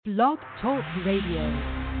Blog Talk Radio.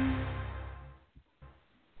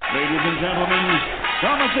 Ladies and gentlemen,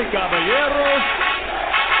 damas y caballeros,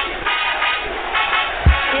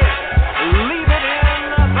 leave it in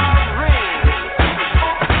the ring.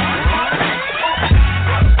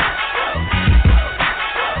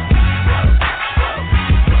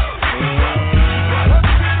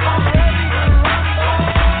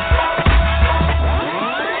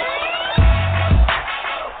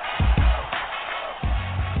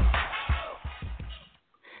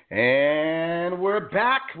 And we're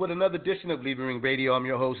back with another edition of Leaving Ring Radio. I'm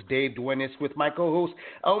your host, Dave Duenas, with my co-hosts,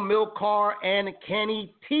 Milcar and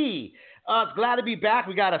Kenny T. Glad to be back.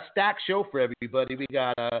 We got a stacked show for everybody. We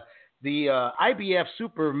got the IBF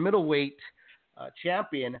Super Middleweight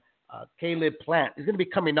champion, Caleb Plant, is going to be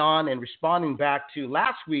coming on and responding back to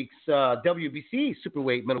last week's WBC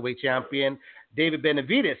Superweight Middleweight champion, David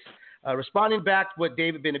Benavidez. Responding back to what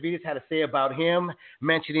David Benavidez had to say about him,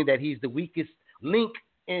 mentioning that he's the weakest link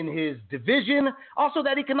in his division, also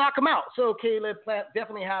that he can knock him out. So Caleb Plant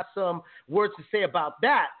definitely has some words to say about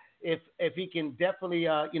that if he can definitely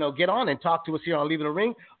get on and talk to us here on Leaving the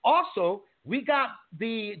Ring. Also, we got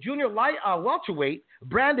the junior light welterweight,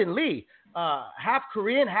 Brandun Lee, half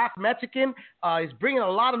Korean, half Mexican. He's bringing a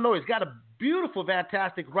lot of noise. Got a beautiful,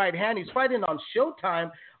 fantastic right hand. He's fighting on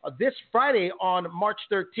Showtime this Friday on March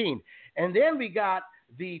 13th. And then we got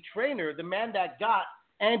the trainer, the man that got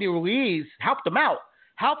Andy Ruiz,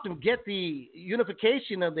 helped him get the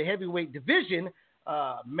unification of the heavyweight division.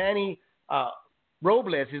 Manny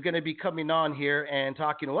Robles is going to be coming on here and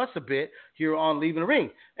talking to us a bit here on Leaving the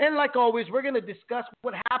Ring. And like always, we're going to discuss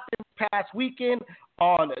what happened past weekend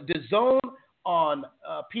on DAZN, on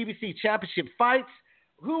PBC Championship fights.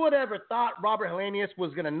 Who would ever thought Robert Helenius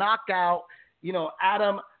was going to knock out,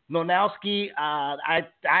 Adam Kownacki? I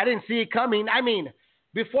didn't see it coming. I mean,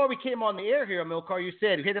 before we came on the air here, Milcar, you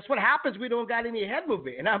said, hey, that's what happens. We don't got any head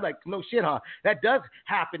movement. And I'm like, no shit, huh? That does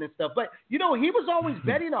happen and stuff. But, he was always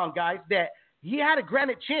betting on guys that he had a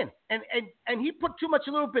granite chin. And he put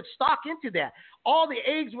a little bit stock into that. All the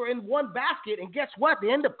eggs were in one basket. And guess what?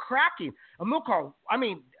 They end up cracking. Milcar, I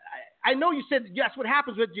mean, I know you said that's what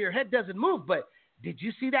happens when your head doesn't move. But did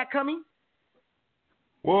you see that coming?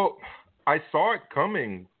 Well, I saw it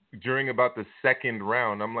coming during about the second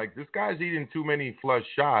round. I'm like, this guy's eating too many flush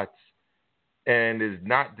shots and is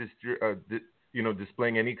not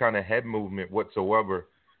displaying any kind of head movement whatsoever.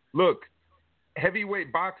 Look,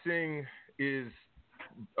 heavyweight boxing is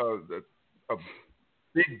a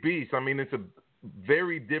big beast. I mean, it's a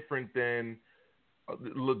very different than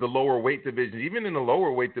the lower weight divisions. Even in the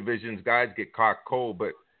lower weight divisions, guys get caught cold,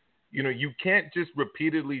 but you can't just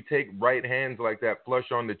repeatedly take right hands like that, flush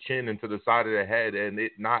on the chin and to the side of the head, and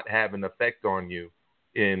it not have an effect on you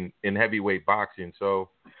in heavyweight boxing.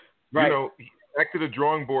 So, right. Back to the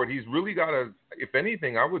drawing board, he's really got to, if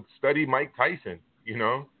anything, I would study Mike Tyson,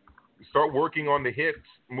 start working on the hips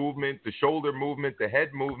movement, the shoulder movement, the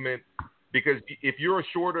head movement, because if you're a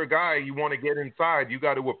shorter guy, you want to get inside, you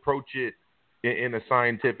got to approach it in a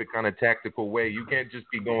scientific kind of tactical way. You can't just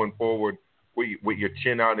be going forward with your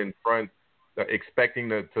chin out in front, expecting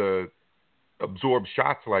to absorb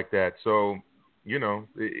shots like that. So,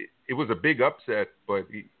 it was a big upset, but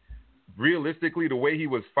realistically, the way he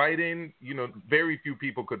was fighting, very few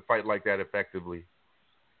people could fight like that effectively.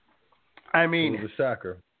 I mean, it was a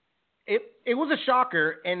shocker. It was a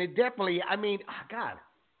shocker, and it definitely, God,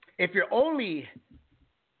 if your only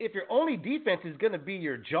defense is going to be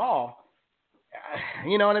your jaw,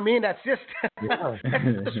 you know what I mean? That's just that's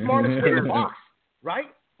the smartest way to box, right?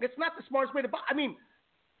 It's not the smartest way to box. I mean,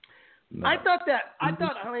 no. I thought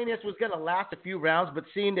Helenius was going to last a few rounds, but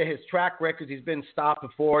seeing that his track records, he's been stopped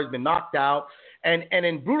before, he's been knocked out, and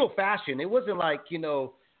in brutal fashion. It wasn't like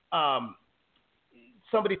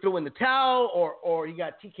somebody threw in the towel or he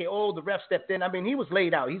got TKO, the ref stepped in. I mean, he was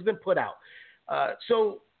laid out. He's been put out.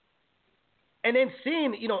 And then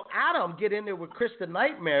seeing Adam get in there with Chris the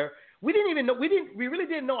Nightmare. We really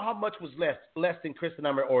didn't know how much was less than Chris the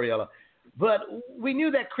Nightmare Oriella. But we knew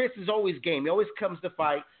that Chris is always game. He always comes to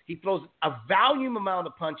fight. He throws a volume amount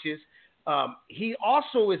of punches. He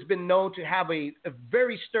also has been known to have a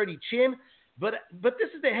very sturdy chin. But this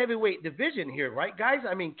is the heavyweight division here, right, guys?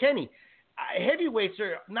 I mean, Kenny, heavyweights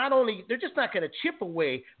are they're just not going to chip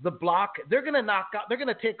away the block. They're going to knock out. They're going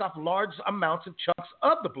to take off large amounts of chunks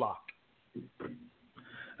of the block.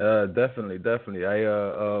 Definitely.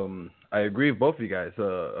 I agree with both of you guys.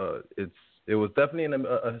 It was definitely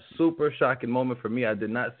a super shocking moment for me. I did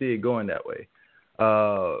not see it going that way.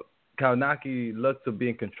 Kownacki looked to be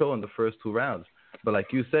in control in the first two rounds, but like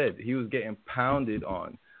you said, he was getting pounded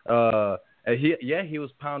on. He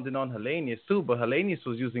was pounding on Helenius too, but Helenius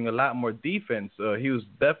was using a lot more defense. He was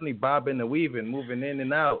definitely bobbing and weaving, moving in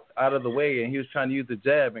and out of the way, and he was trying to use the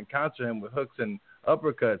jab and counter him with hooks and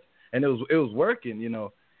uppercuts, and it was working.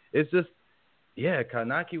 It's just,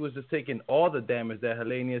 Kownacki was just taking all the damage that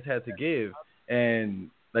Helenius had to give, and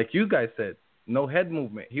like you guys said, no head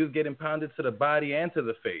movement. He was getting pounded to the body and to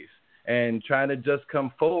the face, and trying to just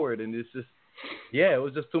come forward, and it's just. Yeah, it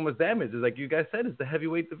was just too much damage. It's like you guys said, it's the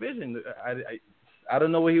heavyweight division. I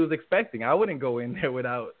don't know what he was expecting. I wouldn't go in there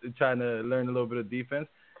without trying to learn a little bit of defense.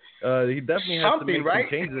 He definitely has to make some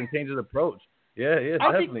changes and change his approach. Yeah,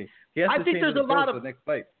 definitely. He has to change his approach for the next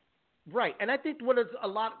fight. Right, and I think what is a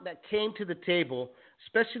lot that came to the table,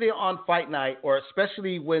 especially on fight night, or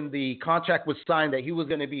especially when the contract was signed that he was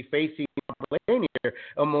going to be facing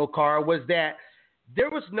Mulcar, was that there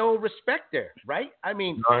was no respect there, right? I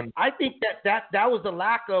mean, none. I think that was the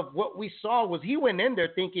lack of what we saw. Was he went in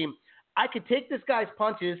there thinking, I could take this guy's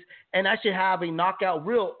punches and I should have a knockout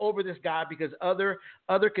reel over this guy because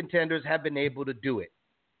other contenders have been able to do it.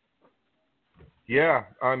 Yeah,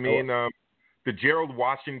 I mean, the Gerald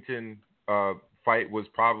Washington fight was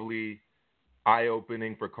probably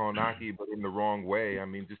eye-opening for Kownacki, but in the wrong way. I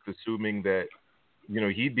mean, just assuming that,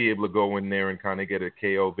 he'd be able to go in there and kind of get a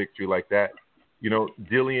KO victory like that.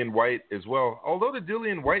 Dillian Whyte as well. Although the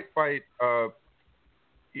Dillian Whyte fight,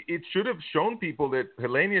 it should have shown people that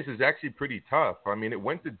Helenius is actually pretty tough. I mean, it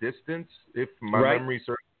went the distance. If my memory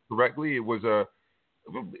serves correctly, it was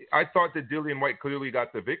I thought that Dillian Whyte clearly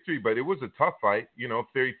got the victory, but it was a tough fight,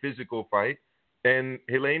 very physical fight. And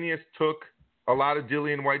Helenius took a lot of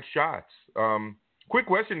Dillian Whyte's shots. Quick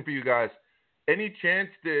question for you guys. Any chance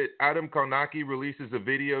that Adam Kownacki releases a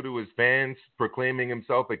video to his fans proclaiming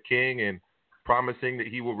himself a king and promising that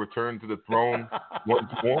he will return to the throne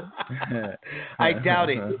once more? I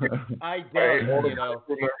doubt it.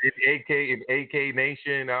 In AK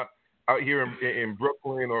Nation out here in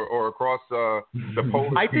Brooklyn or across the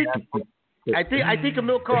Polish. I think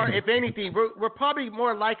Amilcar, if anything, we're probably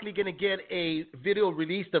more likely going to get a video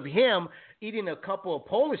released of him eating a couple of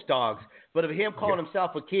Polish dogs, but of him calling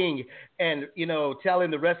himself a king and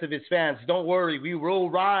telling the rest of his fans, "Don't worry, we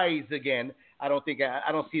will rise again." I don't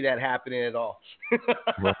see that happening at all.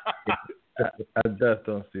 I just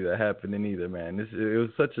don't see that happening either, man. It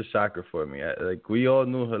was such a shocker for me. We all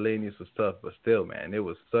knew Helenius was tough, but still, man, it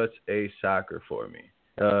was such a shocker for me.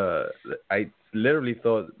 I literally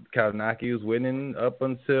thought Kownacki was winning up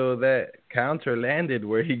until that counter landed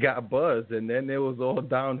where he got buzzed, and then it was all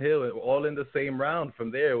downhill, all in the same round.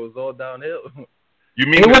 From there, it was all downhill. You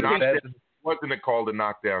mean wasn't it called a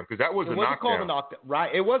knockdown? Because that was a knockdown. It wasn't called a knockdown,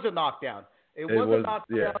 right? It was a knockdown. It was a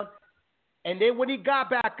knockdown. Yeah. And then when he got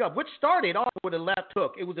back up, which started off with a left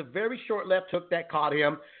hook, it was a very short left hook that caught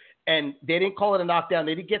him, and they didn't call it a knockdown.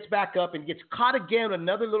 Then he gets back up and gets caught again with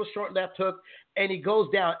another little short left hook, and he goes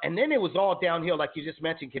down. And then it was all downhill, like you just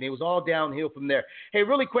mentioned, Kenny. It was all downhill from there. Hey,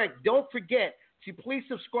 really quick, don't forget to please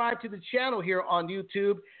subscribe to the channel here on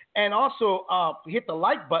YouTube, and also hit the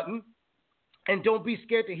like button. And don't be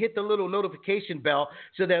scared to hit the little notification bell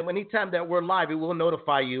so that anytime that we're live, it will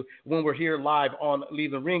notify you when we're here live on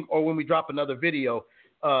Leave the Ring or when we drop another video,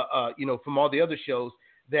 from all the other shows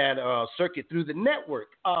that circuit through the network.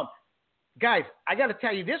 Guys, I got to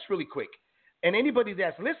tell you this really quick. And anybody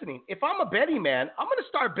that's listening, if I'm a betting man, I'm going to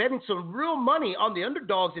start betting some real money on the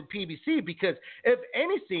underdogs in PBC because if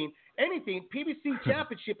anything, PBC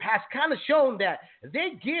Championship has kind of shown that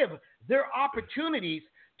they give their opportunities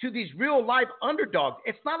to these real life underdogs.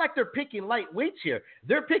 It's not like they're picking lightweights here.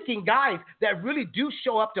 They're picking guys that really do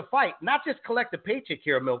show up to fight, not just collect a paycheck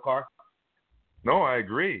here, Milcar. No, I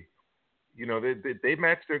agree. They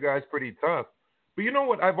match their guys pretty tough. But you know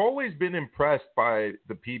what? I've always been impressed by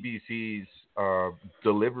the PBC's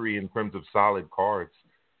delivery in terms of solid cards.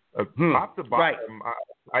 Top to bottom, right.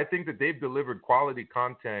 I think that they've delivered quality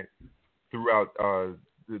content throughout,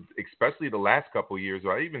 especially the last couple of years,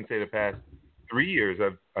 or I even say the past 3 years.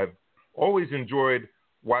 I've always enjoyed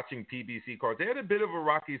watching PBC cards. They had a bit of a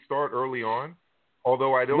rocky start early on,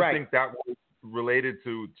 although I don't think that was related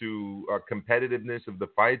to competitiveness of the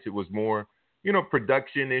fights. It was more,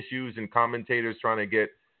 production issues and commentators trying to get,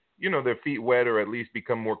 their feet wet or at least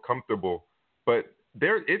become more comfortable. But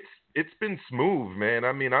it's been smooth, man.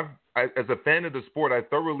 I mean, as a fan of the sport, I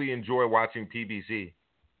thoroughly enjoy watching PBC.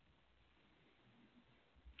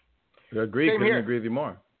 I agree. Couldn't agree with you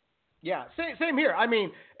more. Yeah, same here. I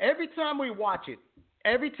mean, every time we watch it,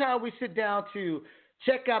 every time we sit down to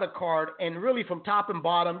check out a card, and really from top and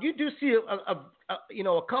bottom, you do see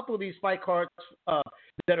a couple of these fight cards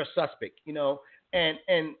that are suspect.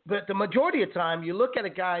 But the majority of the time, you look at a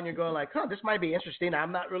guy and you're going like, this might be interesting.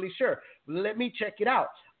 I'm not really sure. Let me check it out.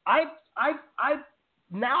 I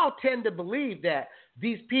now tend to believe that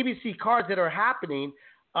these PBC cards that are happening,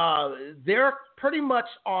 they're pretty much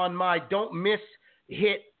on my don't miss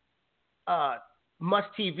hit must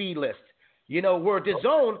TV list. You know, where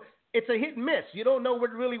DAZN, it's a hit and miss. You don't know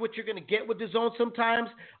what you're going to get with DAZN sometimes.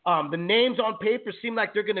 The names on paper seem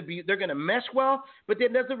like they're going to mesh well, but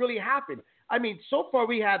then it doesn't really happen. I mean, so far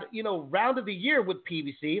we had, round of the year with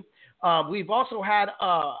PBC. We've also had,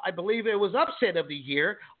 I believe it was upset of the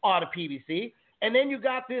year on a PBC. And then you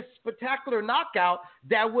got this spectacular knockout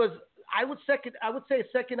that was, I would say a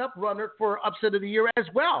second up runner for upset of the year as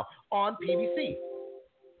well on PBC.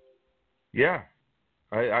 Yeah,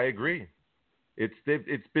 I agree.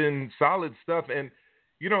 It's been solid stuff. And,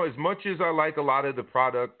 as much as I like a lot of the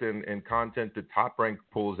product and content that Top Rank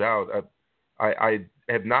pulls out, I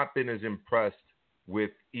have not been as impressed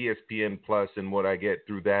with ESPN Plus and what I get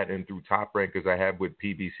through that and through Top Rank as I have with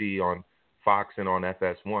PBC on Fox and on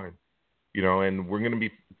FS1. And we're going to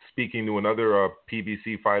be speaking to another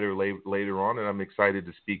PBC fighter later on, and I'm excited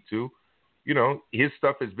to speak to. His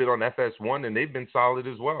stuff has been on FS1, and they've been solid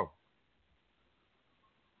as well.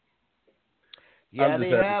 Yeah, they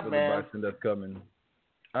have, man. The boxing that's coming.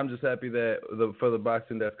 I'm just happy that for the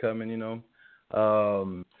boxing that's coming.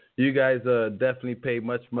 You guys definitely pay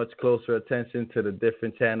much closer attention to the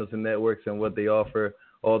different channels and networks and what they offer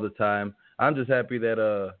all the time. I'm just happy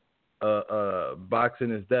that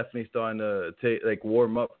boxing is definitely starting to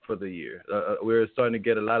warm up for the year. We're starting to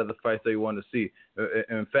get a lot of the fights that we want to see.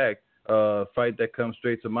 In fact, a fight that comes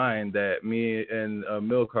straight to mind that me and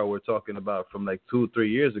Milcar were talking about from 2-3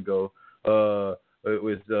 years ago. It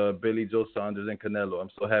was Billy Joe Saunders and Canelo.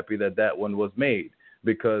 I'm so happy that one was made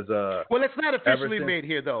because well, it's not officially made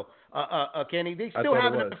here though, Kenny. They still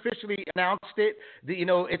haven't officially announced it.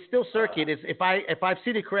 It's still circuit. If I've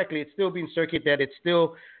seen it correctly, it's still being circuit. That it's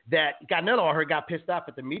still that Canelo I heard got pissed off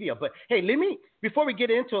at the media. But hey, before we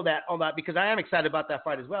get into that because I am excited about that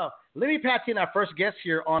fight as well. Let me patch in our first guest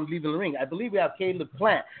here on Leaving the Ring. I believe we have Caleb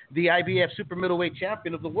Plant, the IBF super middleweight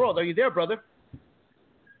champion of the world. Are you there, brother?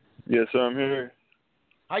 Yes, sir, I'm here.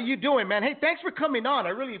 How you doing, man? Hey, thanks for coming on. I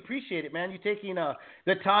really appreciate it, man. You taking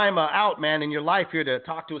the time out, man, in your life here to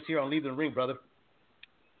talk to us here on Leaving the Ring, brother.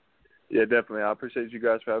 Yeah, definitely. I appreciate you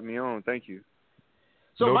guys for having me on. Thank you.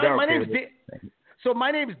 So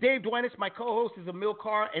my name's Dave Duenas. My co-host is Emil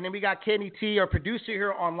Carr, and then we got Kenny T, our producer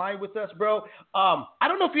here online with us, bro. I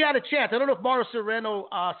don't know if you had a chance. I don't know if Mauro Serrano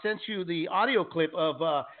sent you the audio clip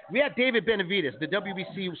of we had David Benavidez, the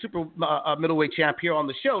WBC super middleweight champ, here on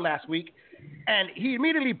the show last week, and he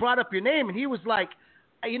immediately brought up your name, and he was like,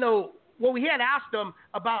 we had asked him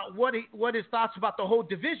about what his thoughts about the whole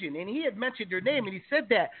division, and he had mentioned your name, and he said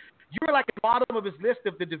that you were at the bottom of his list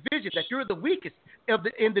of the division, that you're the weakest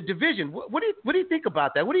in the division. What do you think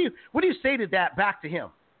about that? What do you say to that back to him?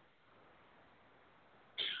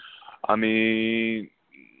 I mean,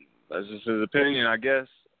 that's just his opinion, I guess.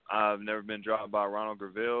 I've never been dropped by Ronald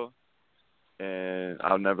Graville, and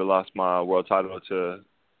I've never lost my world title to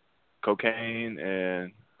cocaine,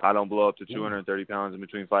 and I don't blow up to 230 pounds in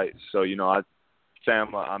between fights. So, I say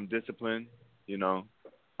I'm disciplined.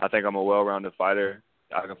 I think I'm a well-rounded fighter.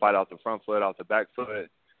 I can fight out the front foot, out the back foot.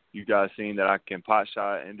 You guys seen that I can pot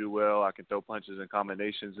shot and do well. I can throw punches and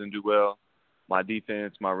combinations and do well. My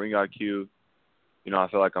defense, my ring IQ, I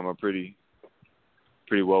feel like I'm a pretty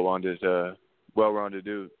well-rounded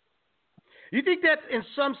dude. You think that in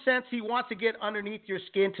some sense he wants to get underneath your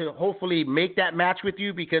skin to hopefully make that match with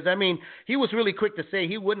you? Because, he was really quick to say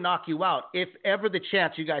he wouldn't knock you out if ever the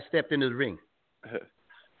chance you guys stepped into the ring.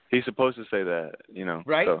 He's supposed to say that,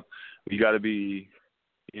 Right? So you got to be,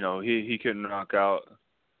 he couldn't knock out.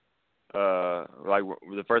 Like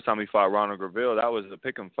the first time he fought Ronald Graville, that was a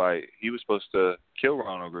pick'em fight. He was supposed to kill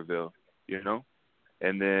Ronald Graville,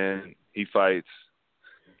 and then he fights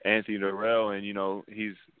Anthony Durrell, and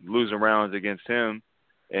he's losing rounds against him,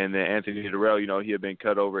 and then Anthony Durrell, he had been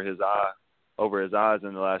cut over his eyes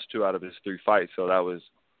in the last 2 out of his 3 fights, so that was,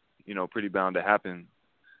 pretty bound to happen.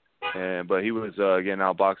 But he was getting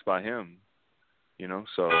outboxed by him,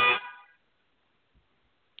 so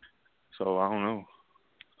I don't know.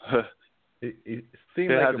 It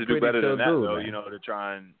seems like a to do pretty better than that, dude, though, man. to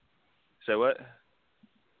try and say what?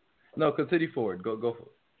 No, continue forward. Go for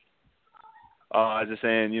it. I was just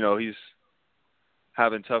saying, he's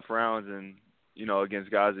having tough rounds and, against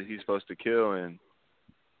guys that he's supposed to kill, and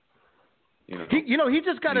he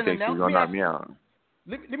just got an announcement. He's gonna knock me out.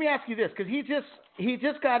 Let me ask you this, because he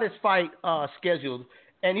just got his fight scheduled,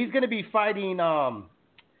 and he's going to be fighting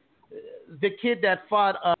the kid that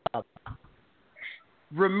fought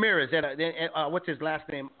Ramirez and what's his last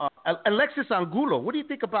name? Alexis Angulo. What do you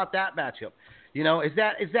think about that matchup? You know, is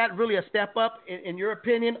that really a step up in your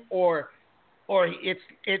opinion, or it's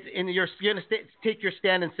in your you're gonna take your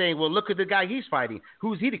stand and saying, well, look at the guy he's fighting.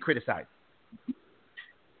 Who's he to criticize?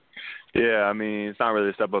 Yeah, I mean, it's not really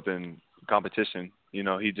a step up in competition. You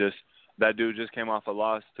know, that dude just came off a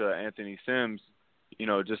loss to Anthony Sims, you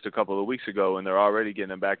know, just a couple of weeks ago, and they're already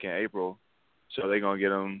getting him back in April. So they're gonna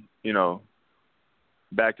get him, you know,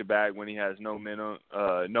 back to back when he has no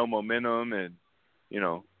momentum, and you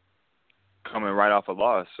know, coming right off a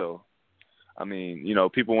loss. So, I mean, you know,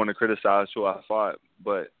 people want to criticize who I fought,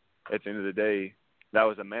 but at the end of the day, that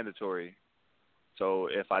was a mandatory. So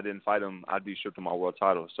if I didn't fight him, I'd be stripped of my world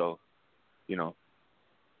title. So, you know.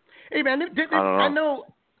 Hey man, I know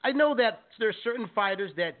that there's certain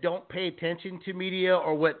fighters that don't pay attention to media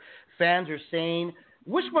or what fans are saying.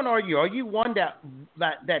 Which one are you? Are you one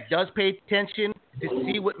that does pay attention to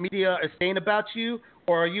see what media is saying about you,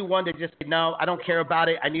 or are you one that just no, I don't care about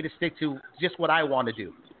it. I need to stick to just what I want to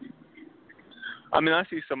do? I mean, I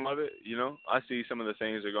see some of it. You know, I see some of the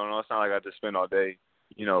things that are going on. It's not like I have to spend all day,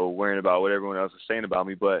 you know, worrying about what everyone else is saying about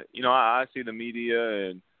me. But you know, I see the media,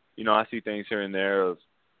 and you know, I see things here and there of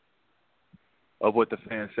what the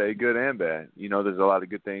fans say, good and bad. You know, there's a lot of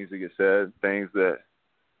good things that get said, things that,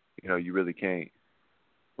 you know, you really can't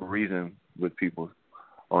reason with people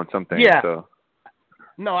on some things. Yeah. So.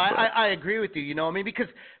 No, I agree with you, you know. I mean, because,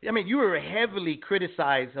 I mean, you were heavily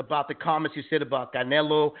criticized about the comments you said about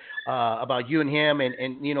Canelo, about you and him,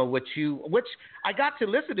 and you know, which I got to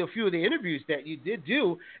listen to a few of the interviews that you did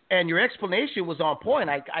do, and your explanation was on point.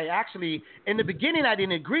 I actually, in the beginning, I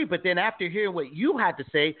didn't agree, but then after hearing what you had to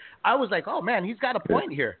say, I was like, oh, man, he's got a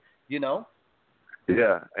point here, you know?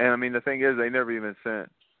 Yeah, and I mean, the thing is, they never even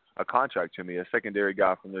sent a contract to me. A secondary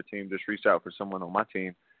guy from their team just reached out for someone on my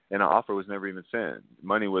team, and an offer was never even sent.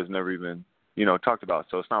 Money was never even, you know, talked about.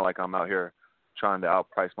 So it's not like I'm out here trying to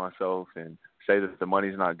outprice myself and say that the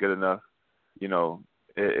money's not good enough. You know,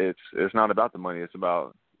 it's not about the money. It's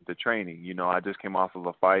about the training. You know, I just came off of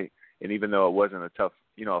a fight, and even though it wasn't a tough,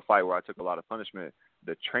 you know, a fight where I took a lot of punishment,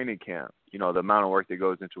 the training camp, you know, the amount of work that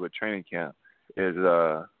goes into a training camp is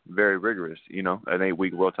very rigorous. You know, an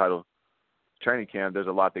 8-week world title training camp, there's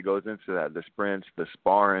a lot that goes into that. The sprints, the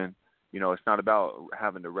sparring. You know, it's not about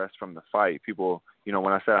having to rest from the fight. People, you know,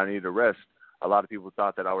 when I said I needed to rest, a lot of people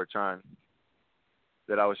thought that I was trying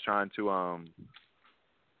to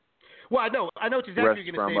Well, I know what exactly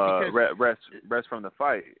you're going to say, because rest from the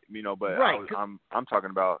fight, you know. But right, I'm talking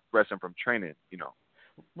about resting from training, you know.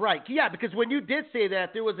 Right, yeah, because when you did say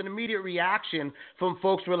that, there was an immediate reaction from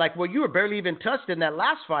folks who were like, well, you were barely even touched in that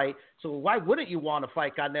last fight, so why wouldn't you want to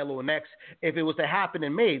fight Canelo next if it was to happen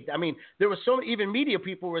in May? I mean, there was even media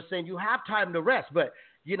people were saying you have time to rest, but,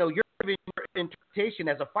 you know, you're giving your interpretation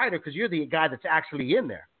as a fighter because you're the guy that's actually in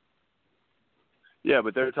there. Yeah,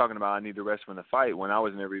 but they're talking about I need to rest from the fight when I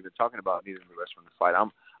was never even talking about needing to rest from the fight.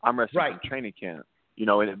 I'm resting right. from training camp, you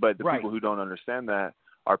know, but the right. people who don't understand that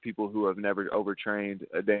are people who have never overtrained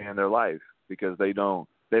a day in their life because they don't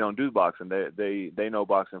do boxing. They know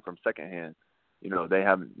boxing from secondhand. You know,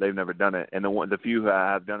 they've never done it. And the few who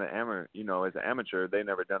have done it as an amateur, they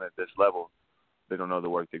never done it at this level. They don't know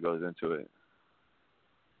the work that goes into it.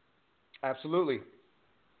 Absolutely.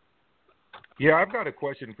 Yeah, I've got a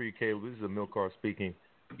question for you, Caleb. This is Amilcar speaking.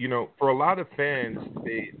 You know, for a lot of fans,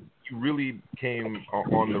 you really came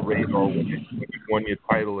on the radar when you won your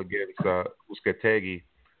title against Kownacki.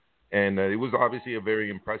 And it was obviously a very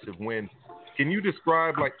impressive win. Can you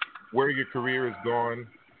describe, like, where your career has gone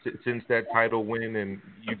since that title win? And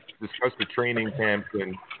you discussed the training camps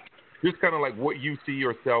and just kind of like what you see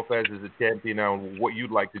yourself as a champion now and what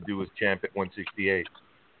you'd like to do as champ at 168.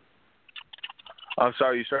 I'm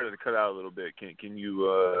sorry, you started to cut out a little bit. Can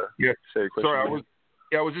you say a question? Sorry,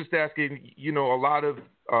 I was just asking, you know,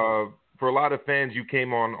 for a lot of fans, you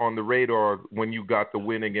came on the radar when you got the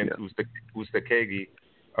win against Kownacki.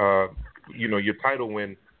 You know, your title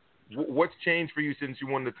win. What's changed for you since you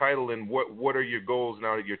won the title, and what are your goals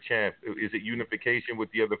now that you're champ? Is it unification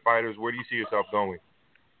with the other fighters? Where do you see yourself going?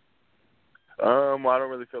 Well, I don't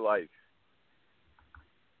really feel like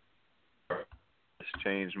it's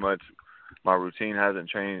changed much. My routine hasn't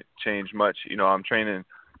changed much. You know, I'm training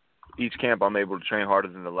each camp. I'm able to train harder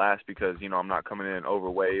than the last because, you know, I'm not coming in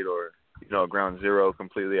overweight or, you know, ground zero,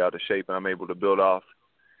 completely out of shape, and I'm able to build off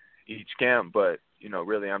each camp. But, you know,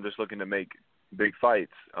 really I'm just looking to make big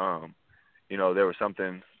fights. You know, there was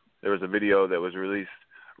a video that was released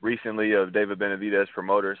recently of David Benavidez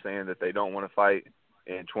promoter saying that they don't want to fight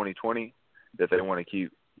in 2020, that they want to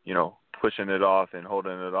keep, you know, pushing it off and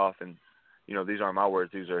holding it off. And, these aren't my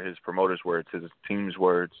words. These are his promoter's words, his team's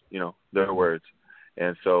words, their words.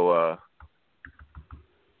 And so,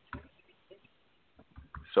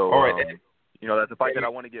 all right. That's a fight that I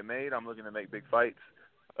want to get made. I'm looking to make big fights,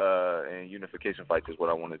 and unification fights is what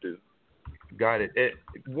I want to do. Got it.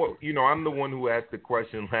 I'm the one who asked the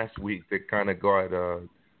question last week that kind of got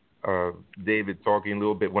David talking a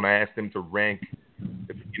little bit when I asked him to rank,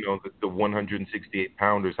 the 168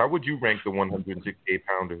 pounders. How would you rank the 168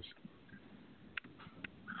 pounders?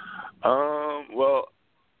 Well,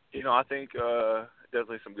 I think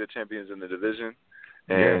definitely some good champions in the division,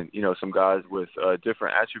 and some guys with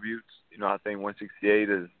different attributes. I think 168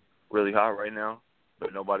 is really hot right now,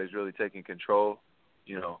 but nobody's really taking control,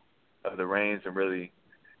 of the reins and really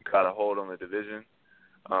got a hold on the division.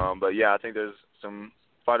 But yeah, I think there's some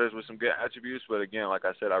fighters with some good attributes, but again, like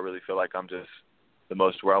I said, I really feel like I'm just the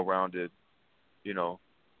most well-rounded,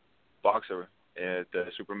 boxer at the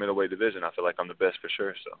super middleweight division. I feel like I'm the best for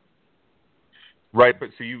sure. So. Right, but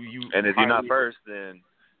so you and if you're not first, then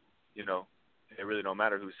it really don't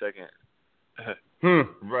matter who's second.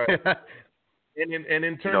 Right. And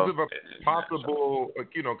in terms of a possible,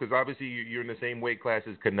 because obviously you're in the same weight class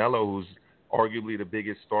as Canelo, who's arguably the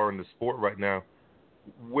biggest star in the sport right now.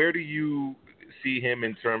 Where do you see him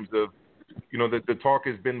in terms of, the talk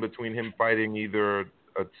has been between him fighting either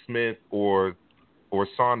a Smith or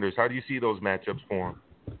Saunders. How do you see those matchups for him?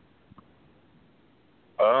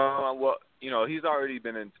 Well, he's already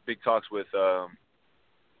been in big talks with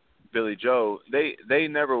Billy Joe. They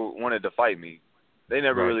never wanted to fight me. They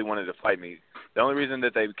never really wanted to fight me. The only reason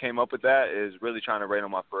that they came up with that is really trying to rain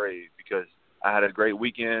on my parade because I had a great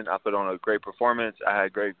weekend. I put on a great performance. I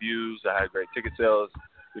had great views. I had great ticket sales.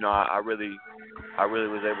 I really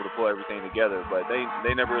was able to pull everything together. But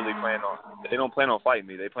they never really they don't plan on fighting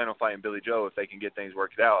me. They plan on fighting Billy Joe if they can get things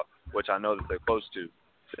worked out, which I know that they're close to.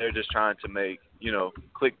 They're just trying to make,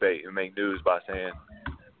 clickbait and make news by saying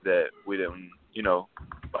that we didn't,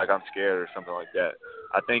 like I'm scared or something like that.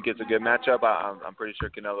 I think it's a good matchup. I'm pretty sure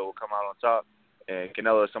Canelo will come out on top. And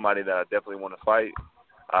Canelo is somebody that I definitely want to fight.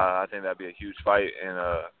 I think that'd be a huge fight and,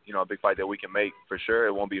 a big fight that we can make for sure.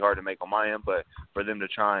 It won't be hard to make on my end, but for them to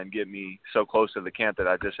try and get me so close to the camp that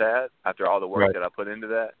I just had after all the work that I put into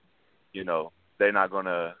that, they're not going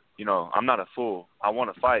to, I'm not a fool. I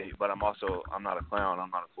want to fight, but I'm not a clown.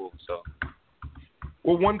 I'm not a fool. So.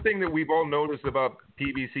 Well, one thing that we've all noticed about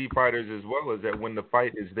PBC fighters as well is that when the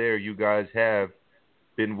fight is there, you guys have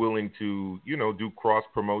been willing to, do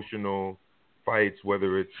cross-promotional fights,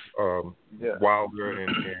 whether it's Wilder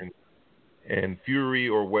and Fury,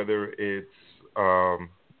 or whether it's the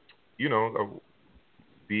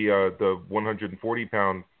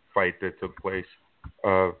 140-pound fight that took place.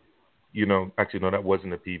 Actually, no, that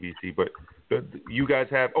wasn't a PBC, but you guys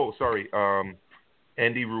have.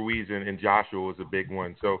 Andy Ruiz and Joshua was a big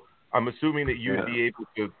one. So I'm assuming that you'd be able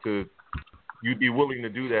to you'd be willing to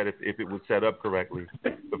do that if it was set up correctly,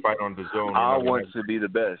 the fight on the zone. I want to be the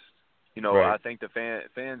best. I think the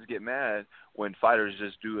fans get mad when fighters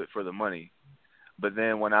just do it for the money. But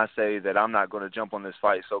then when I say that I'm not going to jump on this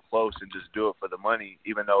fight so close and just do it for the money,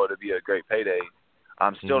 even though it'll be a great payday,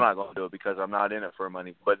 I'm still not going to do it because I'm not in it for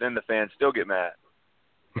money. But then the fans still get mad.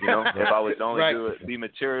 If I was to only do it, be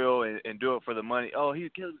material and do it for the money. Oh, he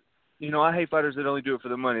killed. I hate fighters that only do it for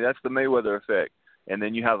the money. That's the Mayweather effect. And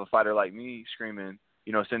then you have a fighter like me screaming,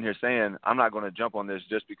 sitting here saying, I'm not going to jump on this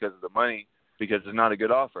just because of the money, because it's not a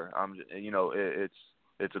good offer.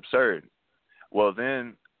 It's absurd. Well,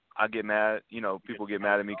 then I get mad. People get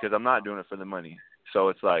mad at me because I'm not doing it for the money. So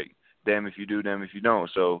it's like, damn if you do, damn if you don't.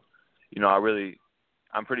 So,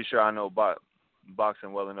 I'm pretty sure I know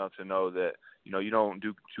boxing well enough to know that, you don't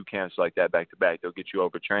do two camps like that back to back. They'll get you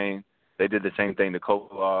overtrained. They did the same thing to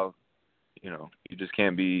Kovalev. You just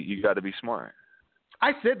can't be. You got to be smart.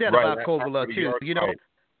 I said that about Kovalev too.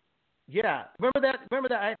 Yeah, remember that.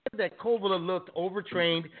 I said that Kovalev looked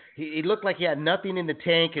overtrained. He looked like he had nothing in the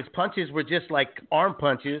tank. His punches were just like arm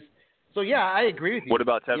punches. So yeah, I agree with you. What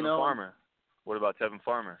about Tevin Farmer?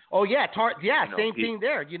 Oh yeah, same thing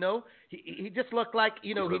there. He just looked like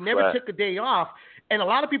he never took a day off. And a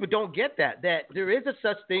lot of people don't get that there is a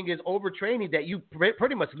such thing as overtraining, that you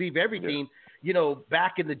pretty much leave everything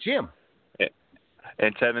back in the gym.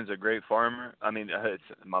 And Tevin's a great farmer. I mean,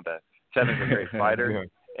 my bad. Tevin's a great fighter,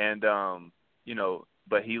 and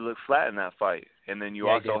but he looked flat in that fight. And then you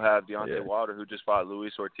also have Deontay Wilder, who just fought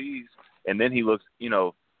Luis Ortiz, and then he looked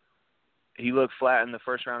flat in the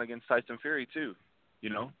first round against Tyson Fury too.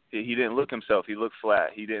 He didn't look himself. He looked flat.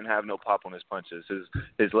 He didn't have no pop on his punches.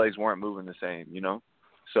 His legs weren't moving the same.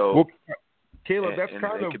 So, well, Caleb,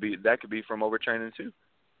 that could be from overtraining too.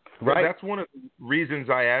 Right. That's one of the reasons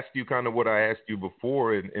I asked you kind of what I asked you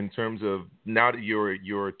before in terms of now that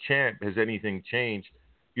you're a champ, has anything changed?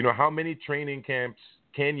 You know, how many training camps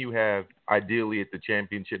can you have ideally at the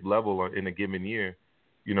championship level in a given year?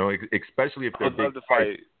 You know, especially if they're I'd big love to fights,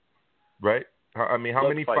 fight. Right? I mean, how Love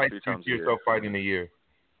many to fight fights 3 do you times see a yourself year. fighting a year?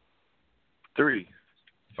 3.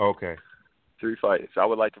 Okay. 3 fights. I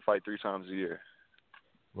would like to fight 3 times a year.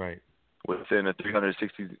 Right. Within a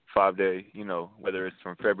 365-day, you know, whether it's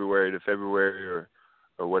from February to February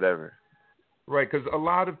or whatever. Right, because a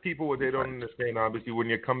lot of people, what they don't understand, obviously, when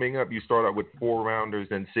you're coming up, you start out with 4-rounders,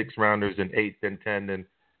 then 6-rounders, then 8, then 10, then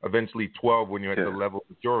eventually 12 when you're at the level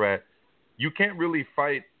that you're at. You can't really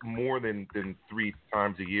fight more than 3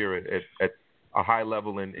 times a year at a high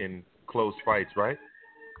level in close fights, right?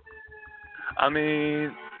 I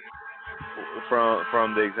mean,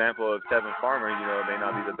 from the example of Tevin Farmer, you know, it may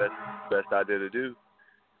not be the best idea to do.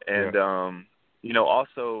 And, you know,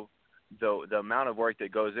 also the amount of work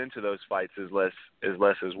that goes into those fights is less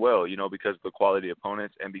as well, you know, because of the quality of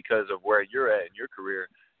opponents and because of where you're at in your career.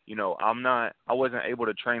 You know, I wasn't able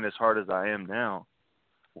to train as hard as I am now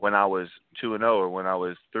when I was 2-0 or when I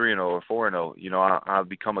was 3-0 or 4-0. You know, I've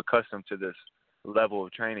become accustomed to this level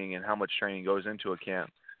of training and how much training goes into a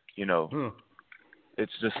camp. You know,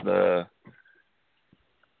 it's just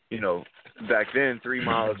you know, back then 3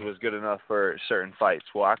 miles was good enough for certain fights.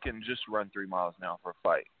 Well, I can just run 3 miles now for a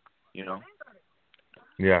fight, you know?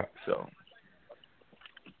 Yeah. So.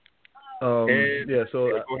 So So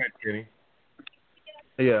go ahead, Kenny.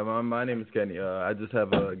 Yeah, my name is Kenny. I just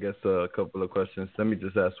have, I guess, a couple of questions. Let me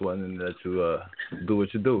just ask one and let you do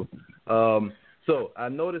what you do. So I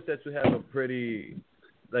noticed that you have a pretty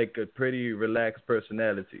relaxed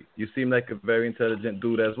personality. You seem like a very intelligent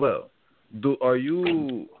dude as well. Are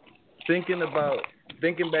you thinking back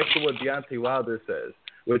to what Deontay Wilder says,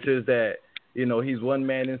 which is that, you know, he's one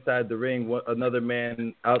man inside the ring, another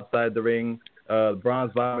man outside the ring,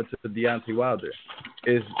 bronze bomber to Deontay Wilder.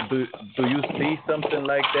 Do you see something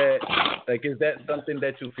like that? Like, is that something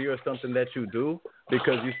that you feel or something that you do?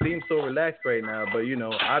 Because you seem so relaxed right now, but, you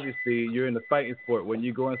know, obviously you're in the fighting sport. When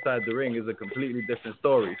you go inside the ring, it's a completely different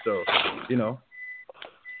story. So, you know.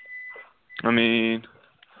 I mean,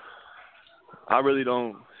 I really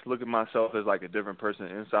don't look at myself as like a different person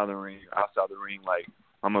inside the ring, outside the ring. Like,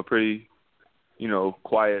 I'm a pretty, you know,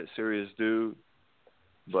 quiet, serious dude,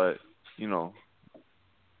 but, you know,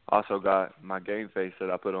 also got my game face that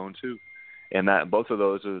I put on too, and that both of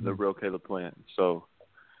those are the real Caleb Plant. So,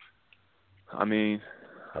 I mean,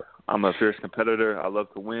 I'm a fierce competitor. I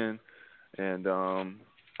love to win, and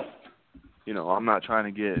you know, I'm not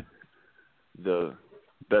trying to get the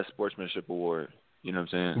best sportsmanship award. You know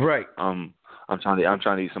what I'm saying? Right. I'm trying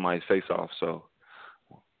to eat somebody's face off. So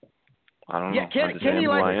I don't know. I just am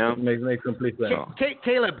who I am. Makes complete sense.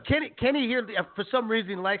 Caleb, Kenny here for some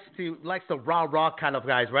reason likes the rah kind of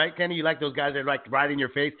guys, right? Kenny, you like those guys that are like right in your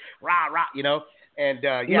face, rah, you know? And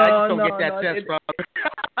I just don't get that sense from.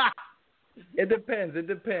 It depends.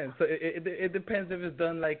 So it depends if it's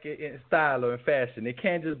done like in style or in fashion. It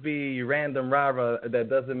can't just be random rah that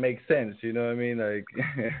doesn't make sense. You know what I mean? Like,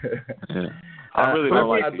 I really don't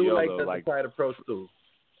like I to do yell, like though. the Like, quiet approach too.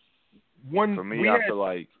 for me, I feel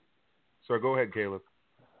like. So go ahead, Caleb.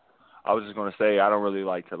 I was just gonna say I don't really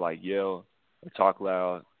like to like yell or talk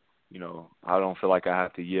loud. You know, I don't feel like I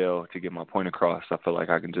have to yell to get my point across. I feel like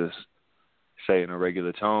I can just say it in a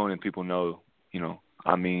regular tone and people know, you know,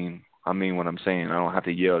 I mean what I'm saying. I don't have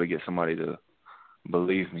to yell to get somebody to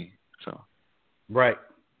believe me. So. Right.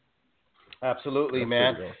 Absolutely, That's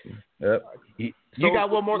man. awesome. Yep. You got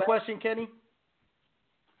one more question, Kenny?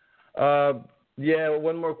 Yeah,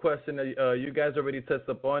 one more question. You guys already touched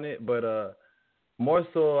upon it, but more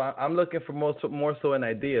so, I'm looking for more so an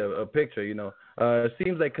idea, a picture. You know, it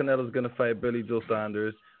seems like Canelo's gonna fight Billy Joe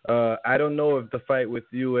Saunders. I don't know if the fight with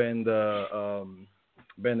you and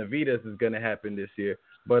Benavidez is gonna happen this year,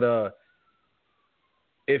 but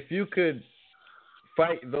if you could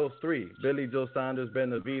fight those three, Billy Joe Saunders,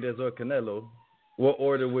 Benavidez, or Canelo, what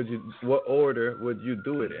order would you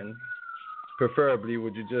do it in? Preferably,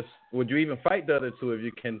 would you even fight the other two if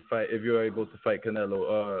you're able to fight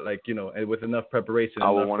Canelo, like, you know, and with enough preparation,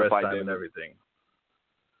 enough rest time and everything?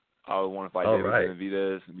 I would want to fight David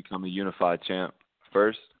Benavidez and become a unified champ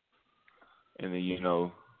first, and then, you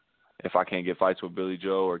know, if I can't get fights with Billy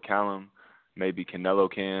Joe or Callum, maybe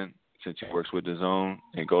Canelo can, since he works with DAZN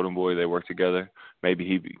and Golden Boy, they work together. Maybe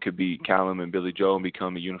he could beat Callum and Billy Joe and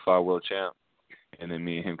become a unified world champ, and then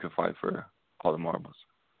me and him could fight for all the marbles.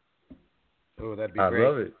 Oh, that'd be great. I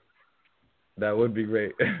love it. That would be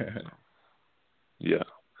great. Yeah.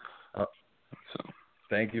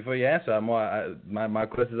 Thank you for your answer. My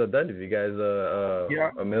questions are done. If you guys,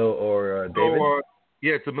 Emil or David. So,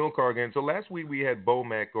 it's Emil Carr again. So last week we had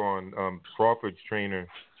Bomac on, Crawford's trainer,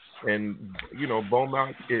 and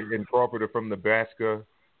Bomac and Crawford are from Nebraska.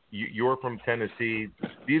 You're from Tennessee.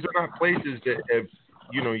 These are not places that have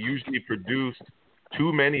usually produced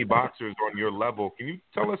too many boxers on your level. Can you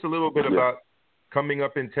tell us a little bit about coming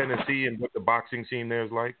up in Tennessee and what the boxing scene there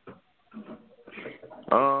is like?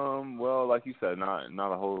 Well, like you said, not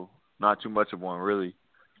too much of one really.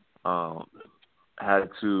 Had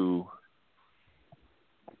to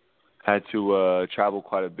travel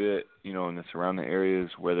quite a bit, in the surrounding areas,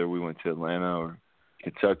 whether we went to Atlanta or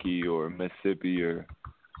Kentucky or Mississippi or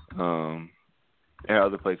and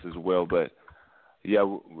other places as well. But yeah,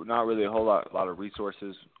 not really a whole lot of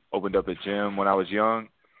resources. Opened up a gym when I was young,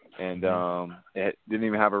 and it didn't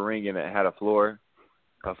even have a ring in it. It had a floor.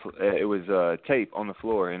 It was tape on the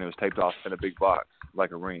floor, and it was taped off in a big box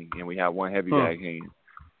like a ring. And we had one heavy bag hanging,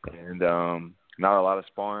 and not a lot of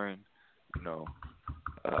sparring,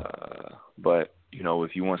 But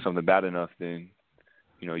if you want something bad enough, then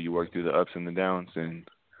you work through the ups and the downs, and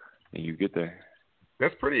you get there.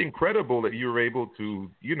 That's pretty incredible that you were able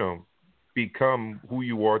to, become who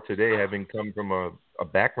you are today, having come from a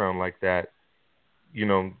background like that.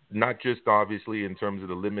 Not just obviously in terms of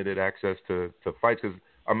the limited access to fights, because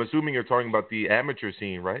I'm assuming you're talking about the amateur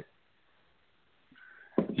scene, right?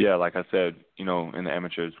 Yeah, like I said, in the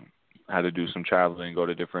amateurs, I had to do some traveling, go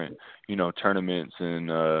to different, tournaments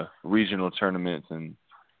and regional tournaments and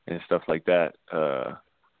stuff like that.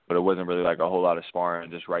 But it wasn't really like a whole lot of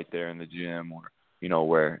sparring just right there in the gym, or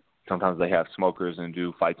where sometimes they have smokers and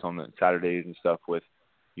do fights on the Saturdays and stuff with,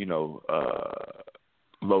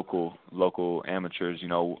 local amateurs.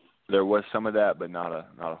 There was some of that, but not a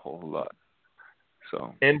whole lot.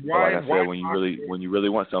 So, and why? Like I said, when you really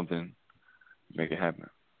want something, make it happen.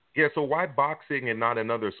 Yeah. So why boxing and not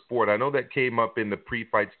another sport? I know that came up in the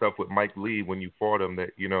pre-fight stuff with Mike Lee when you fought him.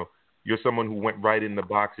 That you're someone who went right into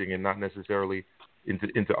boxing and not necessarily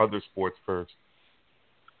into other sports first.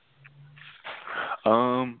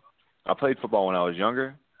 I played football when I was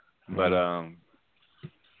younger, but I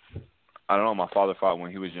don't know. My father fought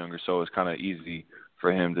when he was younger, so it was kind of easy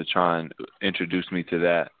for him to try and introduce me to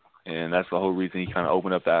that. And that's the whole reason he kind of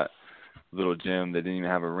opened up that little gym that didn't even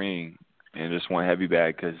have a ring and just one heavy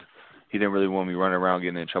bag, because he didn't really want me running around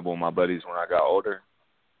getting in trouble with my buddies when I got older.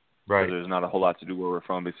 Right. There's not a whole lot to do where we're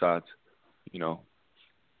from besides,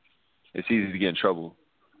 it's easy to get in trouble.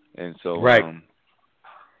 And so, right.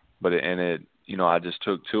 I just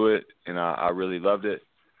took to it, and I really loved it.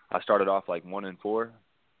 I started off like 1-4,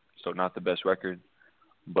 so not the best record.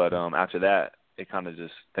 But after that, it kind of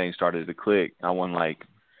just, things started to click. I won like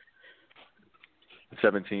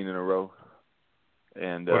 17 in a row,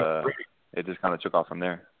 and it just kind of took off from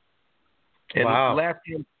there. And wow.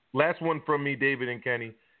 Last one from me, David and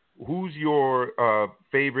Kenny. Who's your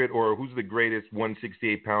favorite, or who's the greatest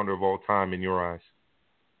 168-pounder of all time in your eyes?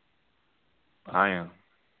 I am.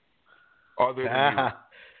 Other than you.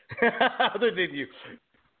 Other than you.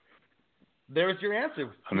 There's your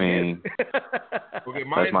answer. I mean, okay,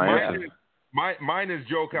 that's my answer. Mine is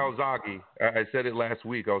Joe Calzaghe. I said it last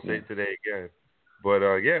week. I'll say it today again. But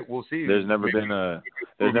we'll see. There's never been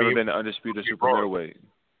an undisputed super middleweight.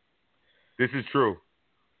 This is true.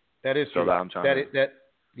 That is true. So I'm trying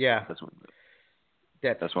yeah. That's what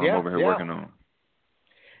I'm over here working on.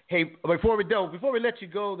 Hey, before we let you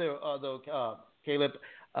go there, though, Caleb,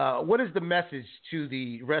 what is the message to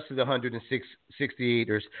the rest of the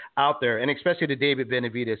 168ers out there, and especially to David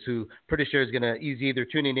Benavidez, who pretty sure he's either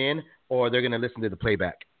tuning in or they're going to listen to the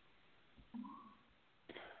playback?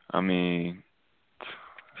 I mean,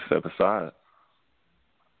 step aside.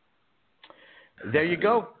 There you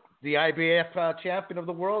go. The IBF champion of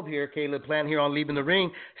the world here, Caleb Plant, here on Leaving the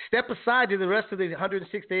Ring. Step aside to the rest of the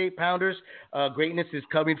 168-pounders. Greatness is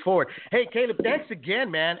coming forward. Hey, Caleb, thanks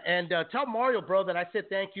again, man. And tell Mario, bro, that I said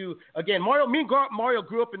thank you again. Me and Mario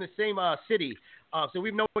grew up in the same city. So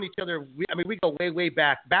we've known each other. We go way, way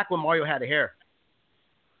back when Mario had a hair.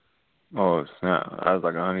 Oh, snap. That was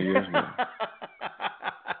like 100 years ago.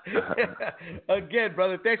 Again,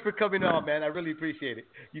 brother, thanks for coming on, man. I really appreciate it.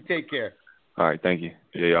 You take care. All right, thank you.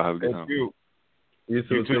 Yeah, y'all have a good time. You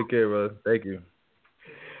too. Take care, brother. Thank you.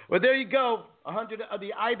 Well, there you go.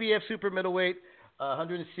 The IBF super middleweight,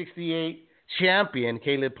 168 champion,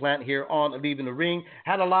 Caleb Plant here on Leaving the Ring.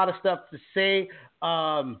 Had a lot of stuff to say.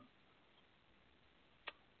 Amilcar,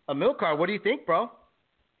 what do you think, bro?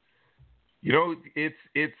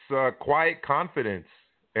 It's quiet confidence,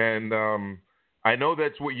 and I know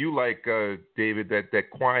that's what you like, David. That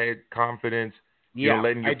quiet confidence. Yeah,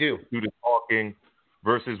 letting you I do. Do the talking.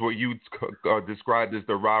 versus what you described as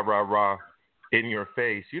the rah rah rah in your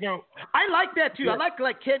face. You know, I like that too. I like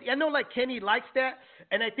Kenny. I know Kenny likes that,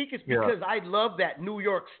 and I think it's because I love that New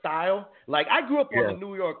York style. Like I grew up on the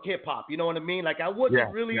New York hip hop. You know what I mean? Like I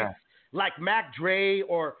wasn't really like Mac Dre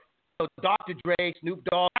or Dr. Dre, Snoop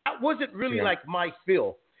Dogg. That wasn't really like my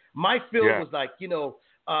feel. My feel was like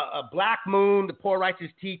Black Moon, the Poor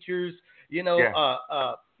Righteous Teachers. You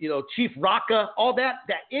know, Chief Rocka, all that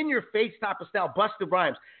in your face type of style, Busta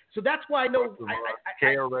Rhymes. So that's why I know.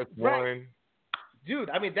 KRS-One. Right.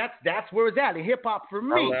 Dude, I mean that's where it's at in hip hop for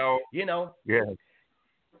me. Hello. You know. Yeah.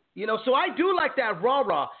 You know, so I do like that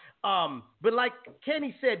rah. But like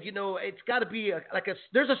Kenny said, you know, it's got to be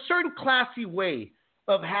there's a certain classy way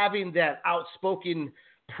of having that outspoken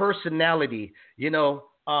personality. You know,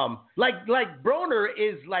 like Broner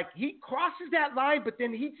is like he crosses that line, but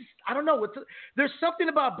then he just I don't know. There's something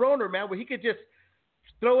about Broner, man, where he could just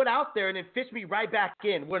throw it out there and then fish me right back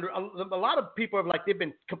in. When a lot of people are like they've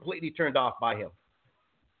been completely turned off by him.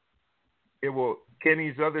 Yeah, well,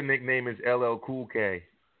 Kenny's other nickname is LL Cool K.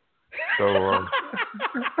 So LL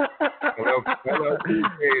Cool K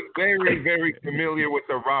is very, very familiar with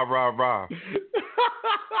the rah rah rah.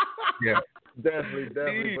 Yeah, definitely.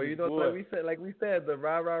 But you know, like we said, the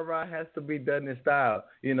rah rah rah has to be done in style.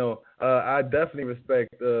 You know, I definitely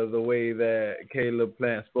respect the way that Caleb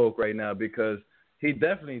Plant spoke right now because he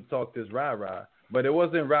definitely talked his rah rah. But it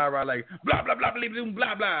wasn't rah rah like blah blah blah blah blah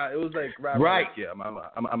blah blah. It was like rah rah. Right. Like, yeah,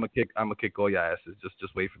 I'm a kick all your asses.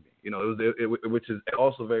 Just wait for me. You know, which is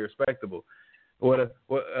also very respectable. You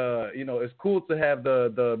know, it's cool to have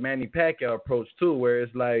the Manny Pacquiao approach too, where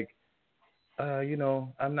it's like, you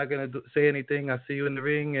know, I'm not gonna say anything. I see you in the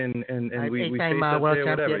ring, and we face up there,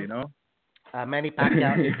 whatever. You know. Manny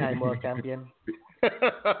Pacquiao, 8-time world champion.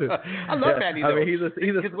 I love Manny though. I mean,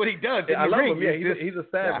 he's what he does. I love ring, him. Yeah, he's a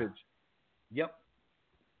savage. Yep.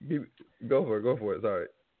 Go for it. Sorry.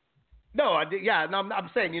 No, I'm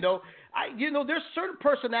saying, you know, there's certain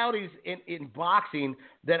personalities in boxing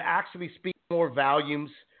that actually speak more volumes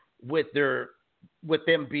with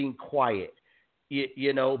them being quiet,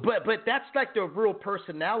 you know. But that's like their real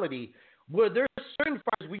personality. Where there's certain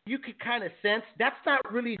fighters where you could kind of sense that's not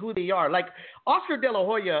really who they are. Like Oscar De La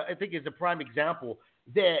Hoya, I think is a prime example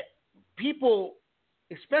that people,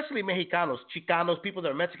 especially Mexicanos, Chicanos, people that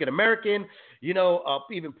are Mexican American, you know,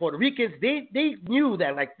 even Puerto Ricans, they knew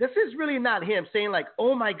that like this is really not him saying like,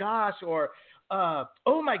 oh my gosh, or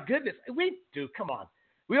oh my goodness. Dude, come on.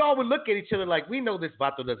 We all would look at each other like we know this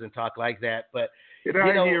vato doesn't talk like that, but did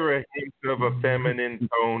I hear a hint of a feminine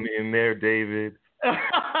tone in there, David?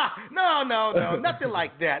 No, nothing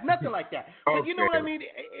like that. But you know what I mean?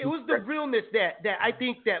 It was the realness that I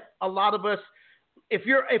think that a lot of us, if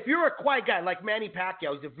you're a quiet guy like Manny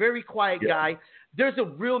Pacquiao, he's a very quiet guy. There's a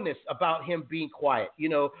realness about him being quiet. You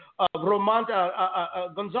know, Roman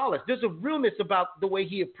Gonzalez, there's a realness about the way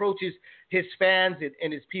he approaches his fans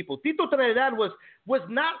and his people. Tito Trinidad was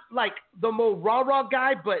not like the more rah-rah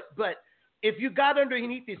guy, but if you got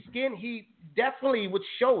underneath his skin, he definitely would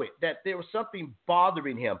show it that there was something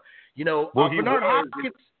bothering him. You know, Bernard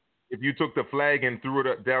Hopkins. If you took the flag and threw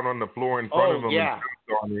it down on the floor in front of him and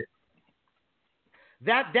stomped on it.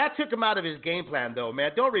 That took him out of his game plan, though, man.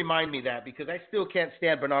 Don't remind me that because I still can't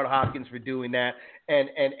stand Bernard Hopkins for doing that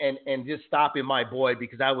and just stopping my boy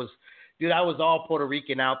because I was all Puerto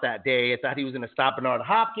Rican out that day. I thought he was going to stop Bernard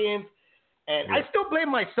Hopkins. And I still blame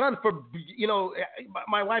my son for, you know,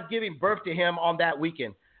 my wife giving birth to him on that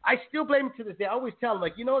weekend. I still blame him to this day. I always tell him,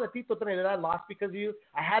 like, you know, that Tito Trinidad lost because of you.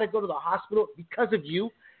 I had to go to the hospital because of you.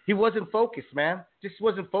 He wasn't focused, man. Just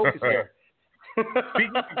wasn't focused there.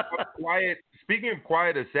 Speaking of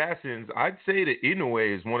quiet assassins, I'd say that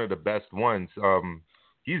Inoue is one of the best ones.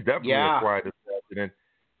 He's definitely a quiet assassin. And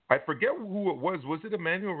I forget who it was. Was it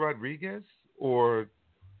Emmanuel Rodriguez or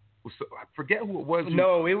I forget who it was?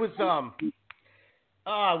 No, it was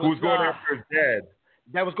who was going after his dad?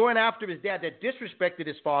 That was going after his dad. That disrespected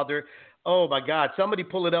his father. Oh my God! Somebody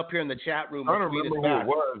pull it up here in the chat room. I don't remember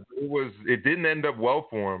who it was. It didn't end up well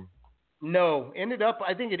for him. No,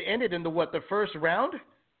 I think it ended in the first round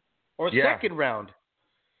or second round.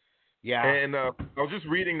 Yeah. And I was just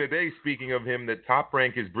reading today, speaking of him, that Top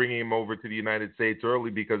Rank is bringing him over to the United States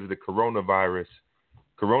early because of the coronavirus.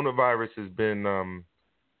 Coronavirus has been,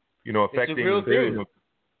 affecting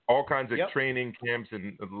all kinds of training camps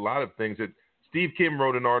and a lot of things. Steve Kim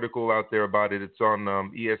wrote an article out there about it. It's on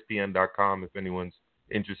ESPN.com if anyone's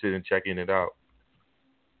interested in checking it out.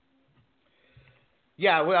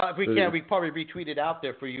 Yeah, well, if we can, we probably retweet it out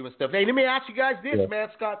there for you and stuff. Hey, let me ask you guys this, man.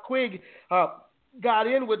 Scott Quigg got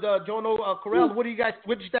in with Jono Correll. What did you guys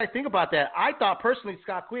think about that? I thought personally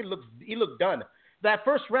Scott Quigg looked done. that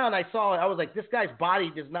first round I saw, I was like, this guy's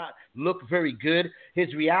body does not look very good.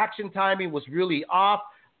 His reaction timing was really off.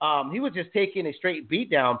 He was just taking a straight beat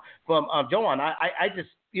down from Joan. I just,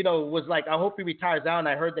 was like, I hope he retires out. And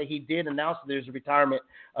I heard that he did announce there's a retirement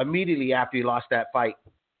immediately after he lost that fight.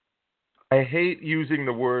 I hate using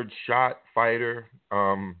the word shot fighter,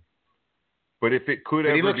 but if it could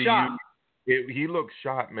ever be used, he looks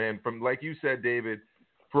shot, man. From, like you said, David,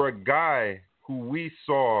 for a guy who we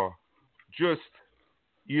saw just,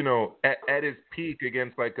 at his peak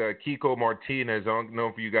against like Kiko Martinez. I don't know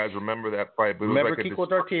if you guys remember that fight, but it was like Kiko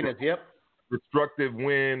Martinez, yep. Destructive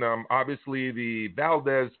win. Obviously the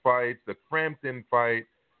Valdez fight, the Frampton fight.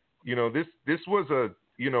 This was a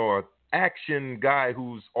action guy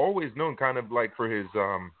who's always known kind of like for his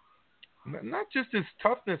not just his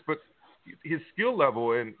toughness, but his skill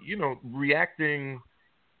level and reacting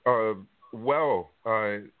well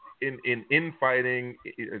in fighting,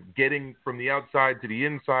 getting from the outside to the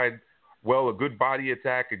inside. Well, a good body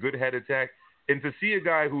attack, a good head attack. And to see a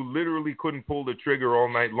guy who literally couldn't pull the trigger all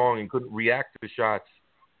night long and couldn't react to shots.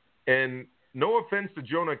 And no offense to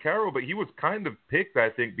Jonah Carroll, but he was kind of picked,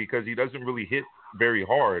 I think, because he doesn't really hit very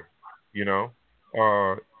hard,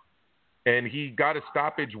 and he got a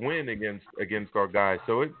stoppage win against our guy.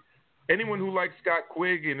 So anyone who likes Scott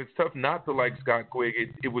Quigg, and it's tough not to like Scott Quigg,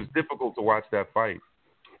 it was difficult to watch that fight.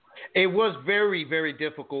 It was very, very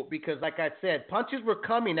difficult because, like I said, punches were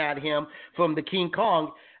coming at him from the King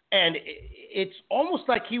Kong, and it's almost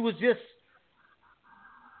like he was just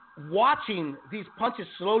watching these punches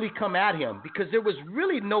slowly come at him because there was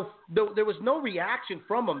really no reaction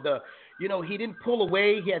from him. He didn't pull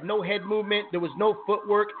away. He had no head movement. There was no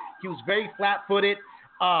footwork. He was very flat-footed.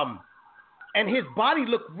 And his body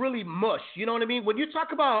looked really mush. You know what I mean? When you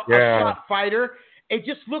talk about a shot fighter, it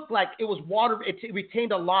just looked like it was water. It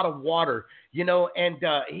retained a lot of water, and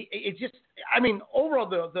overall,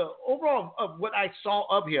 the overall of what I saw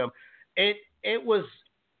of him, it was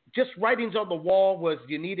just writings on the wall was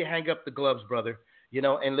you need to hang up the gloves, brother,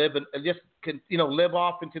 and live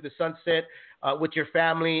off into the sunset with your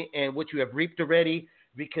family and what you have reaped already.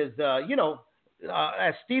 Because,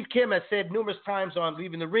 as Steve Kim has said numerous times on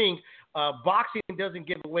Leaving the Ring, boxing doesn't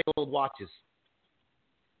give away gold watches.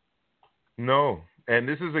 No. And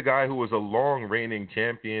this is a guy who was a long reigning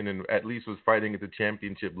champion and at least was fighting at the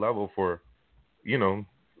championship level for,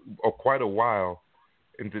 quite a while.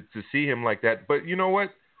 And to see him like that. But you know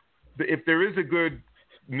what? If there is a good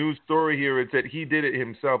news story here, it's that he did it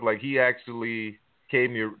himself. Like he actually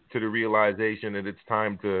came to the realization that it's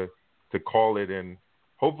time to call it. And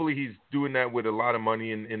hopefully he's doing that with a lot of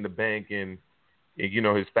money in the bank and,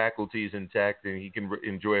 his faculties intact and he can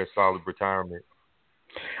enjoy a solid retirement.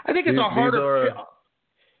 I think it's a harder.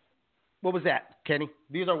 What was that, Kenny?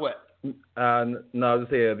 These are what? No, I was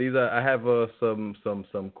just saying these are. I have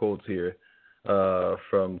some quotes here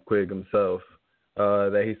from Quigg himself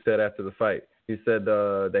that he said after the fight. He said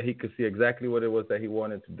that he could see exactly what it was that he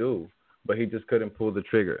wanted to do, but he just couldn't pull the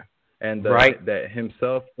trigger. And that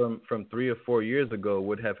himself from 3 or 4 years ago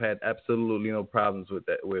would have had absolutely no problems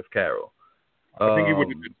with Carroll. I think he would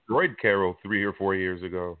have destroyed Carroll 3 or 4 years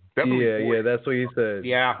ago. Definitely yeah, that's what he said.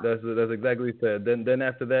 Yeah, that's exactly what he said. Then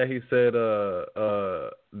after that, he said,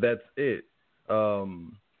 "That's it."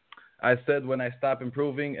 I said when I stop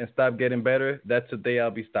improving and stop getting better, that's the day I'll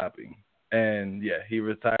be stopping. And yeah, he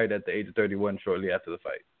retired at the age of 31 shortly after the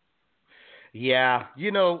fight. Yeah,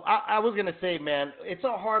 I was gonna say, man, it's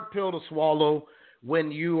a hard pill to swallow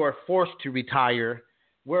when you are forced to retire.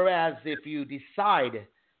 Whereas if you decide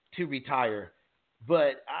to retire.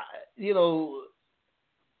 But,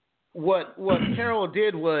 what Carroll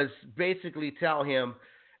did was basically tell him,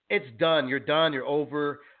 it's done. You're done. You're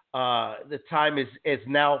over. The time is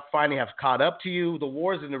now finally have caught up to you. The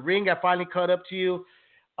wars in the ring have finally caught up to you.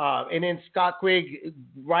 And then Scott Quigg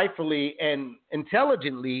rightfully and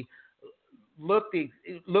intelligently looked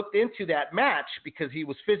into that match because he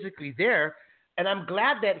was physically there. And I'm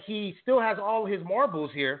glad that he still has all his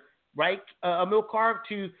marbles here. Right, Amilcar,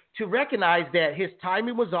 to recognize that his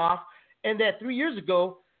timing was off and that 3 years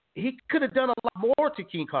ago he could have done a lot more to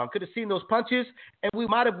King Kong, could have seen those punches, and we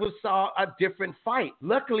might have saw a different fight.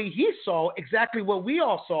 Luckily, he saw exactly what we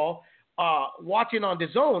all saw watching on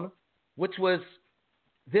DAZN, which was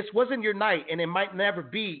this wasn't your night, and it might never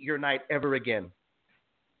be your night ever again.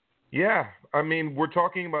 Yeah, I mean, we're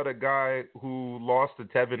talking about a guy who lost to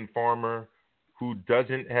Tevin Farmer, who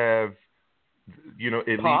doesn't have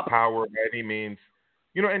elite power by any means.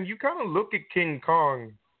 And you kind of look at King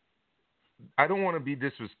Kong. I don't want to be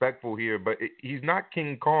disrespectful here, but he's not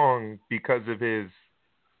King Kong because of his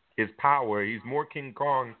power. He's more King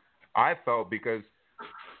Kong, I felt, because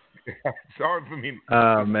It's hard for me.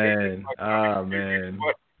 Man.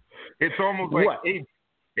 But it's almost like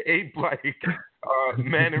ape-like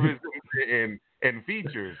mannerisms and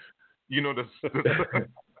features. You know,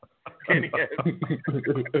 Kenny has.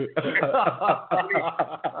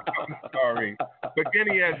 I'm sorry, but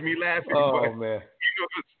Kenny has me laughing. Oh man! You know,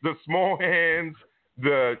 the small hands,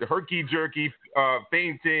 the herky-jerky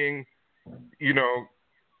fainting. You know.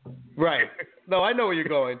 Right. No, I know where you're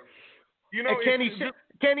going. You know, And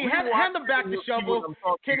Kenny, hand them back the shovel.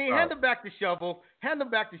 Kenny, hand them back the shovel. Hand them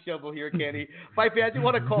back the shovel here, Kenny. Fight fans, you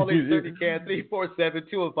want to call in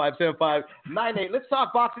 30-can-347-205-7598. Let's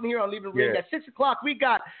talk boxing here on Leaving Ring. At 6 o'clock, we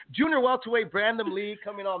got junior welterweight Brandun Lee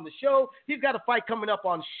coming on the show. He's got a fight coming up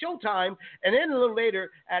on Showtime. And then a little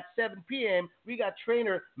later at 7 p.m., we got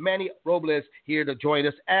trainer Manny Robles here to join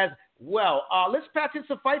us as well. Let's patch in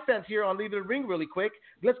some fight fans here on Leaving the Ring really quick.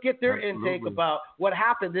 Let's get their intake about what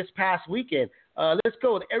happened this past weekend. Let's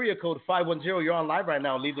go with area code 510. You're on live right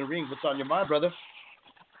now on Leaving the Ring. What's on your mind, brother?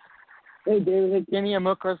 Hey, David. Hey, Kenny. I'm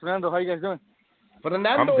Milcar Fernando. How you guys doing? Fernando.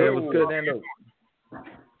 I'm good. What's good, Nando?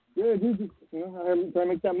 Good, dude. You know, I'm trying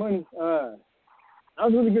to make that money. That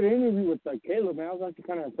was a really good interview with Caleb, man. I was actually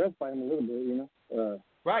kind of impressed by him a little bit, you know.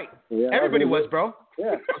 Right. Yeah, Everybody was, bro.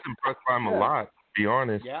 Yeah. I was impressed by him a lot, to be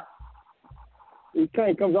honest. Yeah. He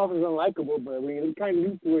kind of comes off as unlikable, but when you kind of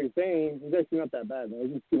listen to what he's saying, he's actually not that bad, man.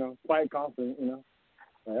 He's just, you know, quiet, confident, you know.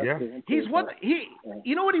 He's one.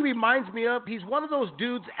 You know what he reminds me of? He's one of those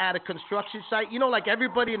dudes at a construction site. You know, like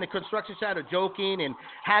everybody in the construction site are joking and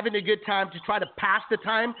having a good time to try to pass the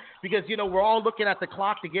time because you know we're all looking at the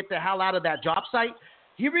clock to get the hell out of that job site.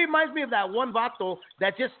 He reminds me of that one vato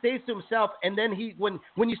that just stays to himself, and then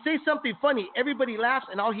when you say something funny, everybody laughs,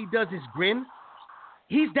 and all he does is grin.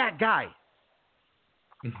 He's that guy.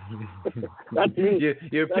 That's me.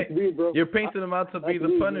 That's me, bro. You're painting him out to be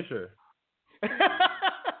the Punisher.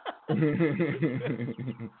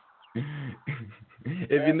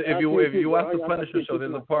 if you watch the Punisher show,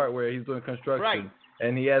 there's a part where he's doing construction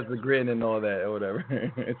and he has the grin and all that or whatever.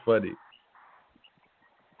 It's funny.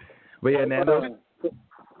 But yeah, Nando.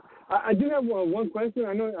 I do have one question.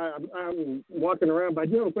 I know I'm walking around, but I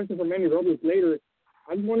do have a question for Manny Robles later.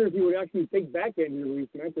 I just wonder if you would actually take back Andy Ruiz,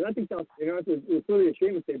 man, because I think that, you know, it's really a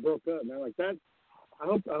shame if they broke up, man. Like that. I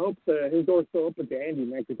hope his door's still open to Andy,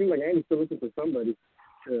 man. Because it seems like Andy's still looking for somebody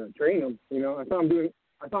to train him. You know, I saw him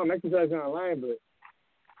exercising online, but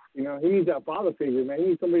you know, he needs that father figure, man. He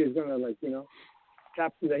needs somebody who's gonna, like, you know,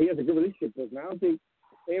 that he has a good relationship with. Man, I don't think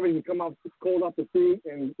anybody can come off cold off the street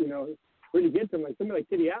and, you know, really get him. Like somebody like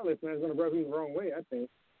Kitty Atlas, man, is gonna rub him the wrong way, I think.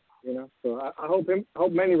 You know, so I hope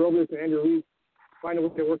Manny Robles and Andrew Ruiz find a way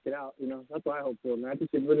to work it out. You know, that's what I hope for, man. I think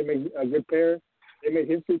they really made a good pair. They made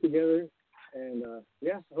history together. And I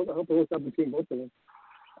hope it works out between both of them.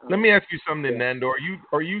 Let me ask you something, Nando.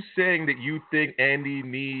 Are you saying that you think Andy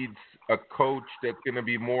needs a coach that's going to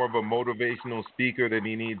be more of a motivational speaker than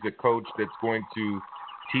he needs a coach that's going to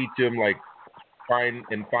teach him, like, fine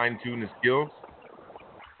tune his skills?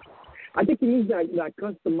 I think he needs that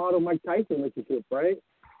custom model Mike Tyson relationship, right?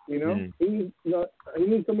 You know, he needs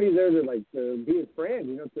somebody there to be his friend,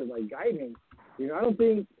 you know, to like guide him. You know, I don't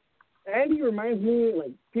think. Andy reminds me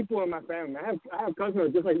like people in my family. I have cousins that are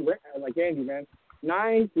just like Andy, man.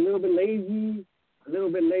 Nice, a little bit lazy, a little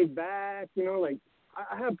bit laid back. You know, like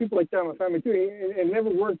I have people like that in my family too. It never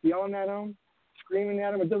works. Yelling at them, screaming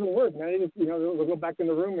at them, it doesn't work, man. They just, you know, they'll go back in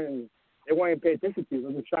the room and they won't even pay attention to you.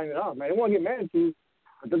 They'll just shine it off, man. They won't get mad at you,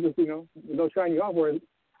 but they'll just, you know, they'll shine you off. Whereas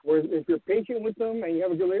if you're patient with them and you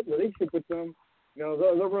have a good relationship with them, you know,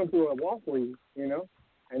 they'll run through a wall for you, you know.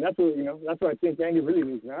 And that's what, you know, that's what I think Andy really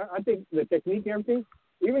needs. Man. I think the technique and everything,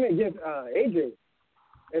 even against AJ,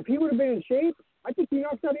 if he would have been in shape, I think he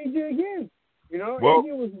knocked out AJ again. You know, well,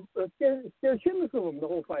 AJ was scared shitless of him the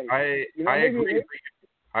whole fight. I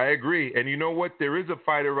agree. And you know what? There is a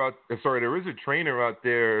trainer out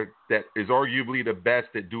there that is arguably the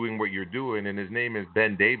best at doing what you're doing, and his name is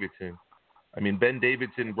Ben Davidson. I mean, Ben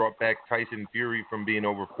Davidson brought back Tyson Fury from being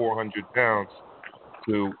over 400 pounds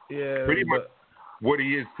to pretty much what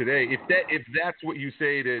he is today. If that's what you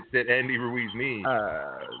say that Andy Ruiz needs.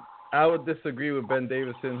 I would disagree with Ben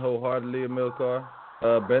Davidson wholeheartedly, Milcar.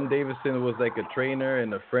 Ben Davidson was like a trainer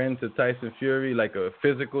and a friend to Tyson Fury, like a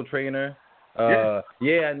physical trainer. I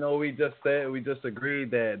know we just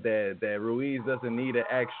agreed that Ruiz doesn't need an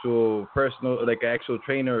actual actual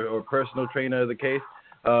trainer or personal trainer of the case.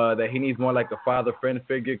 That he needs more like a father friend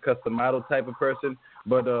figure, custom model type of person.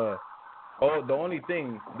 But the only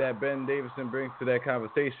thing that Ben Davidson brings to that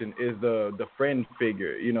conversation is the friend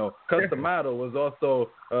figure. You know, custom model was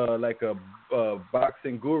also like a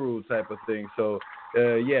boxing guru type of thing. So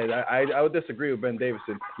Yeah, I would disagree with Ben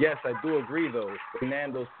Davison. Yes, I do agree though with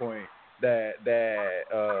Fernando's point that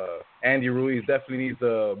Andy Ruiz definitely needs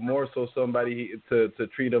more so somebody to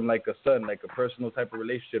treat him like a son, like a personal type of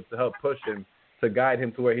relationship to help push him, to guide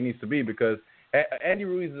him to where he needs to be, because Andy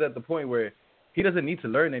Ruiz is at the point where he doesn't need to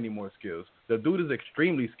learn any more skills. The dude is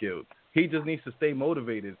extremely skilled. He just needs to stay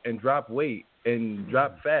motivated and drop weight and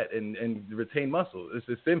drop fat and retain muscle. It's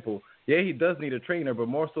as simple. Yeah, he does need a trainer, but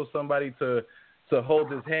more so somebody to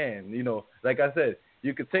hold his hand. You know, like I said,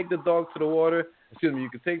 you could take the dog to the water. You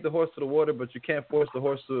could take the horse to the water, but you can't force the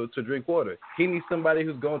horse to drink water. He needs somebody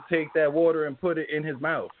who's going to take that water and put it in his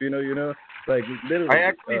mouth. You know, like literally. I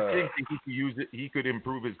actually think he could use it. He could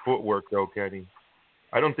improve his footwork, though, Kenny.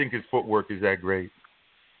 I don't think his footwork is that great.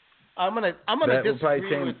 I'm gonna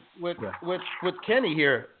disagree with Kenny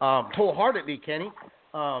here, wholeheartedly, Kenny,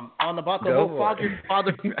 on about the whole father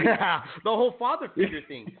the whole father figure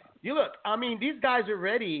thing. You look, I mean, these guys are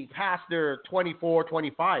already past their 24,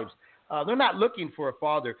 25s. They're not looking for a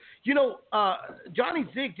father. You know, Johnny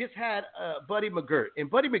Zig just had Buddy McGirt, and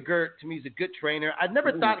Buddy McGirt to me is a good trainer. I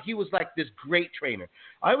never thought he was like this great trainer.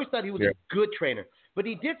 I always thought he was a good trainer. But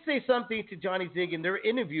he did say something to Johnny Zig in their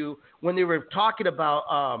interview when they were talking about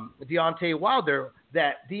Deontay Wilder,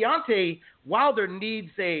 that Deontay Wilder needs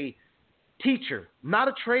a teacher, not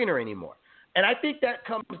a trainer anymore. And I think that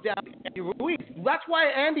comes down to Andy Ruiz. That's why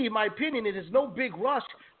Andy, in my opinion, it is no big rush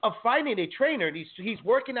of finding a trainer. And he's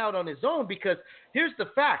working out on his own, because here's the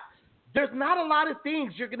fact. There's not a lot of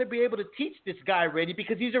things you're going to be able to teach this guy already,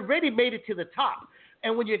 because he's already made it to the top.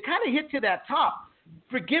 And when you kind of hit to that top,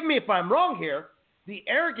 forgive me if I'm wrong here, the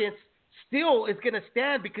arrogance still is going to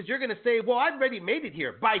stand, because you're going to say, well, I've already made it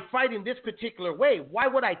here by fighting this particular way. Why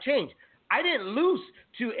would I change? I didn't lose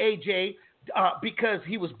to AJ because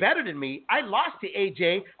he was better than me. I lost to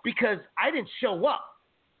AJ because I didn't show up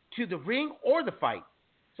to the ring or the fight.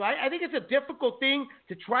 So I think it's a difficult thing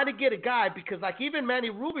to try to get a guy, because like even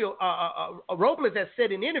Manny Robles has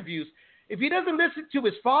said in interviews, if he doesn't listen to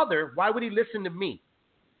his father, why would he listen to me?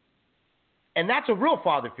 And that's a real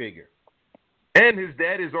father figure. And his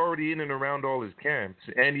dad is already in and around all his camps,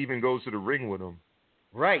 and even goes to the ring with him.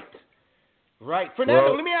 Right.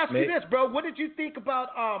 Fernando, let me ask you this, bro. What did you think about?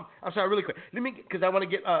 I'm sorry, really quick. Because I want to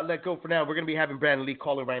get let go for now. We're going to be having Brandon Lee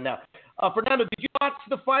calling right now. Fernando, did you watch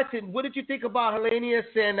the fights, and what did you think about Helenius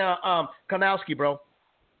and Kownacki, bro?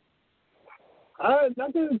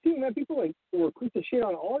 Not the team, man. People were quick to shit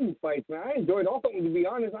on all these fights, man. I enjoyed all of them, to be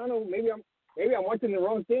honest. I don't know. Maybe I'm watching the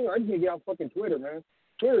wrong thing, or I just need to get off fucking Twitter, man.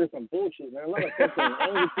 Twitter is some bullshit, man. A lot of fucking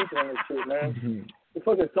angry people on that shit, man. The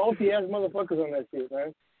fucking salty ass motherfuckers on that shit,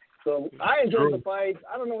 man. So I enjoyed the fight.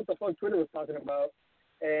 I don't know what the fuck Twitter was talking about.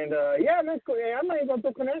 And yeah, man, I'm not even gonna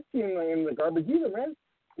throw Kownacki in the garbage either, man.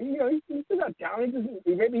 He still got talent.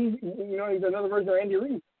 Maybe he's another version of Andy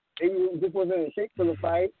Ruiz. Maybe he just wasn't in shape for the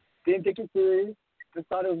fight. Didn't take it serious. Just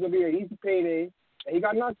thought it was gonna be an easy payday, and he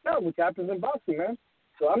got knocked out, which happens in boxing, man.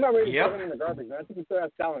 So I'm not ready to throw him in the garbage, man. I think he still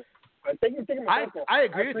has talent. Thank you for taking my phone call. I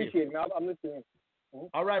agree with you. I appreciate it, man. I'm listening.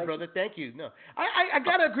 All right, brother. Thank you. No, I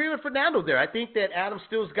got to agree with Fernando there. I think that Adam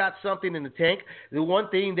still's got something in the tank. The one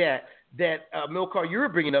thing that Milcar, you were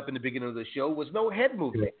bringing up in the beginning of the show was no head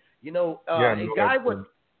movement. You know, a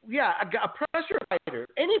pressure fighter,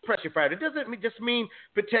 any pressure fighter. It doesn't just mean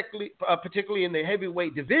particularly in the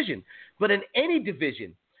heavyweight division, but in any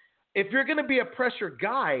division. If you're going to be a pressure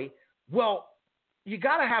guy, well, you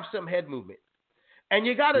got to have some head movement. And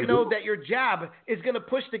you got to know that your jab is going to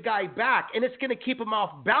push the guy back, and it's going to keep him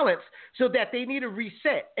off balance, so that they need a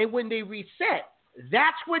reset. And when they reset,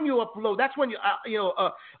 that's when you upload. That's when you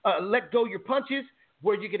let go your punches,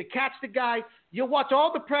 where you're going to catch the guy. You'll watch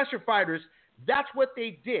all the pressure fighters. That's what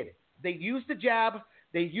they did. They used the jab.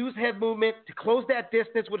 They used head movement to close that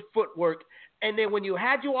distance with footwork. And then when you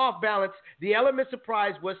had you off balance, the element of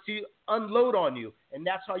surprise was to unload on you. And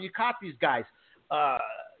that's how you caught these guys.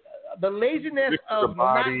 The laziness of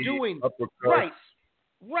not doing right.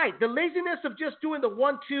 The laziness of just doing the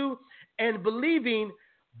 1-2 and believing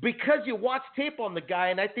because you watch tape on the guy.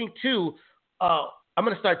 And I think too, I'm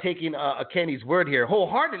going to start taking Kenny's word here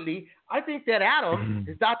wholeheartedly. I think that Adam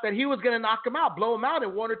thought that he was going to knock him out, blow him out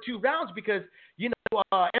in 1 or 2 rounds, because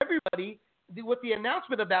everybody with the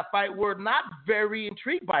announcement of that fight were not very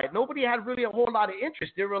intrigued by it. Nobody had really a whole lot of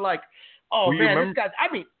interest. They were like, this guy's. I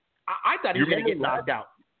mean, I thought he was going to get knocked out.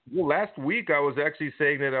 Well, last week I was actually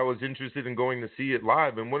saying that I was interested in going to see it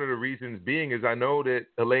live, and one of the reasons being is I know that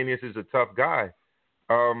Helenius is a tough guy.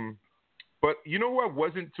 But you know who I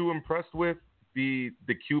wasn't too impressed with? The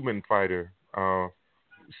Cuban fighter,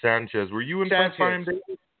 Sanchez. Were you impressed by him, David?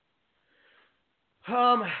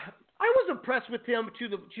 was impressed with him to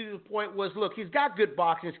the point was, look, he's got good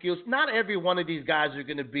boxing skills. Not every one of these guys are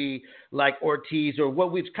going to be like Ortiz or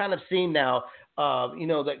what we've kind of seen now.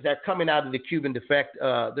 They're coming out of the Cuban defect.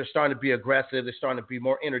 They're starting to be aggressive. They're starting to be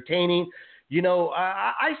more entertaining.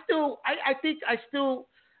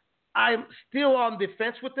 I'm still on the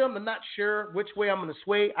fence with them. I'm not sure which way I'm going to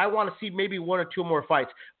sway. I want to see maybe one or two more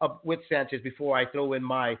fights with Sanchez before I throw in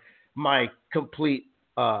my complete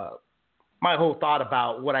my whole thought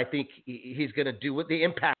about what I think he's going to do, what the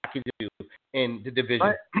impact he's going to do in the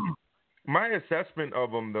division. My assessment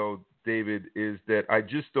of him, though, David, is that I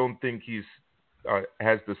just don't think he's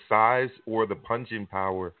has the size or the punching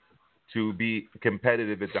power to be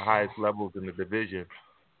competitive at the highest levels in the division.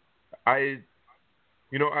 I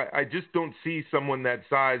just don't see someone that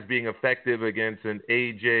size being effective against an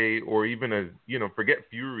AJ or even forget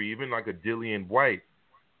Fury, even like a Dillian White.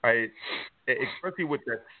 Especially with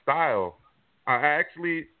that style, I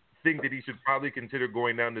actually think that he should probably consider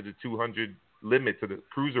going down to the 200 limit to the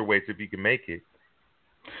cruiserweights if he can make it.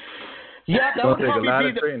 Yeah, that would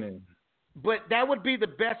probably be but that would be the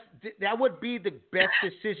best. That would be the best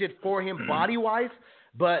decision for him, body wise.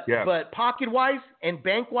 But pocket wise and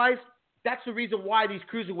bank wise, that's the reason why these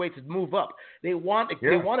cruiserweights move up. They want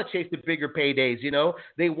to chase the bigger paydays.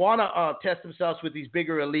 They want to test themselves with these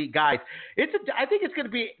bigger elite guys. I think it's going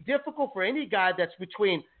to be difficult for any guy that's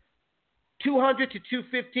between 200 to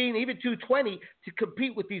 215, even 220, to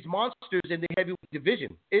compete with these monsters in the heavyweight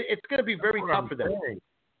division. It's going to be very tough for them.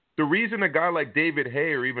 The reason a guy like David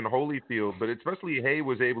Haye or even Holyfield, but especially Haye,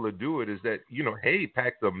 was able to do it is that, Haye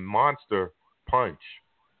packed a monster punch,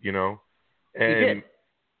 and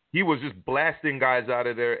he was just blasting guys out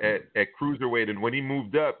of there at cruiserweight. And when he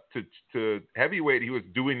moved up to heavyweight, he was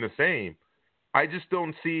doing the same. I just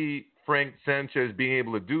don't see Frank Sanchez being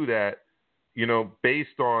able to do that,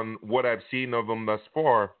 based on what I've seen of him thus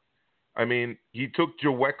far. I mean, he took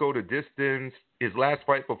Joeco to distance. His last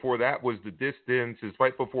fight before that was the distance. His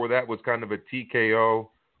fight before that was kind of a TKO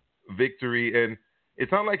victory. And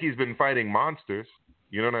it's not like he's been fighting monsters.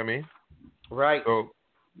 You know what I mean? Right. So,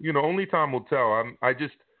 only time will tell.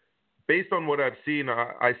 Based on what I've seen,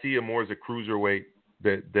 I see him more as a cruiserweight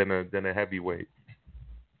than a heavyweight.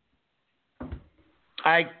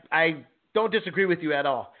 I don't disagree with you at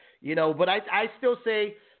all. But I still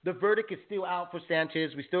say the verdict is still out for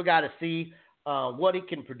Sanchez. We still got to see what he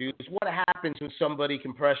can produce, what happens when somebody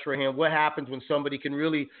can pressure him, what happens when somebody can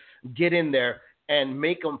really get in there and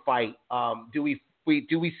make him fight. Do we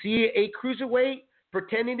see a cruiserweight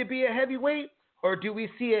pretending to be a heavyweight, or do we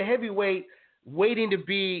see a heavyweight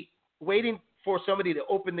waiting for somebody to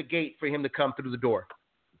open the gate for him to come through the door?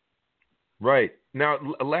 Right. Now,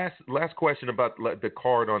 last question about the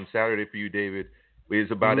card on Saturday for you, David, is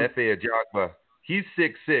about Efe Ajagba. He's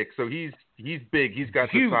 6'6", so he's big. He's got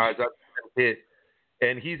the size. I've hit,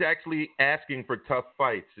 and he's actually asking for tough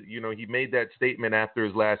fights. He made that statement after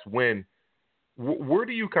his last win. Where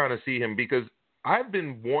do you kind of see him? Because I've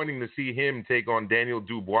been wanting to see him take on Daniel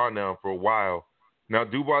Dubois now for a while. Now,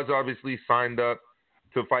 Dubois obviously signed up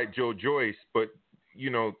to fight Joe Joyce, but,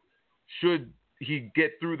 should he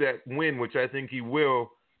get through that win, which I think he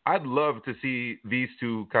will, I'd love to see these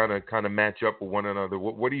two kind of match up with one another.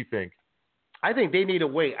 What do you think? I think they need to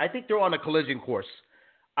wait. I think they're on a collision course.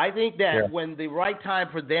 I think that when the right time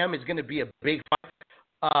for them is going to be a big fight.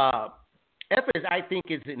 Efe, I think,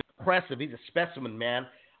 is impressive. He's a specimen, man.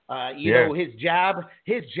 His jab,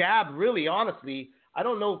 really, honestly, I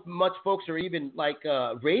don't know if much folks are even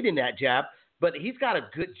rating that jab, but he's got a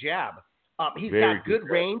good jab. He's got good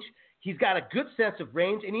range. He's got a good sense of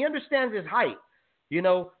range, and he understands his height.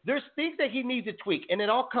 There's things that he needs to tweak, and it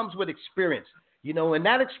all comes with experience. And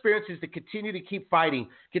that experience is to continue to keep fighting,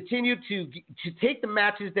 continue to take the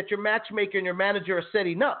matches that your matchmaker and your manager are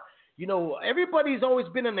setting up. Everybody's always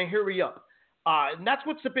been in a hurry up. And that's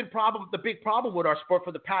what's the big problem with our sport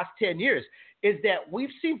for the past 10 years, is that we've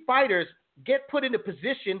seen fighters get put in a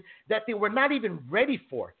position that they were not even ready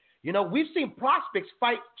for. We've seen prospects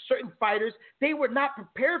fight certain fighters they were not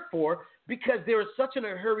prepared for because they were such in a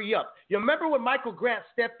hurry up. You remember when Michael Grant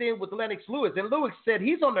stepped in with Lennox Lewis, and Lewis said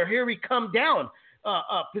he's on the hurry come down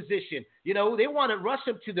position. They want to rush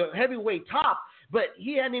him to the heavyweight top, but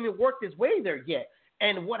he hadn't even worked his way there yet.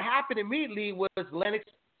 And what happened immediately was Lennox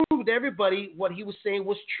proved to everybody what he was saying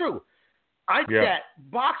was true. I think that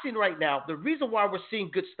boxing right now, the reason why we're seeing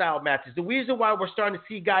good style matches, the reason why we're starting to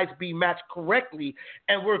see guys be matched correctly,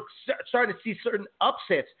 and we're starting to see certain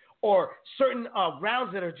upsets or certain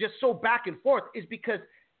rounds that are just so back and forth, is because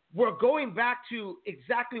we're going back to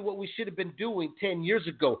exactly what we should have been doing 10 years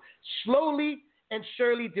ago. Slowly and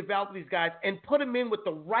surely develop these guys and put them in with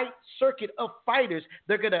the right circuit of fighters.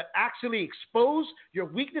 They're going to actually expose your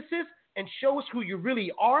weaknesses and show us who you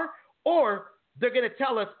really are, or they're going to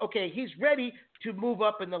tell us, okay, he's ready to move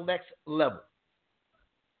up in the next level.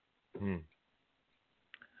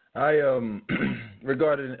 I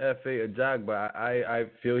regarding F.A. Ajagba, I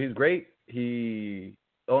feel he's great. The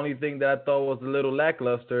only thing that I thought was a little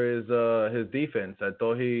lackluster is his defense. I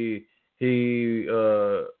thought he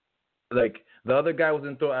like the other guy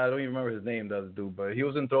wasn't throwing. I don't even remember his name, the other dude, but he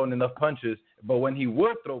wasn't throwing enough punches. But when he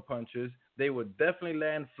would throw punches, they would definitely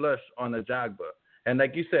land flush on Ajagba. And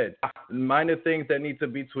like you said, minor things that need to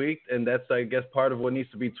be tweaked, and that's, I guess, part of what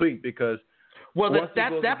needs to be tweaked because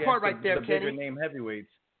that's that part right there, the Kenny. bigger name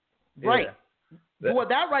heavyweights. Right. Yeah. Well,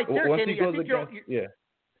 that right there, Kenny, I think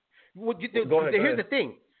well, go ahead. Here's the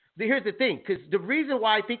thing. Here's the thing, because the reason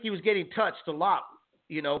why I think he was getting touched a lot,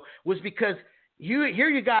 was because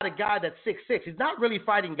you got a guy that's 6'6". He's not really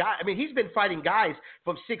fighting guys. I mean, he's been fighting guys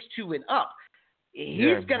from 6'2" and up.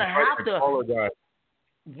 He's going to have to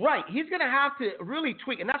 – right. He's going to have to really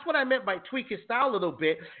tweak. And that's what I meant by tweak his style a little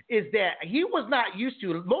bit, is that he was not used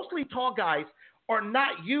to – mostly tall guys are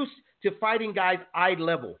not used to fighting guys eye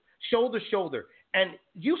level, shoulder to shoulder. And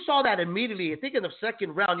you saw that immediately. I think in the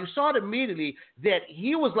second round, you saw it immediately that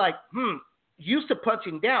he was like, used to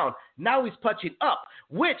punching down. Now he's punching up,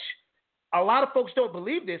 which a lot of folks don't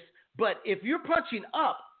believe this. But if you're punching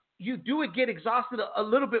up, you do get exhausted a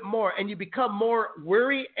little bit more, and you become more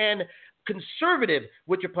wary and conservative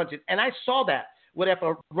with your punches. And I saw that with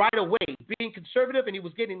Effa right away, being conservative, and he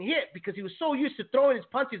was getting hit because he was so used to throwing his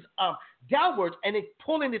punches downwards and then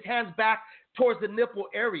pulling his hands back towards the nipple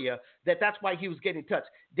area that's why he was getting touched.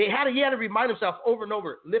 He had to remind himself over and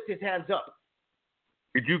over, lift his hands up.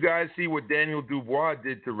 Did you guys see what Daniel Dubois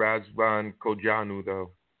did to Razvan Kojanu,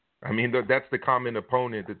 though? I mean, that's the common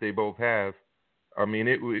opponent that they both have. I mean,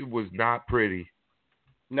 it was not pretty.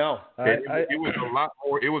 No, it was a lot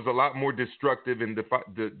more. It was a lot more destructive and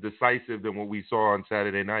decisive than what we saw on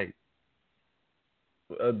Saturday night.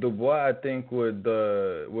 Dubois, I think, would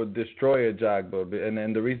destroy Ajagba,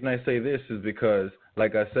 and the reason I say this is because,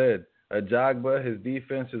 like I said, Ajagba, his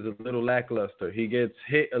defense is a little lackluster. He gets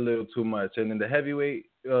hit a little too much, and in the heavyweight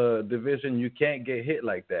division, you can't get hit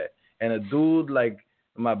like that. And a dude like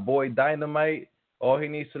my boy Dynamite, all he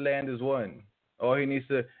needs to land is one. All he needs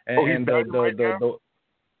to he's Dynamite now, bro.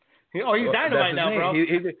 He's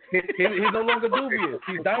no longer dubious.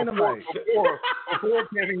 He's Dynamite. Before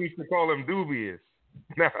Kevin used to call him dubious.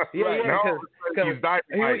 Now he's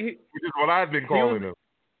Dynamite, which is what I've been calling him.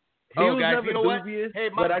 He was guys, never you know what? dubious, hey,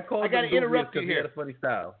 but I called him dubious interrupt you because here. He had a funny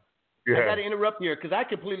style. Yeah. I got to interrupt here because I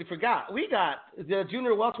completely forgot. We got the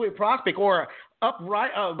junior welterweight prospect or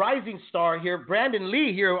rising star here, Brandon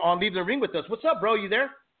Lee, here on Leaving the Ring with us. What's up, bro? You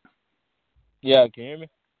there? Yeah, can you hear me?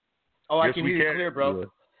 Oh, yes, I can hear you clear, bro. Yeah.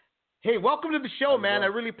 Hey, welcome to the show, man. I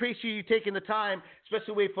really appreciate you taking the time,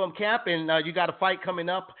 especially away from camp. And you got a fight coming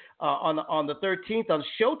up on the 13th on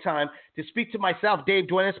Showtime to speak to myself, Dave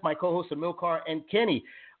Duenas, my co-host Amilcar, and Kenny.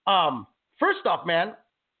 First off, man,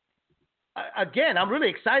 again, I'm really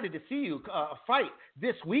excited to see you fight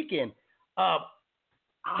this weekend.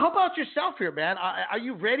 How about yourself here, man? Are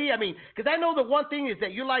you ready? I mean, because I know the one thing is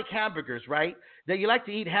that you like hamburgers, right? That you like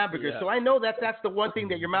to eat hamburgers. Yeah. So I know that's the one thing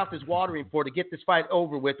that your mouth is watering for to get this fight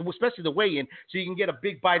over with, especially the weigh-in, so you can get a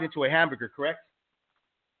big bite into a hamburger, correct?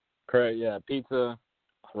 Correct, yeah. Pizza,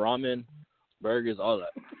 ramen, burgers, all that.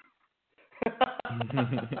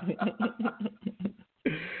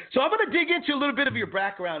 So I'm going to dig into a little bit of your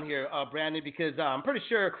background here, Brandon, because I'm pretty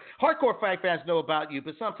sure hardcore fight fans know about you,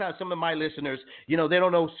 but sometimes some of my listeners, they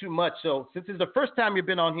don't know too much. So since it's the first time you've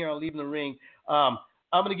been on here on Leaving the Ring, I'm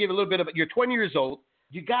going to give a little bit of – you're 20 years old.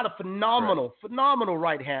 You got a phenomenal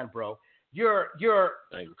right hand, bro. You're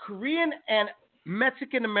Korean and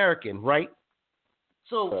Mexican-American, right?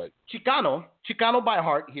 So Chicano by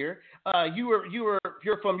heart here.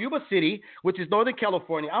 You're from Yuba City, which is Northern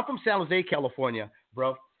California. I'm from San Jose, California,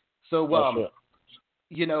 bro. So,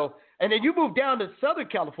 and then you moved down to Southern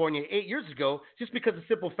California 8 years ago, just because of the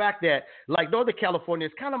simple fact that, like, Northern California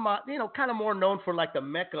is kind of more known for like the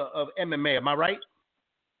mecca of MMA. Am I right?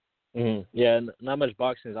 Mm-hmm. Yeah, not much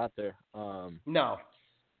boxing is out there. No.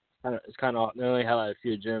 It's kind of they only have like a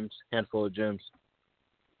few gyms, handful of gyms.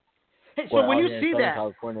 Hey, so when you see that,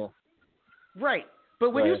 California. Right?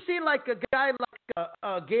 But when you see like a guy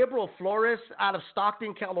like Gabriel Flores out of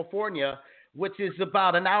Stockton, California, which is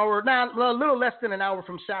about an hour, a little less than an hour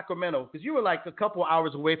from Sacramento, because you were like a couple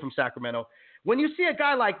hours away from Sacramento. When you see a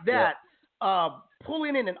guy like that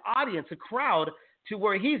pulling in an audience, a crowd to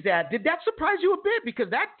where he's at, did that surprise you a bit? Because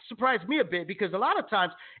that surprised me a bit, because a lot of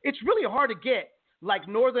times it's really hard to get like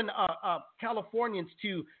Northern Californians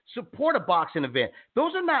to support a boxing event.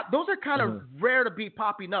 Those are kind of rare to be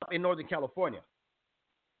popping up in Northern California.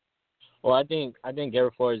 Well, I think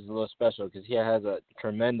Gary Ford is a little special because he has a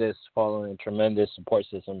tremendous following, tremendous support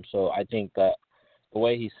system. So I think that the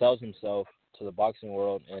way he sells himself to the boxing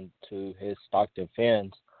world and to his Stockton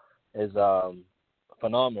fans is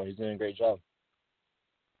phenomenal. He's doing a great job.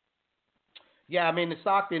 Yeah, I mean, the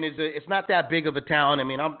Stockton it's not that big of a town. I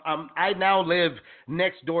mean, I now live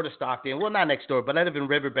next door to Stockton. Well, not next door, but I live in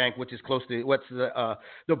Riverbank, which is close to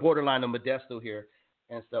the borderline of Modesto here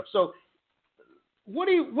and stuff. So, what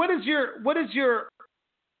do you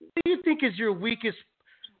think is your weakest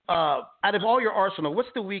out of all your arsenal? What's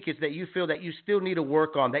the weakest that you feel that you still need to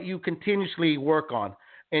work on, that you continuously work on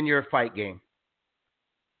in your fight game?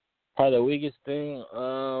 Probably the weakest thing,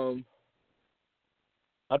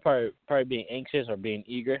 I'd probably being anxious or being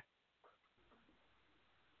eager.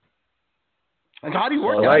 And how do you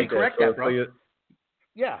work? How do you correct that, bro?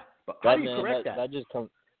 Yeah, but how do you correct that? That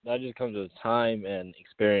just comes with time and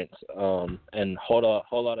experience, and whole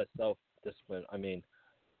lot of self-discipline. I mean,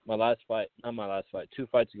 2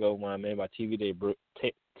 fights ago when I made my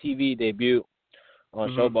TV debut on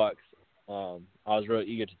Showbox, I was real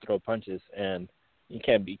eager to throw punches, and you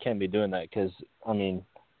can't be doing that because I mean,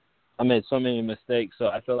 I made so many mistakes. So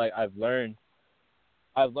I feel like I've learned,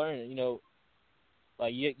 you know,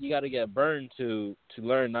 like you got to get burned to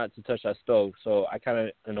learn not to touch that stove. So I kind of,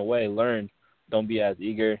 in a way, learned don't be as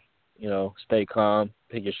eager, you know, stay calm,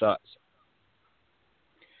 pick your shots.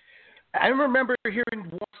 I remember hearing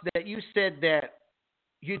once that you said that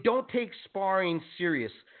you don't take sparring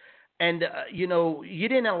serious. And, you know, you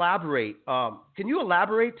didn't elaborate. Can you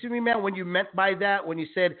elaborate to me, man, when you meant by that, when you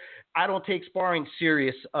said, I don't take sparring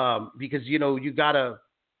serious because, you know, you got to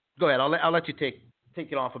 – go ahead. I'll let you take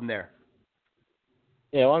it on from there.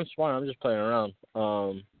 Yeah, well, I'm sparring. I'm just playing around.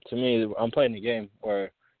 To me, I'm playing the game where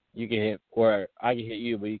I can hit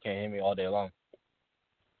you, but you can't hit me all day long.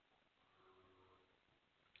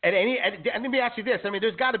 And let me ask you this. I mean,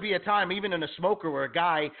 there's got to be a time, even in a smoker where a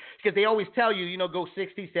guy, because they always tell you, you know, go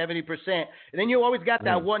 60, 70%. And then you always got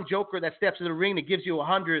that one joker that steps in the ring that gives you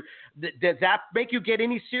 100. Does that make you get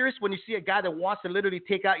any serious when you see a guy that wants to literally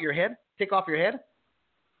take off your head?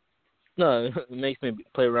 No, it makes me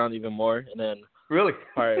play around even more. And then really,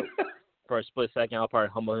 probably, for a split second, I'll probably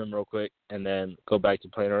humble him real quick and then go back to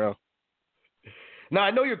playing around. Now, I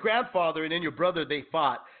know your grandfather and then your brother, they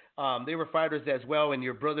fought. They were fighters as well, and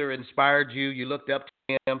your brother inspired you. You looked up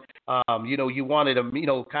to him. You know, you wanted to, you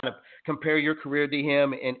know, kind of compare your career to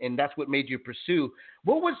him, and that's what made you pursue.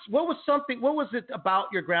 What was it about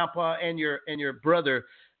your grandpa and your brother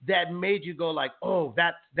that made you go like, oh,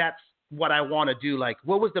 that's what I want to do? Like,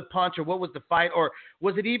 what was the punch, or what was the fight, or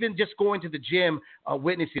was it even just going to the gym,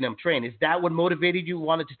 witnessing them train? Is that what motivated you,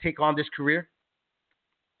 wanted to take on this career?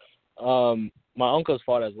 My uncles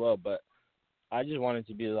fought as well, but I just wanted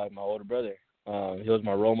to be like my older brother. He was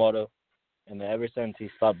my role model, and ever since he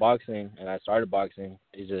stopped boxing and I started boxing,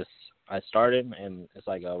 I started and it's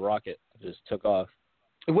like a rocket, it just took off.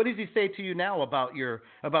 What does he say to you now about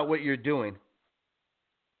what you're doing?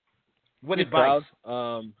 What He's advice?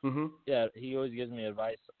 Proud. Yeah, he always gives me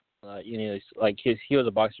advice. You know, like he was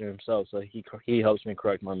a boxer himself, so he helps me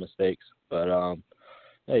correct my mistakes. But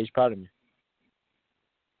yeah, he's proud of me.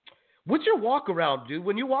 What's your walk around, dude?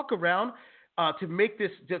 When you walk around to make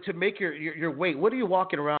your weight, what are you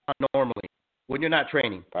walking around normally when you're not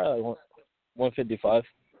training? Probably like 155,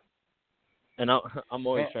 and I'm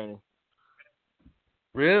always training.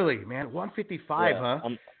 Really, man, 155, yeah, huh?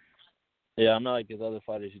 I'm not like these other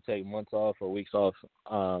fighters who take months off or weeks off.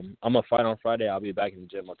 I'm gonna fight on Friday. I'll be back in the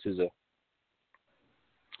gym on Tuesday.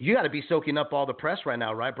 You got to be soaking up all the press right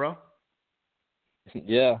now, right, bro?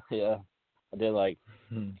 Yeah. I did like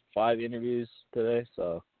 5 interviews today,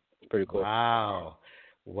 so it's pretty cool.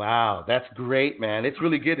 Wow, that's great, man. It's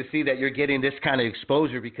really good to see that you're getting this kind of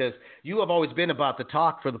exposure because you have always been about the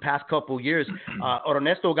talk for the past couple of years.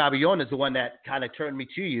 Ernesto Gavillon is the one that kind of turned me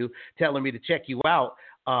to you, telling me to check you out.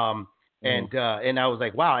 And I was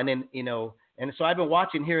like, wow. And then, you know, and so I've been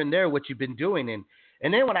watching here and there what you've been doing.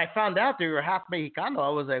 And then when I found out that you were half Mexicano, I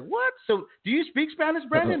was like, what? So do you speak Spanish,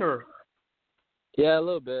 Brandon, or? Yeah, a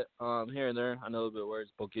little bit. Here and there, I know a little bit of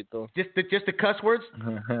words, poquito. Just the cuss words?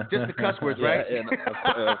 Just the cuss words, right? Yeah,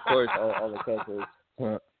 of course, all the cuss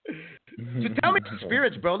words. So tell me the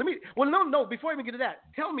experience, bro. No. Before I even get to that,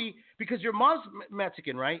 tell me, because your mom's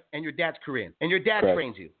Mexican, right, and your dad's Korean, and your dad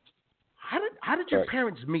trains you. How did your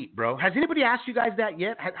parents meet, bro? Has anybody asked you guys that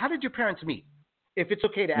yet? How did your parents meet? If it's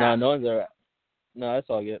okay to ask. No one's ever. No, that's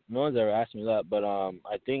all good. No one's ever asked me that, but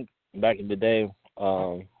I think back in the day,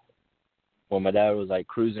 when my dad was like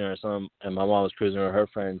cruising or something, and my mom was cruising with her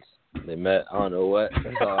friends. They met. I don't know what.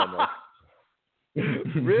 That's all I know.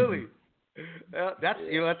 Really? That's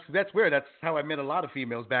that's weird. That's how I met a lot of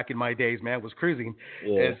females back in my days, man. Was cruising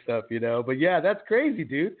and stuff, But yeah, that's crazy,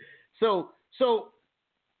 dude. So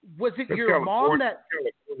was it your mom that?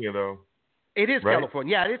 California, though. It is right?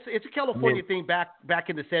 California. Yeah, it's a California thing back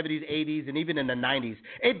in the 70s, 80s, and even in the 90s.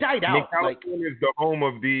 It died out. California is the home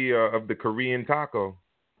of the Korean taco.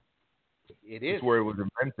 It is. It's where it was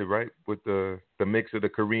invented, right? With the mix of the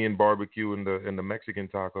Korean barbecue and the Mexican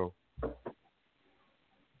taco.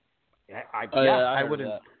 I wouldn't.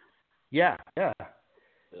 That. Yeah.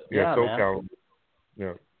 SoCal.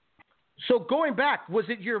 Yeah. So going back, was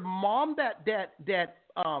it your mom that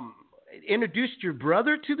introduced your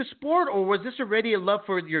brother to the sport, or was this already a love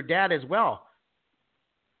for your dad as well?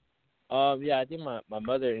 Yeah, I think my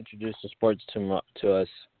mother introduced the sports to us.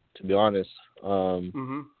 To be honest,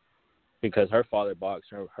 because her father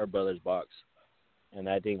boxed, her brothers boxed, and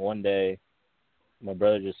I think one day my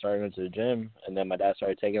brother just started going to the gym, and then my dad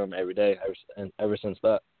started taking him every day, ever since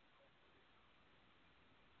that.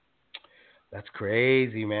 That's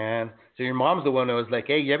crazy, man. So your mom's the one that was like,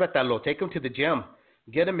 "Hey, llévatalo, take him to the gym,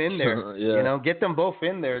 get him in there, yeah. Get them both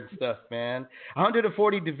in there and stuff, man."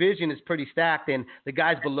 140 division is pretty stacked, and the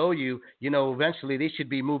guys below you, eventually they should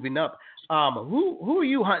be moving up. Who are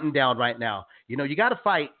you hunting down right now? You got a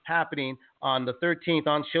fight happening on the 13th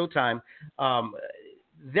on Showtime.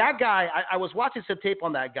 That guy, I was watching some tape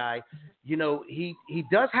on that guy. He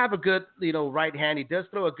does have a good, right hand. He does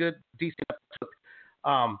throw a good, decent hook.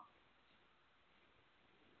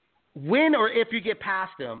 When or if you get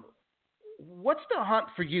past him, what's the hunt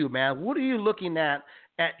for you, man? What are you looking at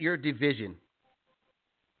your division?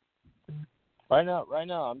 Right now,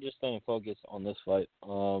 I'm just staying focused on this fight.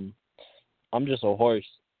 I'm just a horse,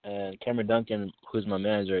 and Cameron Duncan, who's my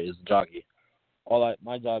manager, is a jockey.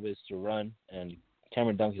 My job is to run, and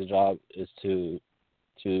Cameron Duncan's job is to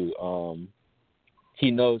he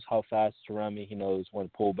knows how fast to run me. He knows when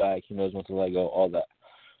to pull back. He knows when to let go. All that.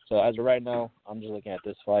 So as of right now, I'm just looking at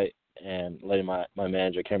this fight and letting my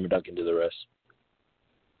manager Cameron Duncan do the rest.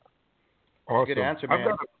 Awesome. Good answer,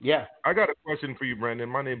 man. I got a question for you, Brandon.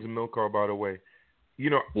 My name's Milcar, by the way.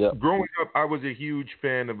 Yep. Growing up, I was a huge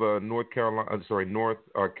fan of a North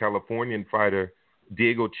Californian fighter,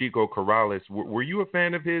 Diego Chico Corrales. Were you a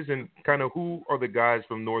fan of his? And kind of who are the guys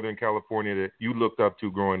from Northern California that you looked up to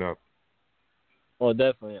growing up? Well,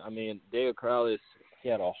 definitely. I mean, Diego Corrales, he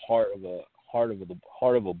had a heart of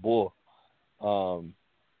a bull.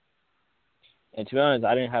 And to be honest,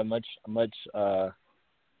 I didn't have much.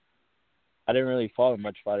 I didn't really follow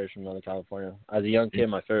much fighters from Northern California. As a young kid,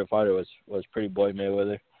 my favorite fighter was Pretty Boy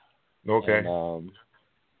Mayweather. Okay. And,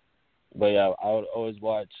 but yeah, I would always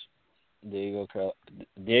watch Diego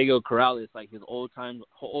Corrales, like his old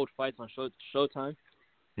fights on Showtime.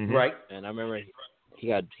 Mm-hmm. Right. And I remember he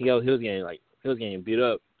was getting beat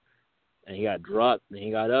up, and he got dropped, and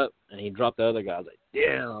he got up, and he dropped the other guy. I was like,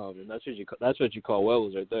 damn, and that's what you call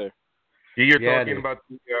Webbles right there. You're talking about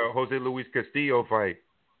the Jose Luis Castillo fight.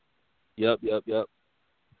 Yep.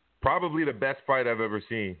 Probably the best fight I've ever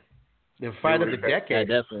seen. The fight of the decade.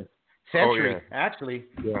 Yeah, definitely. Century, actually.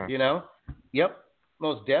 Yeah. Yep,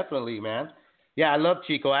 most definitely, man. Yeah, I love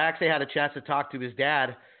Chico. I actually had a chance to talk to his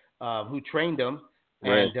dad, who trained him,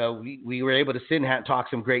 right. And we were able to sit and talk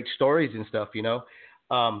some great stories and stuff. Being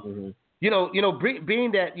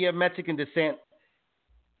that you have Mexican descent,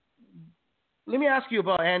 let me ask you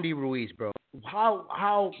about Andy Ruiz, bro.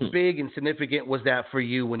 How big and significant was that for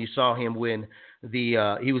you when you saw him win he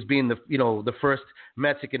was being the first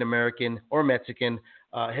Mexican American or Mexican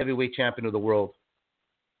heavyweight champion of the world?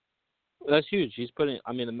 That's huge.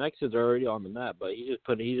 The Mexicans are already on the map, but he's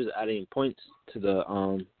just adding points to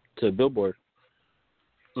the billboard.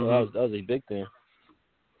 So that was a big thing.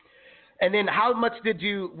 And then how much did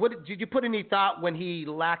you put any thought when he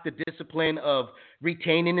lacked the discipline of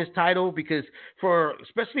retaining his title? Because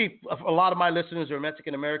especially a lot of my listeners are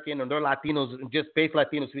Mexican American and they're Latinos, just base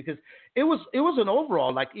Latinos, because it was an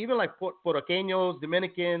overall, like even like Puertorriqueños,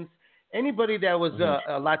 Dominicans, anybody that was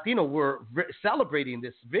a Latino were celebrating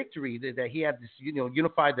this victory that he had this,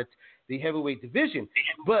 unified the heavyweight division.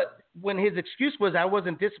 But when his excuse was, I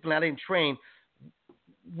wasn't disciplined, I didn't train,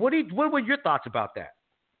 what were your thoughts about that?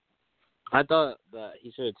 I thought that he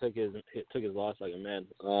should have took his loss like a man.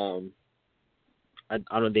 I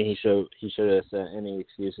don't think he should have said any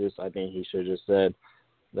excuses. I think he should have just said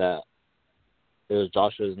that it was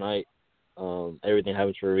Joshua's night. Everything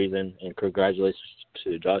happens for a reason, and congratulations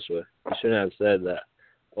to Joshua. He shouldn't have said that.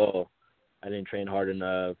 Oh, I didn't train hard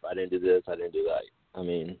enough. I didn't do this. I didn't do that. I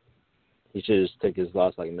mean, he should have just took his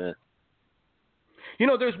loss like a man.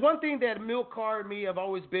 There's one thing that Milcar and me have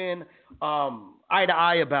always been eye to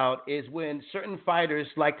eye about is when certain fighters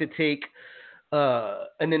like to take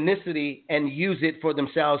an ethnicity and use it for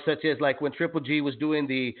themselves, such as like when Triple G was doing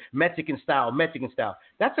the Mexican style.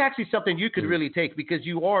 That's actually something you could really take because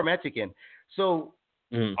you are Mexican. So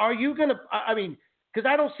are you going to, because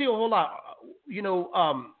I don't see a whole lot,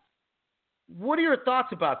 what are your thoughts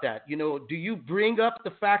about that? Do you bring up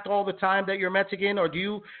the fact all the time that you're Mexican, or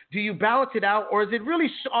do you balance it out, or is it really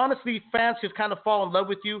honestly fans just kind of fall in love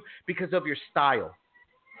with you because of your style?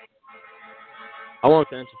 I want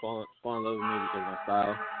fans to fall in love with me because of my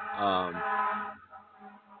style.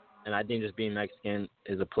 And I think just being Mexican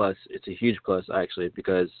is a plus. It's a huge plus, actually,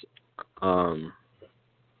 because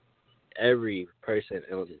every person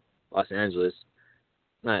in Los Angeles,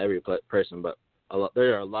 not every person, but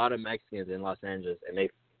there are a lot of Mexicans in Los Angeles, and they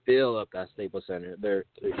fill up that Staples Center. They're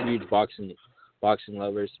huge boxing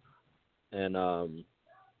lovers, and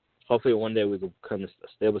hopefully one day we can come to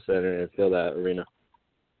Staples Center and fill that arena.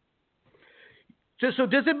 So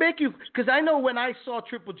does it make you? Because I know when I saw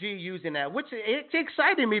Triple G using that, which it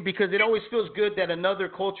excited me because it always feels good that another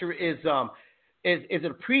culture is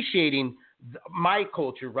appreciating my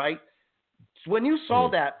culture, right? So when you saw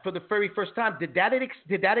that for the very first time, did that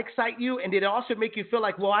excite you? And did it also make you feel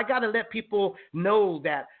like, well, I got to let people know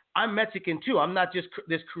that I'm Mexican too. I'm not just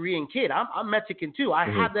this Korean kid. I'm Mexican too. I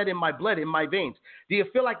have that in my blood, in my veins. Do you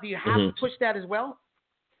feel like you have to push that as well?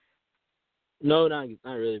 No, not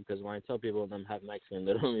really, because when I tell people I'm half Mexican,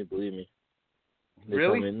 they don't really believe me. They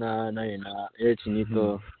really? tell me, no, you're not. You're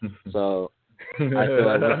chinito. So I feel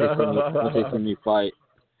like once they see me fight,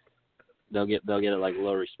 they'll get like a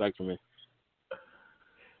little respect from me.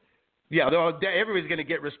 Yeah, everybody's going to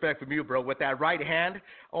get respect from you, bro, with that right hand.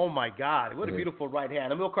 Oh, my God. What a beautiful right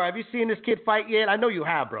hand. Amilcar, have you seen this kid fight yet? I know you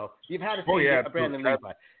have, bro. You've had to see Brandon Lee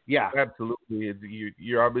fight. Yeah. Absolutely.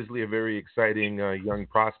 You're obviously a very exciting young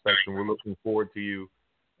prospect, and we're looking forward to you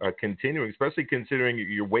continuing, especially considering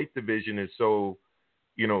your weight division is so,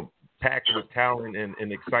 packed with talent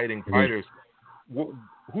and exciting fighters.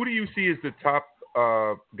 Who do you see as the top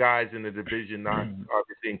guys in the division, not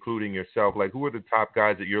obviously including yourself? Like, who are the top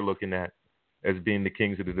guys that you're looking at as being the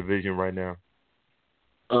kings of the division right now?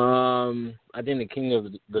 I think the king of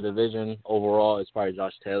the division overall is probably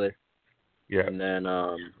Josh Taylor. Yeah. And then,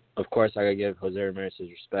 of course, I gotta give Jose Ramirez his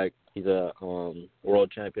respect. He's a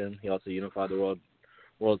world champion. He also unified the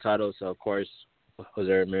world title. So, of course,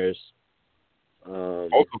 Jose Ramirez.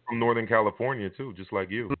 Also from Northern California, too, just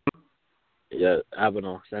like you. Yeah,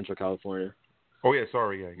 Avenal, Central California. Oh, yeah,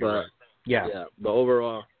 sorry. Yeah, you're right. Yeah. But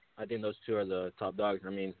overall, I think those two are the top dogs. I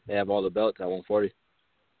mean, they have all the belts at 140.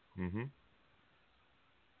 Mm-hmm.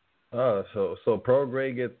 So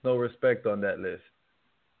Prograis gets no respect on that list.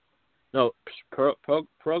 No,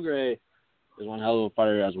 Prograis is one hell of a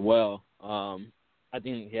fighter as well. I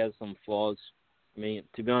think he has some flaws. I mean,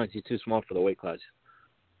 to be honest, he's too small for the weight class.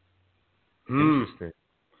 Interesting.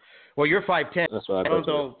 Well, you're 5'10". That's what I don't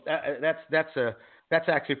know. That's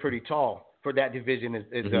actually pretty tall for that division,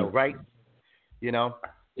 though, right? Yeah.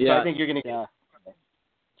 So I think you're gonna.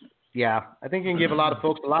 Yeah, I think you can give a lot of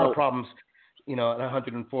folks a lot of problems, at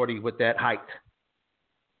 140 with that height.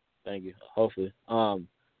 Thank you. Hopefully.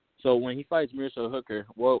 So when he fights Mauricio Hooker,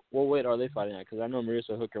 what weight are they fighting at? Because I know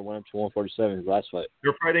Mauricio Hooker went up to 147 his last fight.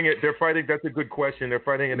 They're fighting. That's a good question. They're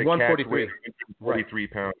fighting in a 143. 143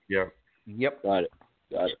 pounds. Yeah. Yep. Got it.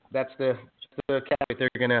 That's the cap. They're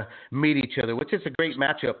gonna meet each other, which is a great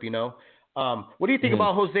matchup. What do you think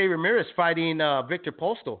about Jose Ramirez fighting Victor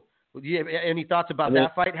Postal? Do you have any thoughts about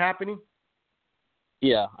that fight happening?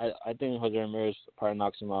 Yeah, I think Jose Ramirez probably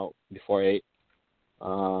knocks him out before 8.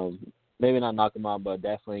 Maybe not knock him out, but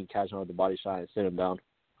definitely catch him with the body shot and sit him down.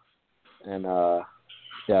 And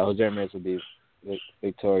Jose Ramirez will be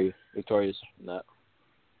victorious in that.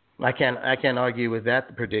 I can't argue with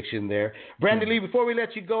that prediction there. Brandon Lee, before we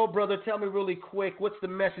let you go, brother, tell me really quick, what's the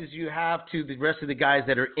message you have to the rest of the guys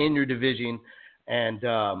that are in your division? And,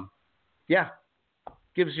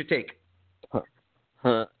 give us your take.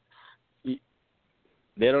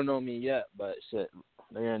 They don't know me yet, but shit,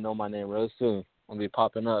 they're going to know my name real soon. I'm going to be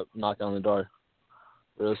popping up, knocking on the door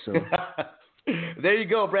real soon. There you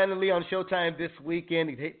go, Brandon Lee on Showtime this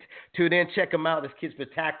weekend. Tune in, check him out. This kid's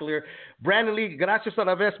spectacular. Brandon Lee, gracias a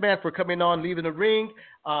la vez, man, for coming on, leaving the ring.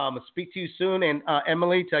 Speak to you soon. And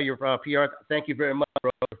Emily, tell your PR, thank you very much,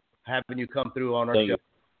 bro, for having you come through on our show.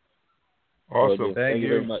 Awesome. Thank you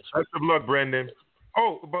very much. Best of luck, Brandon.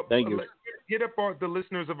 Oh, but thank you. Hit up the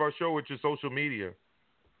listeners of our show with your social media.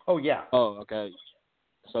 Oh, yeah. Oh, okay.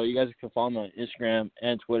 So you guys can follow me on Instagram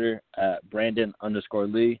and Twitter at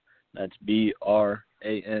Brandon_Lee. That's BRANDON_Lee.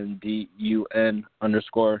 ANDUN_Lee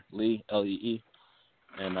LEE,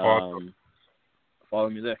 and Awesome. follow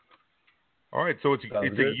me there. All right, so it's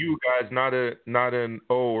a you guys, not an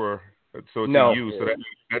O or so it's No. a you. So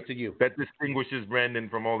that's a you. That distinguishes Brandon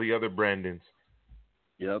from all the other Brandons.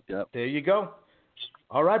 Yep. There you go.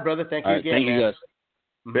 All right, brother. Thank you again, Thank man. you guys.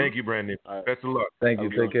 Thank you, Brandon. Right. Best of luck. Thank you.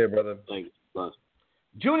 Take care, brother. Thanks. Bye.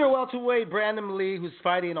 Junior welterweight Brandon Lee, who's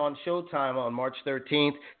fighting on Showtime on March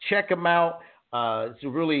 13th. Check him out. It's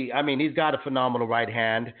really, I mean, he's got a phenomenal right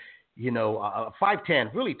hand.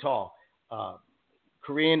 5'10", really tall.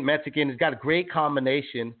 Korean, Mexican. He's got a great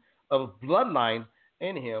combination of bloodline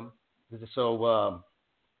in him. So,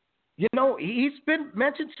 he's been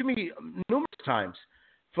mentioned to me numerous times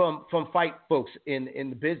from fight folks in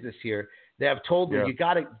the business here. They have told me, you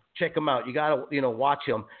got to check him out. You got to, watch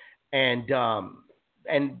him. And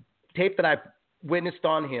tape that I've witnessed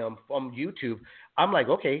on him from YouTube, I'm like,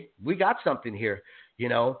 okay, we got something here,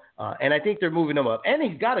 and I think they're moving him up. And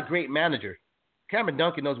he's got a great manager. Cameron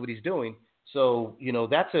Duncan knows what he's doing. So,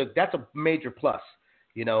 that's a major plus,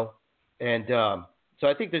 and so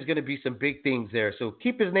I think there's going to be some big things there. So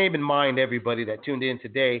keep his name in mind, everybody that tuned in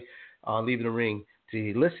today on Leaving the Ring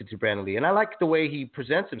to listen to Brandon Lee. And I like the way he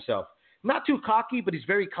presents himself. Not too cocky, but he's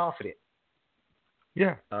very confident.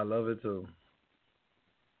 Yeah, I love it too.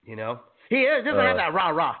 He doesn't have that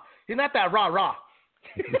rah-rah. He's not that rah-rah.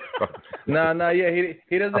 Yeah,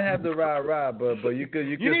 he doesn't have the rah-rah, but you could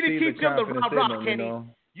need see to teach the him the confidence rah-rah, in him, Kenny.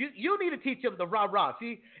 You need to teach him the rah-rah.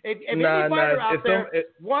 See, if any fighter out there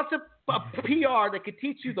wants a PR that could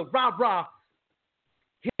teach you the rah-rah,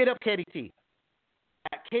 hit up Kenny T.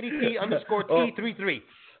 At KDT_T33.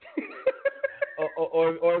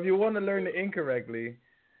 or if you want to learn it incorrectly,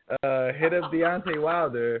 hit up Deontay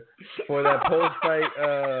Wilder for that post-fight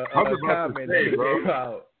comment that he gave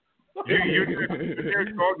out. You're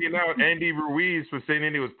talking out Andy Ruiz for saying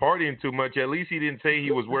that he was partying too much. At least he didn't say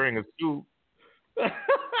he was wearing a suit.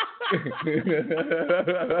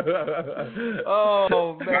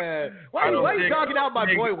 Oh, man. Why are you talking out my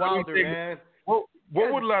boy Wilder, man? What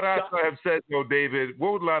would La Raza have said, though, David?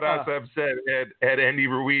 What would La Raza have said had Andy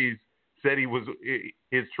Ruiz said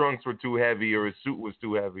his trunks were too heavy or his suit was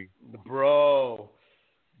too heavy? Bro,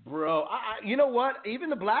 you know what? Even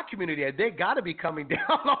the black community, they got to be coming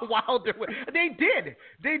down on Wilder. They did,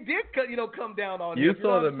 come down on him. You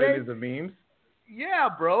saw the millions of memes. Yeah,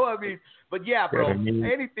 bro. I mean, but yeah, bro.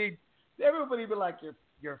 Anything, everybody be like,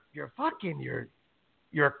 your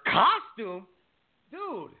costume,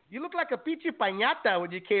 dude. You look like a pinche pañata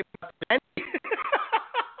when you came out.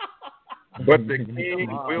 But the king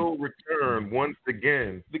will return once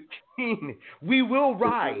again. The king, we will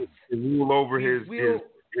rise. To rule over his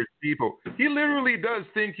people. He literally does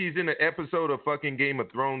think he's in an episode of fucking Game of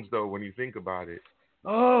Thrones, though, when you think about it.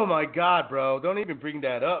 Oh my God, bro! Don't even bring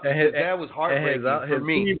that up. That was heartbreaking for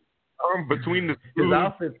me. Between the his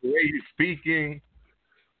outfits, the way he's speaking,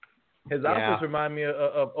 his outfits remind me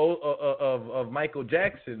of Michael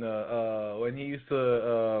Jackson when he used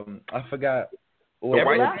to I forgot what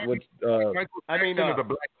Michael Jackson is a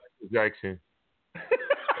black Michael Jackson.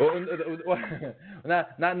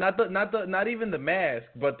 Not even the mask,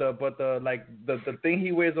 but the thing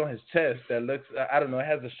he wears on his chest that looks, I don't know, it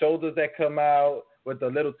has the shoulders that come out with the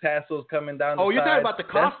little tassels coming down the side. Oh, you're talking about the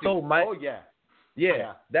costume.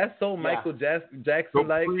 Yeah, that's so Michael Jackson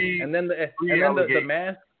like. And then the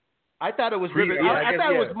mask. I thought it was Rhythm. I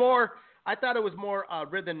thought it was more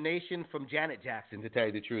Rhythm Nation from Janet Jackson, to tell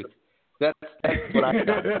you the truth. That's what I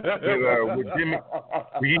thought. With Jimmy,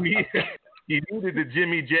 he needed the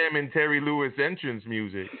Jimmy Jam and Terry Lewis entrance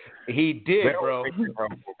music. He did, bro.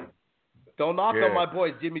 Don't knock on my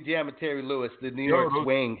boys, Jimmy Jam and Terry Lewis, the New York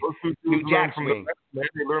Swing, New Jack Swing.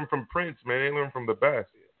 They learned from Prince, man. They learned from the best.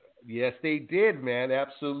 Yes, they did, man.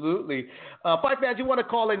 Absolutely. Fight fans, you want to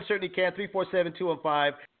call in, certainly can.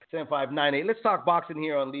 347-215-7598. Let's talk boxing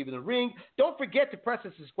here on Leaving the Ring. Don't forget to press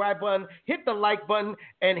the subscribe button, hit the like button,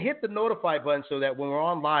 and hit the notify button so that when we're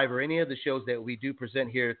on live or any of the shows that we do present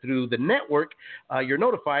here through the network, you're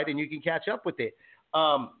notified and you can catch up with it.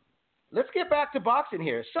 Let's get back to boxing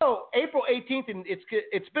here. So, April 18th, and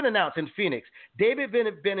it's been announced in Phoenix, David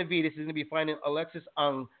Benavidez is going to be fighting Alexis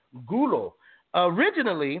Angulo.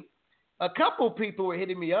 Originally, a couple people were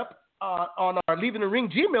hitting me up on our Leaving the Ring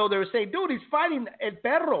Gmail. They were saying, dude, he's fighting El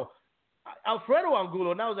Perro, Alfredo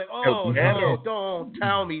Angulo. And I was like, oh, no, don't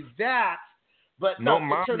tell me that. But no,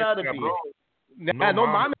 it turned out to be. No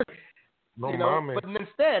mames. But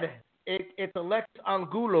instead, it's Alexis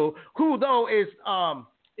Angulo, who, though, is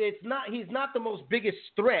he's not the most biggest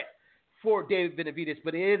threat for David Benavidez,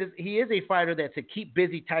 but he is a fighter that's a keep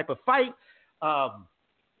busy type of fight.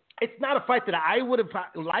 it's not a fight that I would have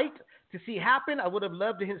liked to see happen. I would have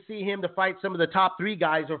loved to see him to fight some of the top 3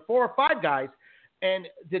 guys or 4 or 5 guys and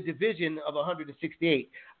the division of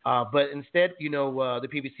 168. But instead, the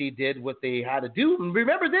PBC did what they had to do. And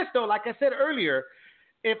remember this, though, like I said earlier,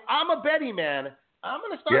 if I'm a betting man, I'm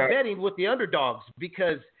going to start betting with the underdogs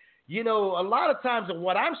because, a lot of times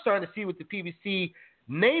what I'm starting to see with the PBC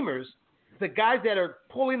namers, the guys that are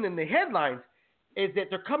pulling in the headlines, is that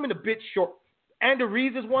they're coming a bit short. Andrew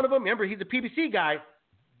Reeves is one of them. Remember, he's a PBC guy,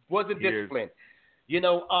 wasn't disciplined.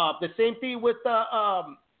 The same thing with,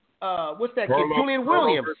 what's that kid? Julian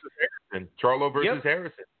Williams. Charlo versus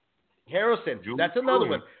Harrison. That's another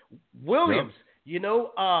one. Williams.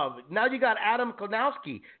 Now you got Adam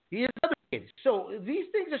Kownacki. He is another kid. So these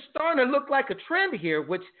things are starting to look like a trend here,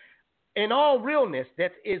 which in all realness,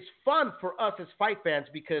 that is fun for us as fight fans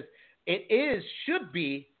because should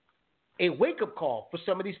be a wake-up call for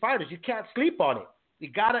some of these fighters. You can't sleep on it. You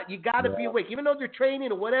gotta be awake. Even though they're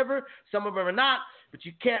training or whatever, some of them are not, but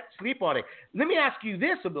you can't sleep on it. Let me ask you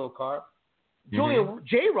this, Amilcar.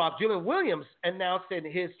 Julian Williams announced, and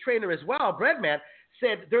his trainer as well, Breadman,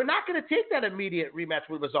 said they're not going to take that immediate rematch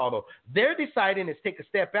with Rosado. They're deciding to take a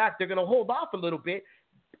step back. They're going to hold off a little bit.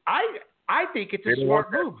 I think it's a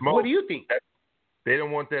smart move. What do you think? They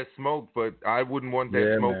don't want that smoke, but I wouldn't want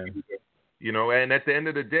that smoke either. And at the end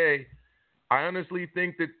of the day, I honestly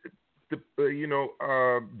think that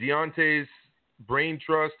Deontay's brain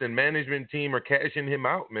trust and management team are cashing him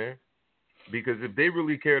out, man. Because if they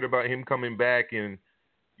really cared about him coming back and,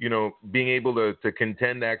 being able to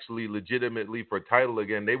contend actually legitimately for a title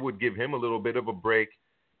again, they would give him a little bit of a break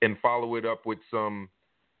and follow it up with some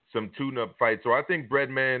tune-up fights. So I think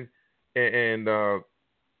Breadman and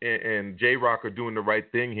J-Rock are doing the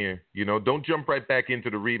right thing here. Don't jump right back into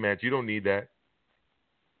the rematch. You don't need that.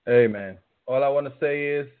 Hey, man. All I want to say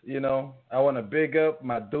is, I want to big up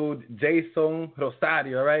my dude, Jason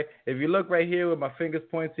Rosario, all right? If you look right here with my fingers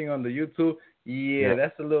pointing on the YouTube,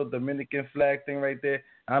 that's a little Dominican flag thing right there.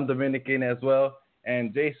 I'm Dominican as well.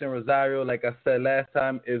 And Jason Rosario, like I said last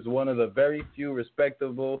time, is one of the very few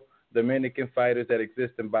respectable Dominican fighters that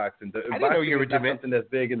exist in boxing. I didn't know you were Dominican. Something that's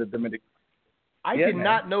big in the Dominican. I did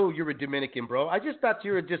not know you were Dominican, bro. I just thought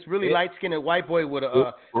you were just really light-skinned white boy with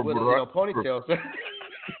a ponytail.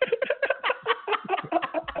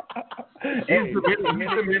 He's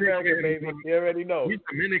Dominican, baby. You already know. He's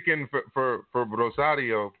Dominican for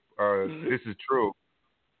Rosario. This is true.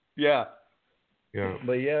 Yeah.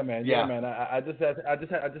 But man. I just had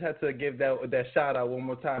to give that shout out one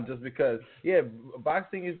more time, just because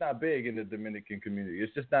boxing is not big in the Dominican community.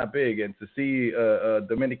 It's just not big, and to see a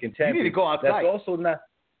Dominican champion, you need to go outside. That's also not.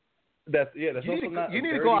 You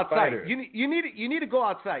need to go outside. Fighter. You need to go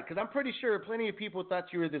outside, because I'm pretty sure plenty of people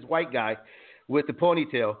thought you were this white guy with the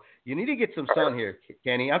ponytail. You need to get some sun here,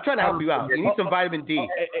 Kenny. I'm trying to help you out. You need some vitamin D.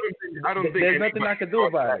 I don't think there's nothing I can do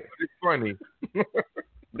about it. It's funny.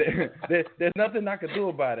 There's nothing I can do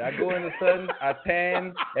about it. I go in the sun, I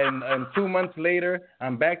tan, and 2 months later,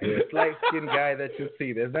 I'm back to the light-skinned guy that you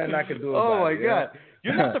see. There's nothing I can do about it. Oh, my God.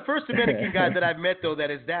 You're not the first Dominican guy that I've met, though, that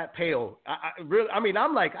is that pale.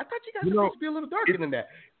 I'm like, I thought you guys were supposed to be a little darker than that.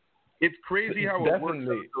 It's crazy how it works,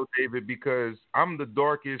 though, David, because I'm the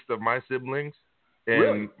darkest of my siblings,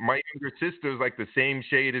 and my younger sister's like the same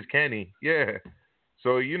shade as Kenny. Yeah.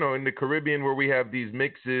 So, in the Caribbean where we have these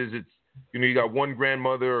mixes, it's, you got one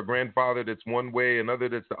grandmother or grandfather that's one way, another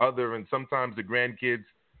that's the other, and sometimes the grandkids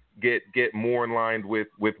get more in line with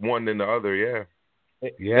one than the other. Yeah.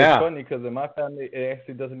 It's funny because in my family, it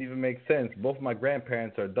actually doesn't even make sense. Both my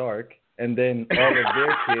grandparents are dark, and then all of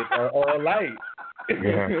their kids are all light.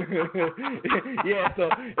 Yeah. So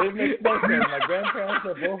it makes no sense. My grandparents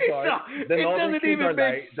are both dark, then all their kids are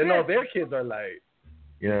light, then all their kids are light.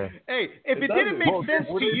 Yeah. Hey, if it didn't make sense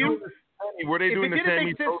to you, were they doing the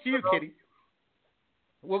Sammy Sosa? If it didn't make sense to you, Kitty.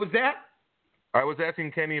 What was that? I was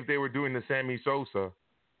asking Kenny if they were doing the Sammy Sosa,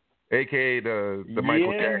 a.k.a. the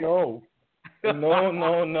Michael Jackson. No. I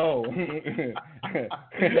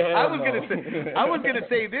was gonna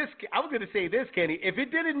say this, Kenny. If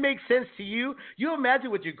it didn't make sense to you, you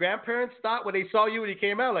imagine what your grandparents thought when they saw you when you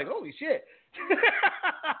came out. Like, holy shit!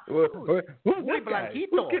 Who's this guy?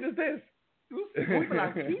 Whose kid is this?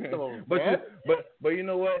 But you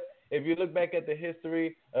know what? If you look back at the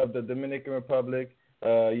history of the Dominican Republic,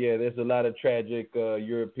 there's a lot of tragic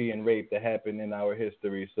European rape that happened in our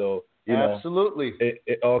history. So absolutely,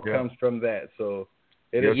 it all comes from that. So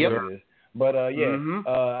it is what it is. But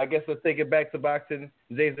I guess let's take it back to boxing.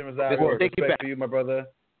 Jason Rosario, respect to you, my brother.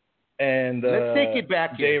 And let's take it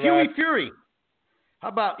back here. Huey Fury. How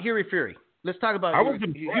about Huey Fury? Let's talk about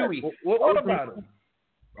Huey. What about him?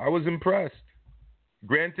 I was impressed.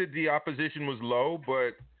 Granted, the opposition was low,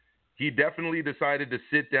 but he definitely decided to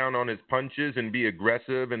sit down on his punches and be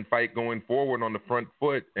aggressive and fight going forward on the front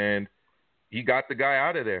foot, and he got the guy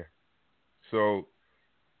out of there. So,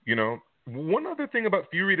 you know, one other thing about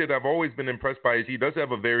Fury that I've always been impressed by is he does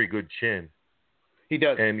have a very good chin. He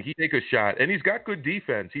does. And he take a shot. And he's got good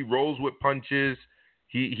defense. He rolls with punches.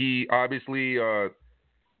 He obviously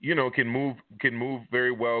you know, can move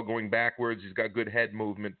very well going backwards. He's got good head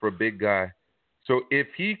movement for a big guy. So if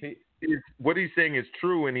what he's saying is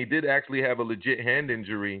true, and he did actually have a legit hand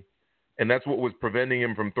injury, and that's what was preventing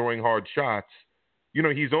him from throwing hard shots, you know,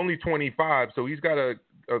 he's only 25, so he's got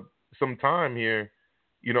some time here.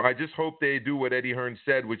 You know, I just hope they do what Eddie Hearn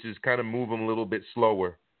said, which is kind of move him a little bit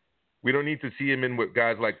slower. We don't need to see him in with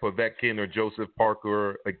guys like Povetkin or Joseph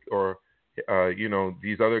Parker or you know,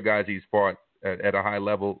 these other guys he's fought at a high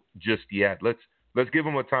level just yet. Let's give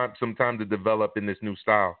him some time to develop in this new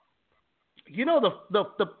style. You know,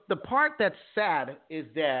 the part that's sad is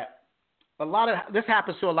that this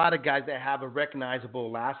happens to a lot of guys that have a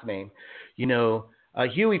recognizable last name. You know,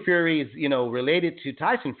 Huey Fury is, you know, related to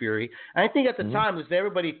Tyson Fury. And I think at the time,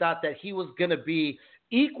 everybody thought that he was going to be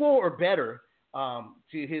equal or better to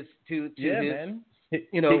his. Man.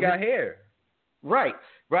 You know, he got hair. Right.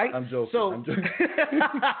 I'm joking.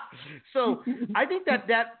 So I think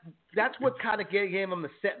that's what kind of gave him a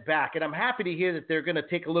setback, and I'm happy to hear that they're going to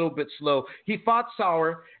take a little bit slow. He fought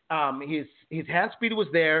sour. His hand speed was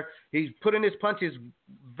there. He's put in his punches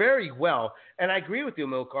very well, and I agree with you,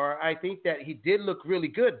 Milcar. I think that he did look really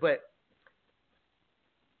good, but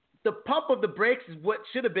the pump of the brakes is what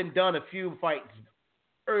should have been done a few fights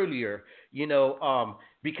earlier, you know,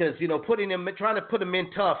 because, you know, trying to put him in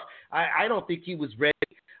tough, I don't think he was ready.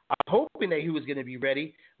 I'm hoping that he was going to be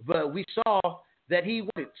ready, but we saw that he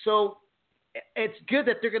wasn't. So it's good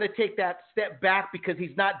that they're going to take that step back because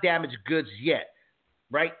he's not damaged goods yet,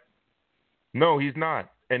 right? No, he's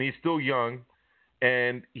not, and he's still young,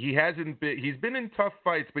 and he's been in tough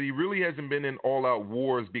fights, but he really hasn't been in all-out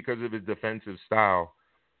wars because of his defensive style.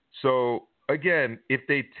 So, again, if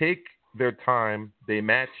they take their time, they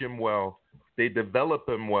match him well, they develop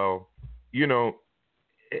him well, you know,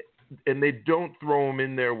 and they don't throw him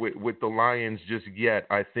in there with the Lions just yet,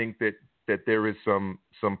 I think that there is some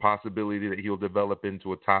possibility that he'll develop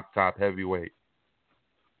into a top heavyweight.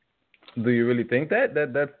 Do you really think that?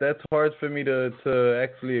 That's hard for me to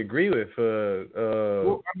actually agree with.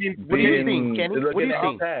 Well, I mean, what do you think, Kenny? What do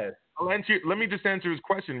you think? Let me just answer his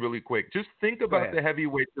question really quick. Just think about the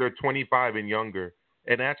heavyweights that are 25 and younger,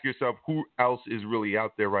 and ask yourself who else is really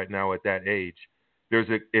out there right now at that age. There's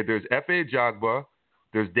F.A. Jagba,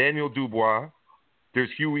 there's Daniel Dubois, there's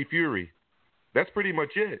Huey Fury. That's pretty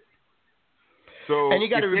much it. So, and you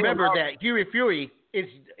got to remember that Huey Fury is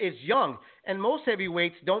young, and most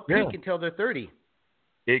heavyweights don't peak until they're 30.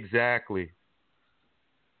 Exactly.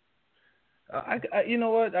 You know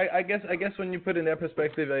what? I guess when you put in that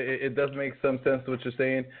perspective, it does make some sense to what you're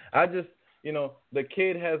saying. You know, the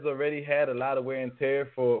kid has already had a lot of wear and tear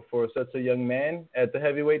for such a young man at the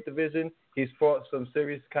heavyweight division. He's fought some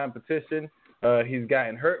serious competition. He's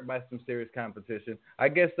gotten hurt by some serious competition. I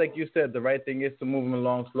guess, like you said, the right thing is to move him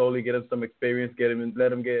along slowly, get him some experience,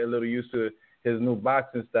 let him get a little used to his new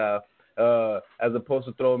boxing style, as opposed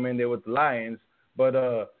to throw him in there with the Lions. But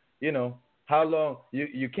you know, how long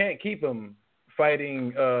you can't keep him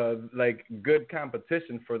fighting like good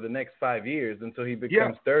competition for the next 5 years until he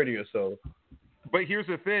becomes 30 or so. But here's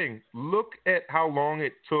the thing: look at how long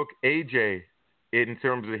it took AJ in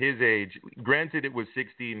terms of his age. Granted, it was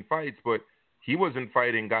 16 fights, but he wasn't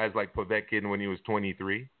fighting guys like Povetkin when he was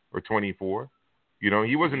 23 or 24. You know,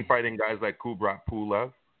 he wasn't fighting guys like Kubrat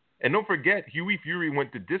Pulev. And don't forget, Huey Fury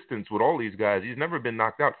went the distance with all these guys. He's never been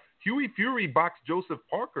knocked out. Huey Fury boxed Joseph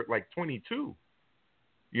Parker at like 22.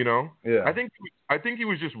 You know? Yeah. I think he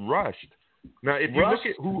was just rushed. Now, if you look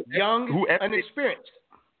at who inexperienced.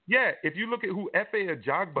 Yeah, if you look at who F.A.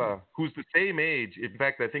 Ajagba, who's the same age, in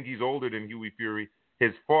fact, I think he's older than Huey Fury,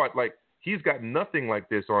 has fought, like, he's got nothing like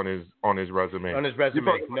this on his resume. On his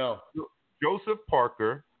resume, no. Joseph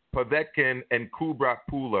Parker, Povetkin, and Kubrat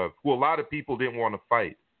Pulev, who a lot of people didn't want to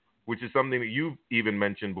fight, which is something that you've even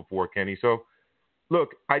mentioned before, Kenny. So,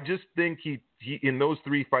 look, I just think he in those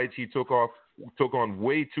 3 fights he took on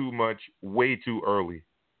way too much, way too early.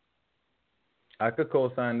 I could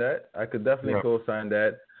co-sign that. I could definitely co-sign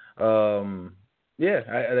that. I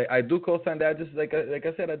do co-sign that. Just like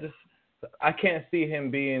I said, I can't see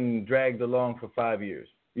him being dragged along for 5 years.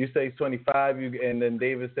 You say he's 25, and then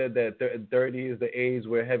David said that 30 is the age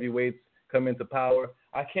where heavyweights come into power.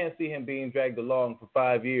 I can't see him being dragged along for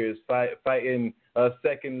 5 years fighting a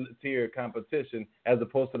second-tier competition as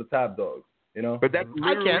opposed to the top dogs. You know. But that's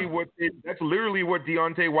literally what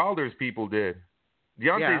Deontay Wilder's people did.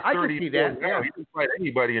 Deontay's 30. I can see that. Yeah. He didn't fight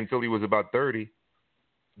anybody until he was about 30.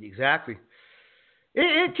 Exactly.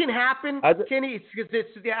 It can happen, Kenny.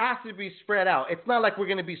 It has to be spread out. It's not like we're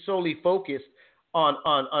going to be solely focused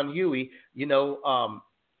on Huey,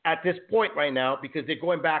 at this point right now, because they're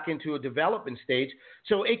going back into a development stage.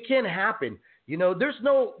 So it can happen. There's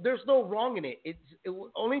no wrong in it. The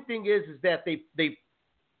only thing is that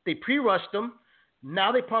they pre-rushed them.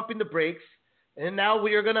 Now they're pumping the brakes, and now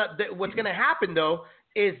what's gonna happen though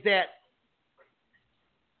is that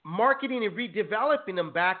marketing and redeveloping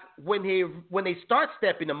them back when they start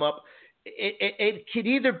stepping them up, it could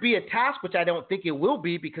either be a task, which I don't think it will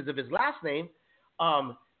be because of his last name.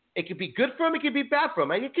 It could be good for him, it could be bad for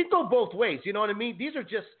him. It can go both ways. You know what I mean? These are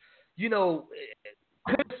just,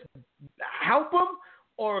 could this help him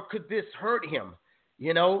or could this hurt him?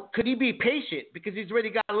 Could he be patient because he's already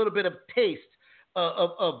got a little bit of taste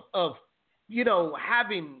of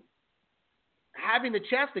having the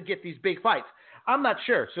chance to get these big fights? I'm not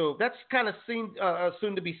sure. So that's kind of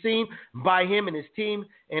soon to be seen by him and his team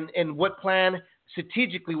and what plan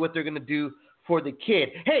strategically what they're going to do for the kid.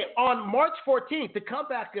 Hey, on March 14th, the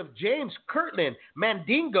comeback of James Kirtland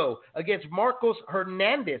Mandingo against Marcos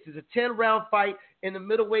Hernandez is a 10-round fight in the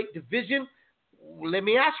middleweight division. Let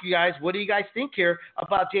me ask you guys, what do you guys think here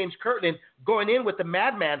about James Kirtland going in with the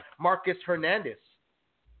madman Marcos Hernandez?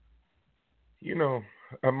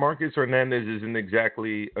 Marcos Hernandez isn't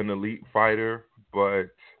exactly an elite fighter,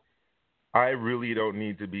 but I really don't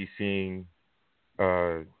need to be seeing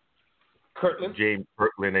James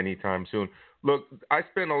Kirtland anytime soon. Look, I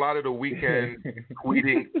spent a lot of the weekend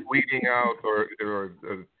tweeting out or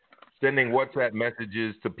sending WhatsApp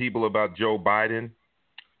messages to people about Joe Biden,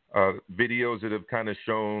 videos that have kind of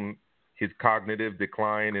shown his cognitive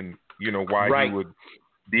decline and, why he would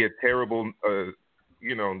be a terrible,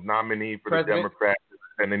 nominee for the Democrats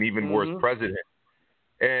and an even worse president.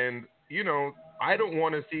 And, I don't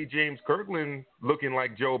want to see James Kirtland looking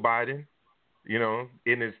like Joe Biden,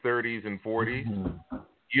 in his 30s and 40s.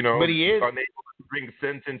 But he is unable to bring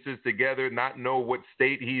sentences together, not know what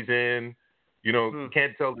state he's in,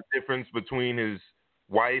 can't tell the difference between his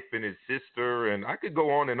wife and his sister. And I could go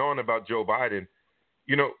on and on about Joe Biden.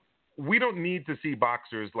 We don't need to see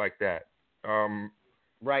boxers like that.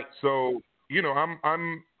 Right. So,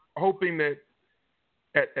 I'm hoping that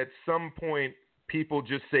at some point people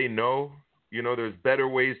just say no. There's better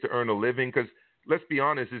ways to earn a living because let's be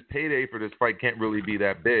honest, his payday for this fight can't really be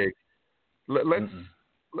that big. Let's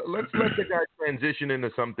let the guy transition into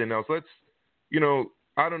something else. I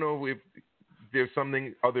don't know if there's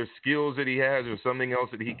other skills that he has or something else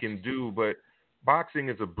that he can do, but boxing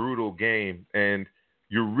is a brutal game, and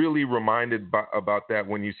you're really reminded about that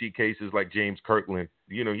when you see cases like James Kirtland.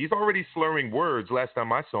 He's already slurring words last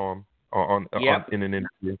time I saw him in an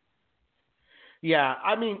interview. Yeah,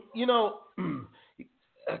 I mean,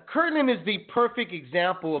 Kirtland is the perfect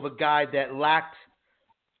example of a guy that lacked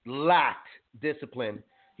discipline.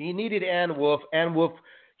 He needed Ann Wolf. Ann Wolf,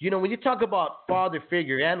 when you talk about father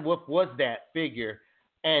figure, Ann Wolf was that figure,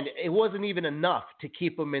 and it wasn't even enough to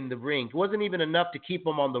keep him in the ring. It wasn't even enough to keep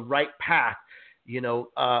him on the right path.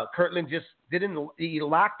 Kirtland just he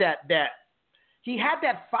lacked that. He had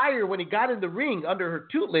that fire when he got in the ring under her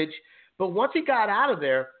tutelage, but once he got out of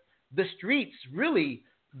there, the streets really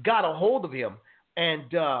got a hold of him.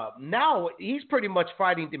 And now he's pretty much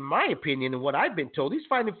fighting, in my opinion, and what I've been told, he's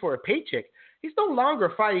fighting for a paycheck. He's no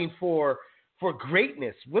longer fighting for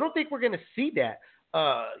greatness. We don't think we're going to see that,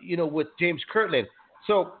 with James Kirtland.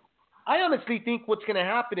 So I honestly think what's going to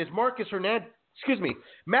happen is Madman Marcos Hernandez,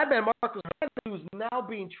 who's now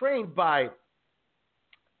being trained by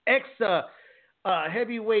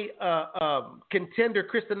heavyweight contender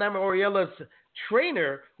Cristiano Oriella's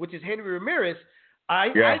trainer, which is Henry Ramirez.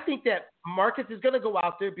 I think that Marcus is going to go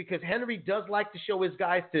out there because Henry does like to show his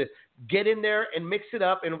guys to get in there and mix it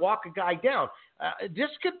up and walk a guy down. This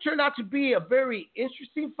could turn out to be a very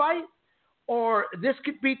interesting fight, or this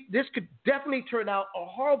could definitely turn out a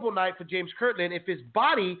horrible night for James Kirtland if his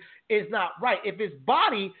body is not right. If his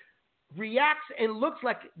body reacts and looks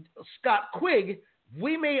like Scott Quigg,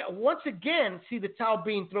 we may once again see the towel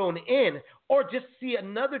being thrown in, or just see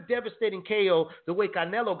another devastating KO the way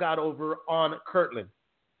Canelo got over on Kirtland.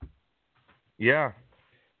 Yeah.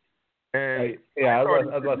 And I was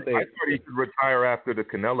about to say, I thought he could retire after the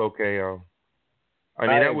Canelo KO. I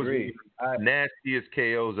mean, that agree. was the nastiest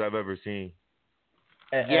KOs I've ever seen.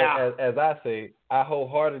 As I say, I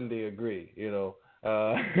wholeheartedly agree. It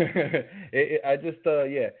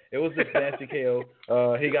was just nasty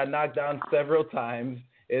KO. He got knocked down several times.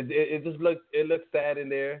 It looked sad in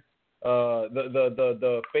there.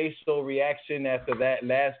 The facial reaction after that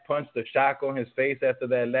last punch, the shock on his face after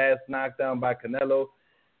that last knockdown by Canelo.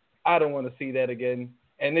 I don't want to see that again.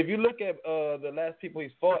 And if you look at the last people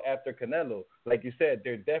he's fought after Canelo, like you said,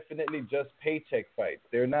 they're definitely just paycheck fights.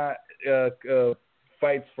 They're not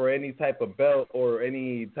fights for any type of belt or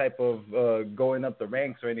any type of going up the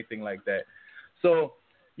ranks or anything like that. So,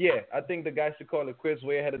 yeah, I think the guy should call it quits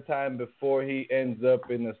way ahead of time before he ends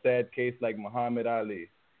up in a sad case like Muhammad Ali.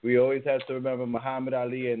 We always have to remember Muhammad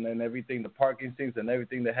Ali and then everything, the Parkinson's and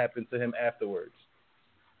everything that happened to him afterwards.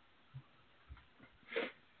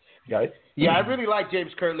 Guys? Yeah, I really like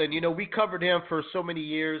James Kirtland. You know, we covered him for so many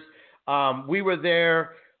years. We were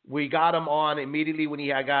there. We got him on immediately when he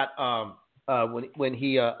got when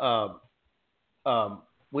he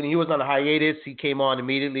was on a hiatus. He came on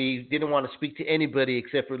immediately. Didn't want to speak to anybody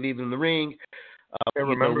except for leaving the ring. I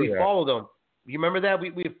remember we that. followed him. You remember that?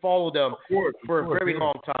 We followed him for a very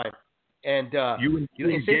long time. And you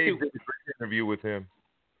engaged in an interview with him.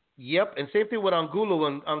 Yep, and same thing with Angulo.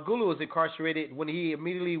 When Angulo was incarcerated, when he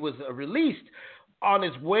immediately was released, on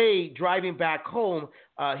his way driving back home,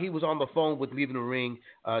 he was on the phone with leaving the ring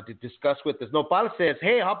to discuss with us. Nopal says,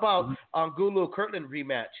 hey, how about Angulo-Kirtland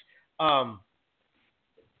rematch?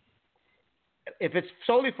 If it's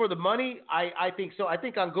solely for the money, I think so. I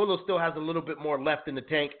think Angulo still has a little bit more left in the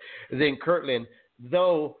tank than Kirtland,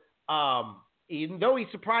 though even though he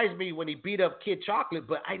surprised me when he beat up Kid Chocolate,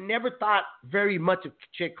 but I never thought very much of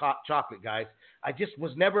Kid Chocolate, guys. I just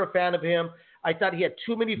was never a fan of him. I thought he had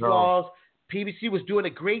too many flaws. PBC was doing a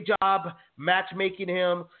great job matchmaking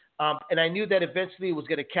him, and I knew that eventually it was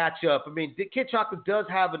going to catch up. I mean, Kid Chocolate does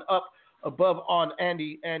have an up above on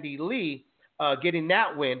Andy Lee getting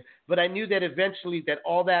that win, but I knew that eventually that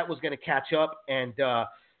all that was going to catch up, and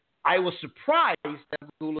I was surprised that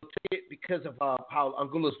Angulo took it because of how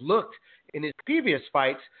Angulo's looked in his previous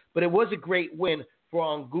fights, but it was a great win for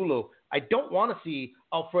Angulo. I don't want to see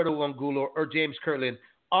Alfredo Angulo or James Kirtland,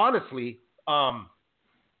 honestly,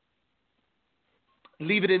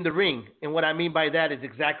 leave it in the ring. And what I mean by that is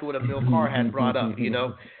exactly what Emil Carr had brought up, you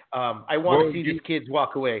know. I want to see these kids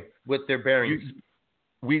walk away with their bearings.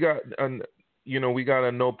 We got a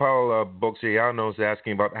Nopal Boxeanos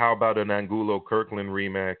asking about how about an Angulo-Kirtland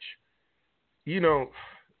rematch. You know,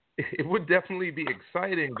 it would definitely be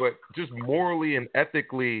exciting, but just morally and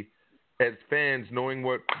ethically as fans, knowing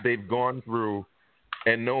what they've gone through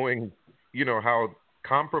and knowing, you know, how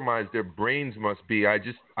compromised their brains must be, I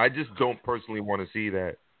just don't personally want to see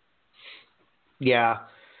that. Yeah,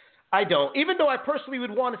 I don't. Even though I personally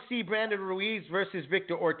would want to see Brandon Ruiz versus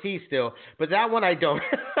Victor Ortiz still, but that one I don't.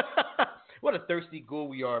 What a thirsty ghoul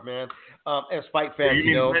we are, man, as fight fans,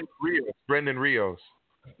 you know. Brendan Rios.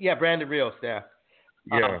 Yeah, Brandon Rios there.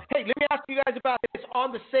 Yeah. Hey, let me ask you guys about this.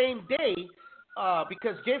 On the same day,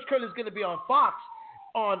 because James Kirtland is going to be on Fox,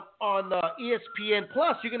 on ESPN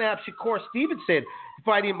Plus, you're going to have Shakur Stevenson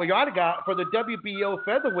fighting Mayorga for the WBO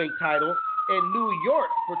featherweight title in New York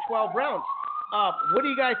for 12 rounds. What do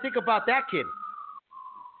you guys think about that kid?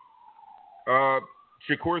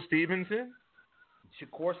 Shakur Stevenson?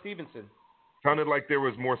 Shakur Stevenson. Sounded like there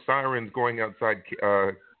was more sirens going outside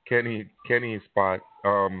Kenny's spot.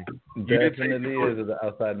 Definitely is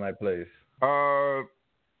outside my place.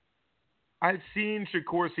 I've seen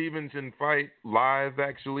Shakur Stevenson fight live,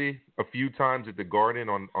 actually, a few times at the Garden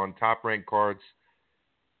on top-ranked cards.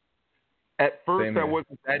 At first, I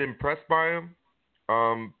wasn't that impressed by him,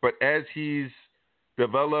 but as he's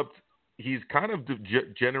developed, he's kind of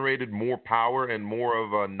generated more power and more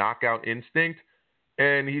of a knockout instinct,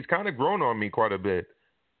 and he's kind of grown on me quite a bit.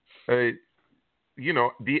 You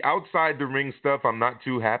know, the outside the ring stuff I'm not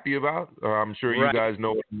too happy about. I'm sure you guys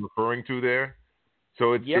know what I'm referring to there.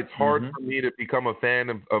 So it's hard for me to become a fan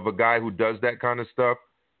of a guy who does that kind of stuff,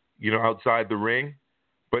 you know, outside the ring.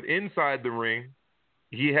 But inside the ring,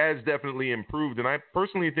 he has definitely improved. And I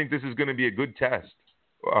personally think this is going to be a good test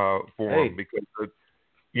for him because,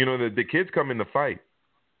 you know, the kids come in the fight.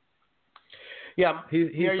 Yeah, he's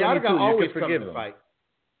Yaga always comes in the fight,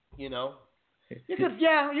 you know.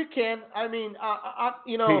 You can. I mean,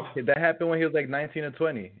 you know. That happened when he was like 19 or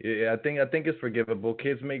 20. I think it's forgivable.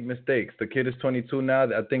 Kids make mistakes. The kid is 22 now.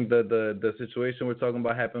 I think the situation we're talking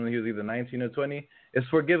about happened when he was either 19 or 20. It's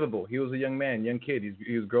forgivable. He was a young man, young kid.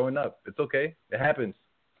 He was growing up. It's okay. It happens.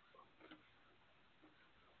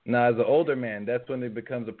 Now, as an older man, that's when it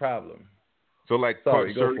becomes a problem. So, like, go for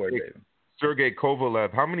it, David. Sergey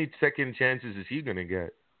Kovalev, how many second chances is he going to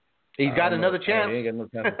get? He's got another chance. He ain't got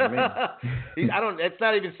no chance for me. It's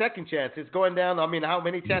not even second chance. It's going down. I mean, how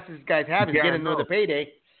many chances this guy's having to get another payday?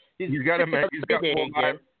 He's got more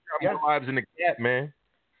lives in the cat, man.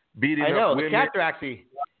 Beating I know. up The women. cats are actually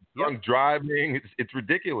drunk driving. It's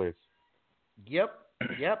ridiculous. Yep.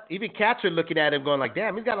 Even cats are looking at him going like,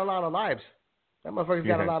 damn, he's got a lot of lives. That motherfucker's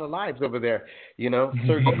got a lot of lives over there,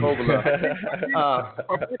 Sergey Kovalev.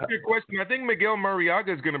 A good question. I think Miguel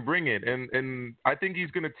Mariaga is going to bring it, and I think he's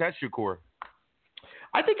going to test Shakur.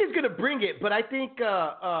 I think he's going to bring it, but I think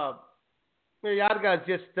Mariaga is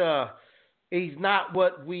just he's not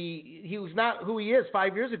he was not who he is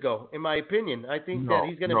 5 years ago, in my opinion. I think that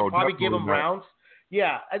he's going to probably give him rounds.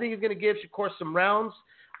 Yeah, I think he's going to give Shakur some rounds.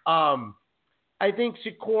 I think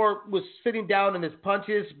Shakur was sitting down in his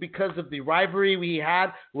punches because of the rivalry we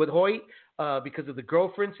had with Hoyt, because of the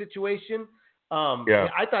girlfriend situation.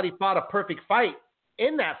 I thought he fought a perfect fight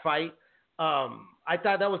in that fight. I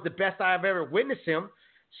thought that was the best I've ever witnessed him.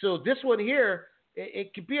 So this one here,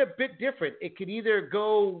 it could be a bit different. It could either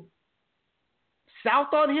go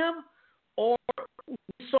south on him, or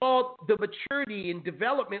we saw the maturity and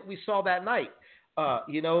development we saw that night.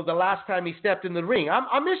 The last time he stepped in the ring.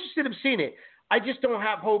 I'm interested in seeing it. I just don't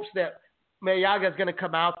have hopes that Mariaga is going to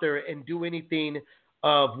come out there and do anything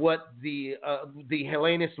of what the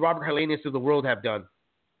Helenius, Robert Helenius of the world have done.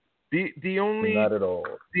 The only not at all.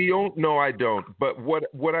 No, I don't. But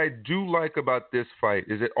what I do like about this fight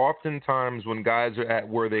is that oftentimes when guys are at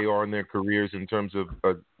where they are in their careers in terms of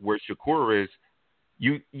where Shakur is,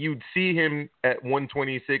 you'd see him at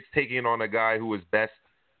 126 taking on a guy who was best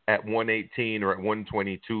at 118 or at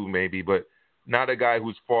 122 maybe, but not a guy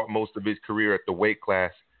who's fought most of his career at the weight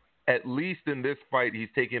class. At least in this fight, he's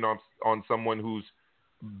taking on someone who's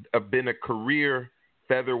been a career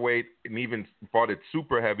featherweight and even fought at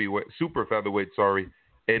super featherweight,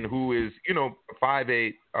 and who is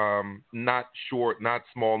 5'8", not short, not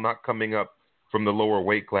small, not coming up from the lower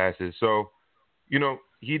weight classes. So,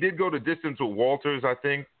 he did go to distance with Walters, I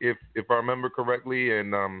think, if I remember correctly,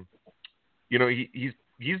 and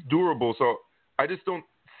he's durable. So I just don't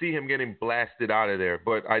see him getting blasted out of there,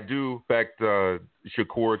 but I do expect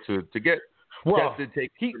Shakur to get tested,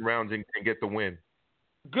 take some rounds, and get the win.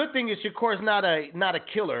 Good thing is Shakur's not a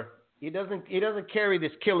killer. He doesn't carry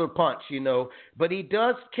this killer punch, but he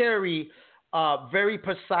does carry very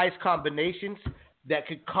precise combinations that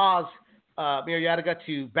could cause Mariaga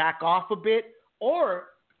to back off a bit, or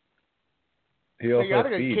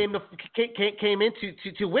Mariaga came in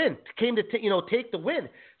to win, came to take the win.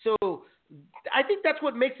 So I think that's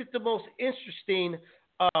what makes it the most interesting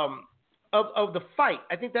of the fight.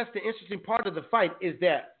 I think that's the interesting part of the fight, is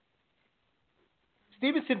that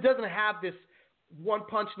Stevenson doesn't have this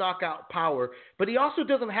one-punch knockout power, but he also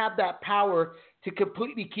doesn't have that power to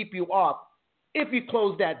completely keep you off if you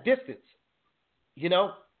close that distance,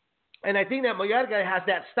 And I think that Mariaga has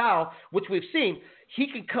that style, which we've seen. He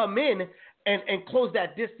can come in and close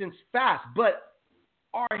that distance fast, but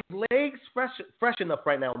are his legs fresh enough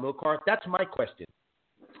right now, Milcar? That's my question.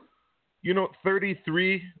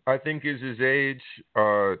 33, I think, is his age,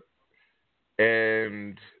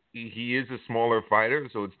 and he is a smaller fighter,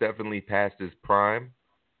 so it's definitely past his prime.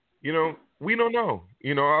 We don't know.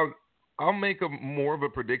 I'll make more of a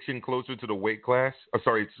prediction closer to the weight class.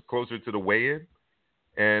 Closer to the weigh-in,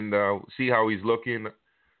 and see how he's looking.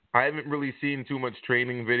 I haven't really seen too much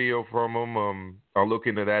training video from him. I'll look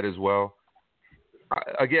into that as well.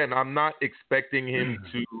 Again, I'm not expecting him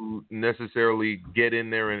to necessarily get in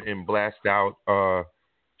there and blast out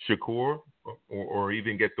Shakur or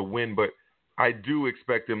even get the win, but I do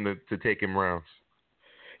expect him to take him rounds.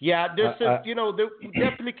 Yeah, we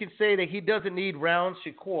definitely can say that he doesn't need rounds,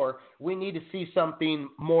 Shakur. We need to see something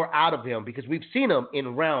more out of him, because we've seen him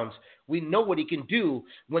in rounds. We know what he can do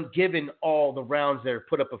when given all the rounds that are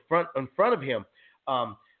put up in front of him.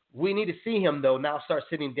 We need to see him, though, now start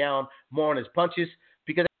sitting down more on his punches,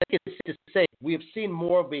 because I think it's safe to say we've seen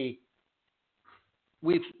more of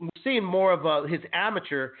his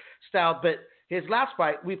amateur style, but his last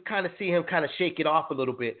fight, we've kind of seen him kind of shake it off a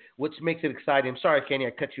little bit, which makes it exciting. I'm sorry, Kenny, I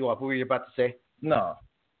cut you off. What were you about to say? No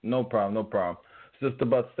problem. Just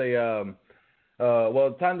about to say,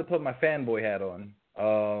 time to put my fanboy hat on.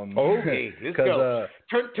 Okay, let's go.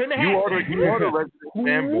 Turn the hat. You are the resident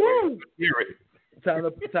fanboy. Hear it. Time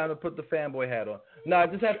to put the fanboy hat on. No, I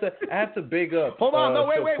have to big up. Hold on, no,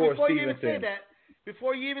 wait, before Stevenson. you even say that,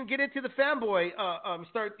 before you even get into the fanboy,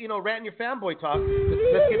 start ranting your fanboy talk.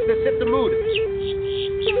 Let's hit the mood.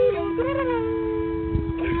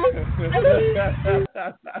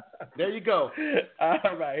 There you go.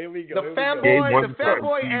 All right, here we go. The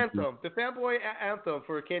fanboy anthem. The fanboy anthem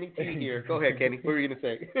for Kenny T here. Go ahead, Kenny. What were you gonna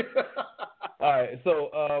say? All right,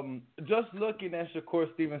 so just looking at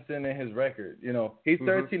Shakur Stevenson and his record, he's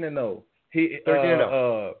 13-0. He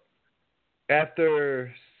 13-0.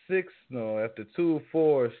 After 2,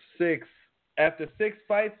 4, 6 after 6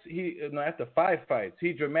 fights, after 5 fights,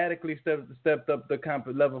 he dramatically stepped up the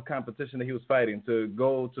level of competition that he was fighting to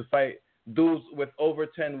go to fight dudes with over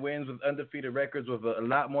 10 wins, with undefeated records, with a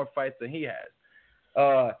lot more fights than he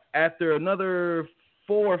has. After another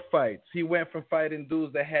 4 fights, he went from fighting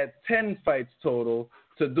dudes that had 10 fights total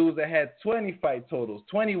to dudes that had 20 fight totals,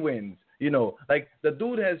 20 wins. You know, like the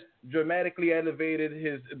dude has dramatically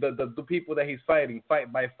elevated the people that he's fighting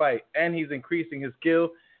fight by fight, and he's increasing his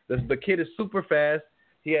skill. The kid is super fast.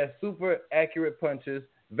 He has super accurate punches,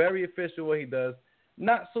 very efficient what he does.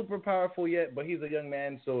 Not super powerful yet, but he's a young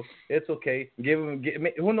man, so it's okay.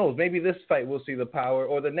 Who knows? Maybe this fight we'll see the power,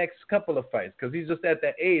 or the next couple of fights, because he's just at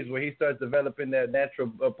that age where he starts developing that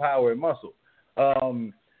natural power and muscle.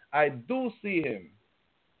 I do see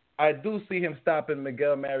him stopping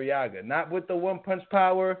Miguel Mariaga, not with the one-punch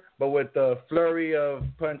power, but with the flurry of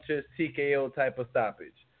punches, TKO type of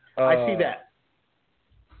stoppage. I see that.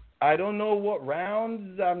 I don't know what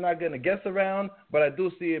rounds. I'm not going to guess a round, but I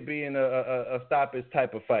do see it being a stoppage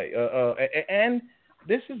type of fight. And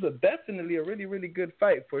this is definitely a really, really good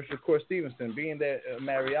fight for Shakur Stevenson, being that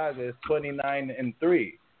Mariaga is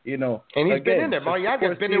 29-3. You know, and he's been in there.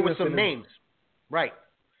 Mariaga's been there with some names, right?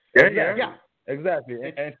 Yeah. Exactly.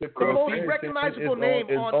 And the most recognizable name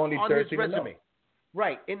on his resume.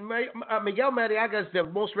 Right. And Miguel Mariaga is the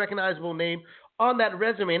most recognizable name on that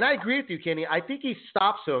resume. And I agree with you, Kenny. I think he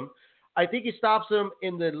stops him. I think he stops him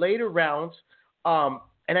in the later rounds.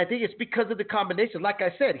 And I think it's because of the combination. Like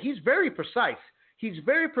I said, he's very precise. He's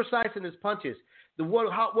very precise in his punches.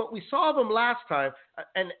 What we saw of him last time,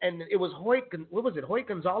 and it was Hoyt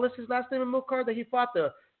Gonzalez, his last name in Milcard, that he fought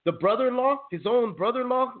the brother-in-law, his own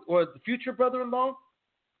brother-in-law, or the future brother-in-law.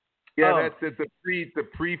 Yeah, that's it. The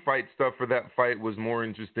pre-fight stuff for that fight was more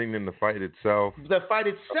interesting than the fight itself. The fight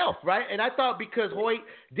itself, right? And I thought because Hoyt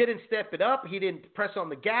didn't step it up, he didn't press on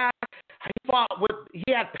the gas. He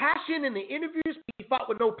had passion in the interviews, but he fought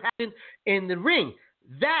with no passion in the ring.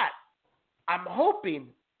 That I'm hoping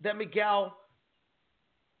that Miguel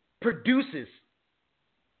produces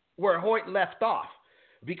where Hoyt left off.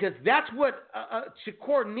 Because that's what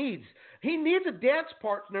Shakur needs. He needs a dance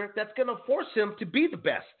partner that's going to force him to be the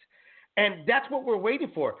best. And that's what we're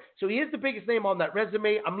waiting for. So he is the biggest name on that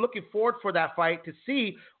resume. I'm looking forward for that fight to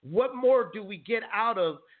see what more do we get out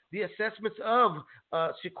of the assessments of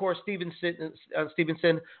Shakur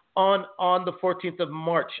Stevenson on the 14th of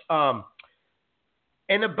March.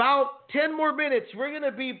 In about 10 more minutes, we're going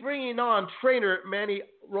to be bringing on trainer Manny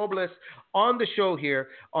Robles on the show here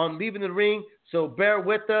on Leaving the Ring. So bear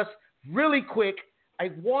with us. Really quick,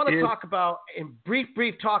 I want to talk about, in brief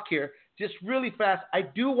talk here, just really fast, I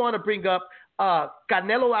do want to bring up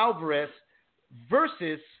Canelo Alvarez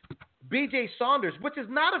versus BJ Saunders, which is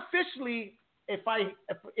not officially, if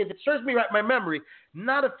it serves me right, my memory,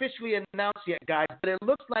 not officially announced yet, guys, but it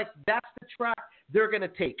looks like that's the track they're going to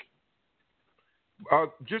take.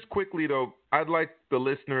 Just quickly, though, I'd like the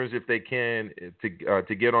listeners, if they can,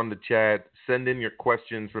 to get on the chat, send in your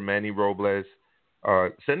questions for Manny Robles.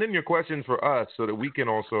 Send in your questions for us so that we can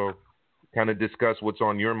also kind of discuss what's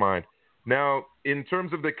on your mind. Now, in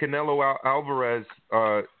terms of the Canelo Alvarez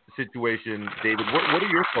situation, David, what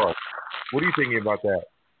are your thoughts? What are you thinking about that?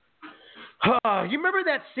 You remember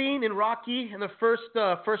that scene in Rocky, in the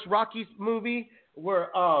first Rocky movie,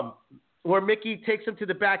 where Mickey takes him to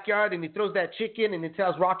the backyard and he throws that chicken and he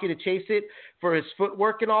tells Rocky to chase it for his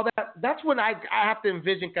footwork and all that? That's what I have to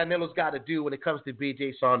envision Canelo's got to do when it comes to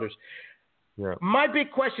BJ Saunders. Yeah. My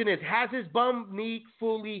big question is, has his bum knee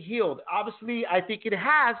fully healed? Obviously, I think it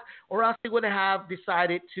has, or else they would have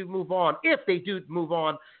decided to move on, if they do move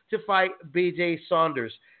on, to fight BJ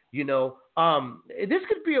Saunders. You know, this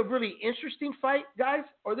could be a really interesting fight, guys,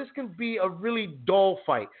 or this could be a really dull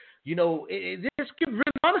fight. You know, this could really,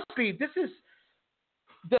 honestly, this is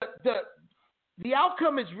the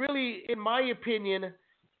outcome is really, in my opinion,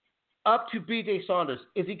 up to BJ Saunders.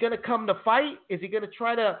 Is he going to come to fight? Is he going to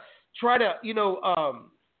try to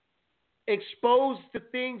expose the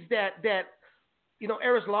things that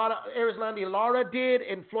Erislandy Lara did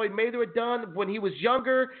and Floyd Mayweather had done when he was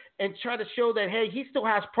younger, and try to show that, hey, he still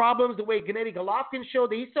has problems the way Gennady Golovkin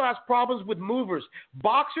showed that he still has problems with movers.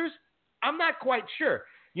 Boxers, I'm not quite sure.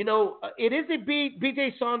 You know, it is a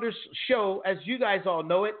BJ Saunders show, as you guys all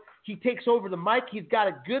know it. He takes over the mic. He's got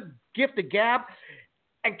a good gift of gab.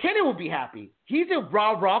 And Kenny will be happy. He's a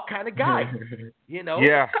raw kind of guy, you know?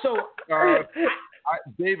 Yeah. So,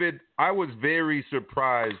 David, I was very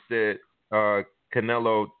surprised that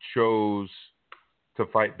Canelo chose to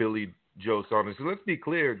fight Billy Joe Saunders. So let's be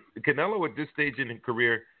clear. Canelo, at this stage in his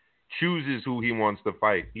career, chooses who he wants to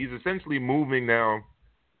fight. He's essentially moving now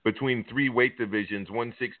between 3 weight divisions,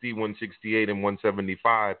 160, 168, and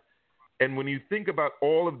 175. And when you think about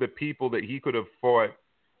all of the people that he could have fought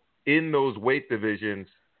in those weight divisions,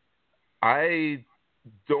 I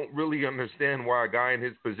don't really understand why a guy in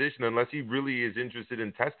his position, unless he really is interested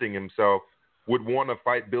in testing himself, would want to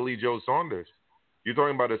fight Billy Joe Saunders. You're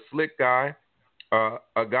talking about a slick guy,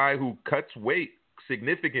 a guy who cuts weight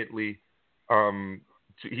significantly.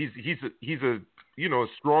 He's a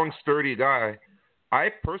strong, sturdy guy. I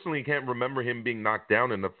personally can't remember him being knocked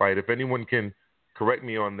down in the fight. If anyone can correct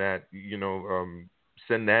me on that,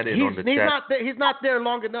 send that in on the chat. He's not there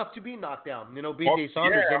long enough to be knocked down. BJ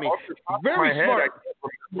Saunders. Yeah, I mean, very smart. I can't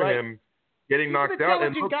remember him getting knocked out.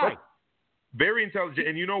 And guy. Very intelligent.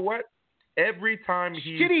 And you know what? Every time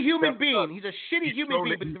shitty human being. He's a shitty human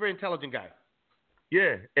being, but he's a very intelligent guy.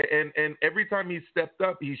 Yeah, and every time he's stepped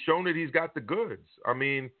up, he's shown that he's got the goods. I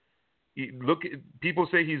mean, people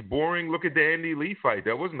say he's boring. Look at the Andy Lee fight.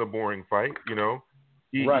 That wasn't a boring fight,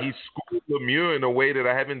 He schooled Lemieux in a way that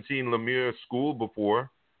I haven't seen Lemieux schooled before.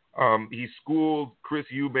 He schooled Chris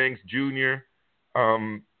Eubanks Jr.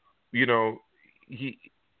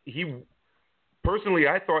 He personally,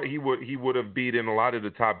 I thought he would have beaten a lot of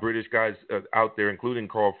the top British guys out there, including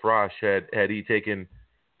Carl Frosch, had he taken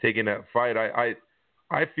that fight.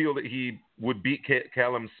 I feel that he would beat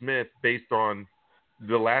Callum Smith based on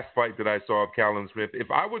the last fight that I saw of Callum Smith.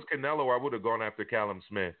 If I was Canelo, I would have gone after Callum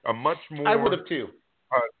Smith. A much more I would have too.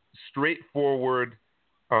 Straightforward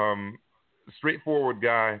guy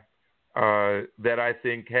that I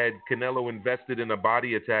think had Canelo invested in a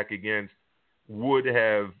body attack against would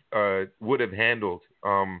have handled.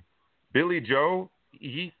 Billy Joe,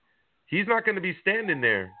 he's not going to be standing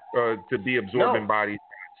there to be absorbing bodies.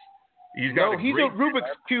 He's a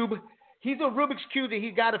Rubik's Cube. He's a Rubik's Cube that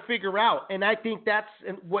he's got to figure out, and I think that's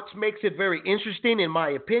what makes it very interesting, in my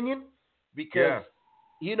opinion, because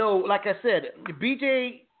like I said,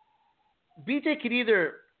 BJ could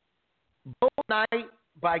either go night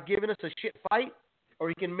by giving us a shit fight, or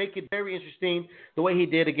he can make it very interesting the way he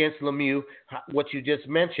did against Lemieux, what you just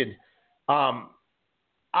mentioned.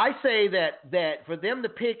 I say that for them to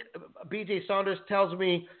pick BJ Saunders tells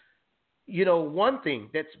me, one thing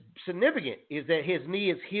that's significant is that his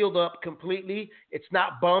knee is healed up completely. It's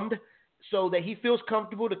not bummed, so that he feels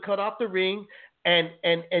comfortable to cut off the ring and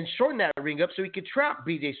shorten that ring up so he can trap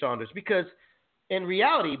BJ Saunders. Because in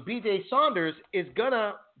reality, BJ Saunders is going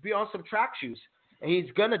to be on some track shoes, and he's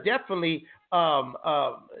going to definitely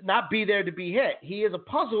not be there to be hit. He is a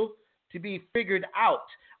puzzle to be figured out.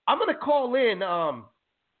 I'm going to call in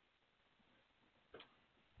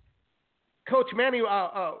Coach Manny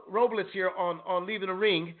Robles here on Leaving the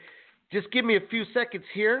Ring. Just give me a few seconds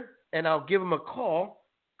here, and I'll give him a call.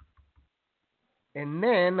 And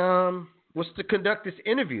then we'll conduct this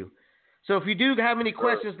interview. So if you do have any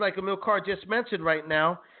questions like Emil Carr just mentioned right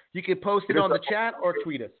now, you can post it on the chat or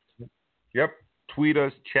tweet us. Yep. Tweet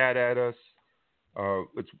us, chat at us.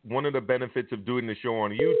 It's one of the benefits of doing the show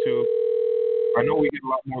on YouTube. I know we get a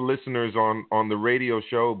lot more listeners on the radio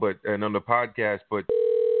show and on the podcast, but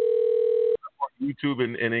on YouTube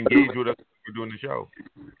and engage with us when we're doing the show.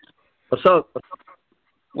 What's up?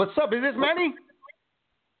 What's up? Is this Manny?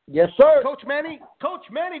 Yes, sir. Coach Manny,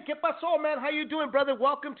 ¿qué pasó, man? How you doing, brother?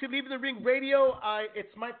 Welcome to Leaving the Ring Radio.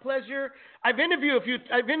 It's my pleasure. I've interviewed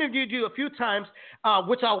you a few times,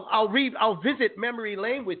 which I'll visit memory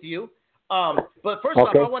lane with you. But first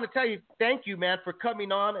off, I want to tell you, thank you, man, for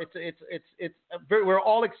coming on. We're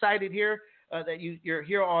all excited here that you're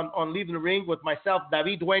here on Leaving the Ring with myself,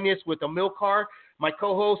 David Duenas, with Emil Carr, my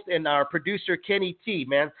co-host, and our producer Kenny T.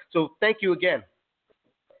 Man, so thank you again.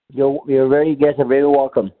 You guys are very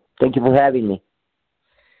welcome. Thank you for having me.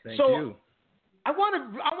 Thank you. I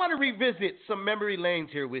want to revisit some memory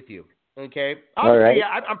lanes here with you. Okay. All right.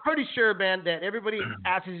 I'm pretty sure, man, that everybody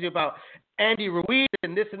asks you about Andy Ruiz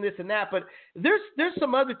and this and this and that, but there's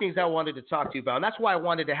some other things I wanted to talk to you about, and that's why I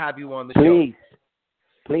wanted to have you on the show.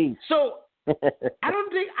 Please. So I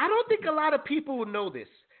don't think a lot of people will know this,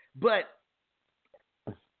 but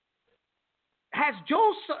has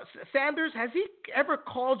Joe Sanders, has he ever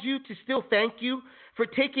called you to still thank you for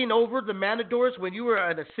taking over the Matadors when you were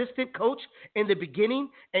an assistant coach in the beginning,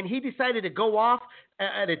 and he decided to go off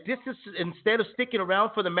at a distance instead of sticking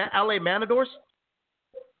around for the LA Matadors?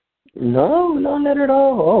 No, not at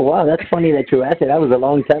all. Oh, wow, that's funny that you asked it. That was a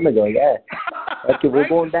long time ago, yeah. Okay, we're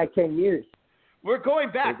going back 10 years. We're going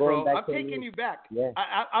back, bro. I'm taking years. you back. Yeah.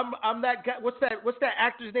 I'm that guy. What's that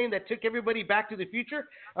actor's name that took everybody back to the future?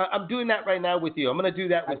 I'm doing that right now with you. I'm gonna do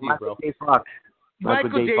that with you, bro.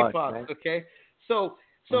 Michael J. Fox. Right? Okay. So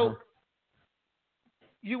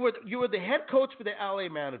you were the head coach for the LA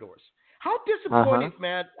Matadors. How disappointed,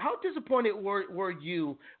 man? How disappointed were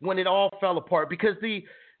you when it all fell apart? Because the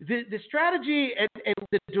strategy and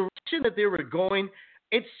the direction that they were going,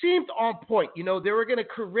 it seemed on point. You know, they were going to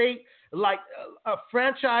create like a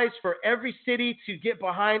franchise for every city to get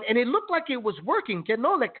behind, and it looked like it was working. You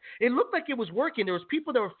know, like it looked like it was working. There was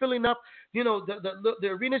people that were filling up, you know, the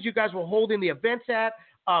arenas you guys were holding the events at.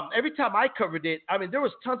 Every time I covered it, I mean, there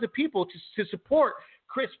was tons of people to support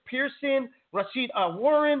Chris Pearson, Rashid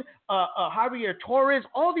Warren, Javier Torres,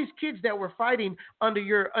 all these kids that were fighting under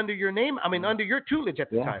your name. I mean, under your tutelage at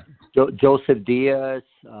the time. Joseph Diaz,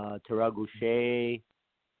 Terrell Goucher,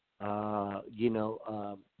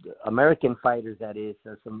 American fighters. That is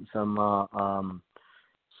some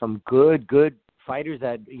good fighters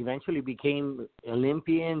that eventually became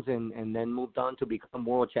Olympians and then moved on to become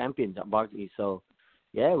world champions at boxing. So.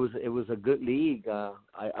 Yeah, it was a good league.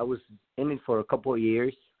 I was in it for a couple of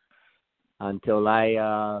years until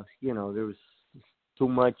there was too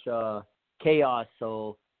much chaos,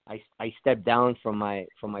 so I stepped down from my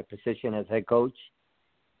position as head coach.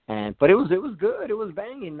 But it was good. It was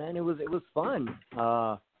banging, man. It was fun.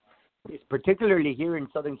 It's particularly here in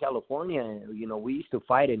Southern California. You know, we used to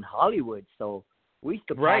fight in Hollywood, so we used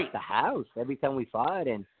to pack the house every time we fought,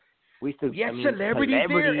 and we used to celebrities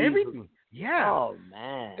there, everything. Yeah. Oh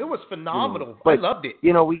man, it was phenomenal. But, I loved it.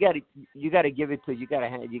 You know, you got to give it to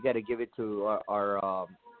our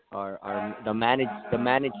the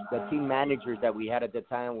team managers that we had at the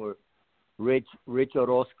time were Rich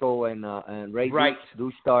Orozco and Ray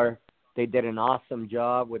Dushtar. They did an awesome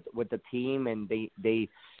job with the team, and they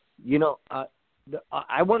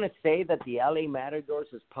I want to say that the LA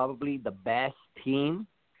Matadors is probably the best team.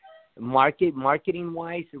 Marketing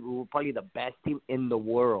wise, we were probably the best team in the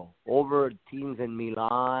world, over teams in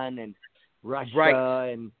Milan and Russia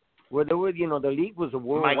and where there were, the league was a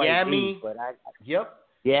worldwide Miami. League, but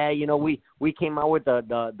Yeah, we came out with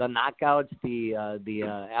the knockouts, the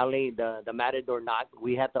LA the Matador knock.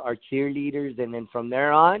 We had our cheerleaders, and then from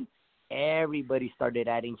there on, everybody started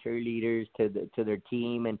adding cheerleaders to their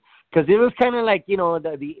team, and because it was kind of like the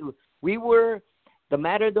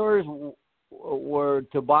Matadors were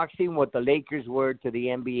to boxing what the Lakers were to the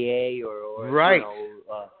NBA or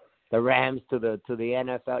the Rams to the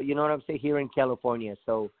NFL. You know what I'm saying? Here in California.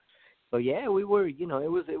 So yeah, we were, it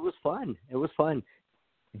was fun. It was fun.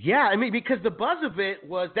 Yeah, I mean, because the buzz of it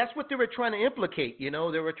was, that's what they were trying to implicate. They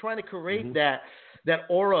were trying to create that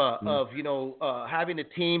aura of, having a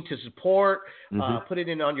team to support, put it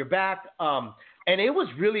in on your back. And it was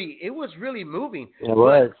really moving.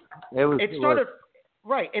 It started.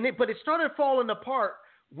 Right, but it started falling apart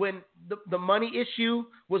when the money issue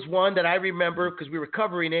was one that I remember because we were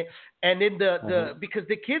covering it, and then because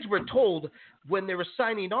the kids were told when they were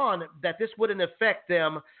signing on that this wouldn't affect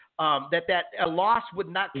them, that a loss would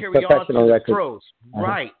not carry on to the pros.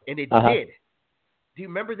 Right, and it did. Do you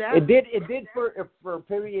remember that? It did for a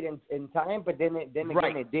period in time, but then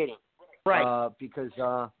again it didn't. Right, because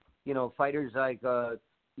fighters like.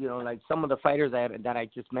 Like some of the fighters that I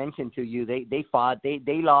just mentioned to you, they fought, they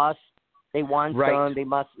lost, they won some, they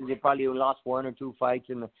probably lost one or two fights,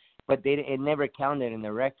 but it never counted in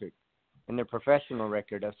their record, in their professional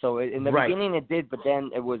record. So in the beginning it did, but then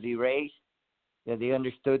it was erased. They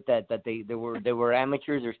understood that they were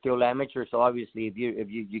amateurs, they're still amateurs. So obviously, if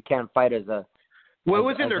you can't fight as a it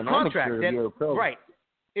was in their contract. Right.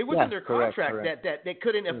 It was in their correct. contract that they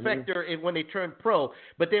couldn't affect their when they turned pro.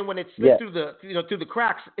 But then when it slipped through the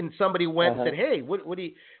cracks, and somebody went and said, "Hey, what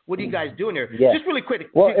are you guys doing here?" Yeah. Just really quick.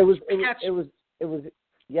 Well, it was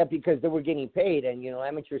because they were getting paid, and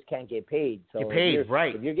amateurs can't get paid. So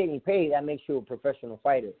if you're getting paid, that makes you a professional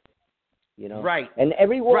fighter. Right. And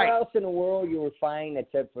everywhere else in the world, you were fine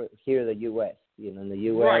except for here, the U.S. In the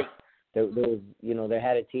U.S. Right. There was, they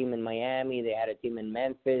had a team in Miami, they had a team in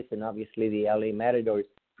Memphis, and obviously the LA Matadors.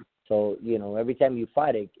 So, every time you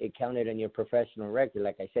fought, it counted in your professional record,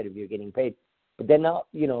 like I said, if you're getting paid. But then,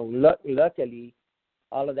 luckily,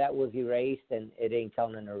 all of that was erased, and it ain't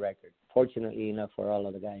counting in the record, fortunately enough for all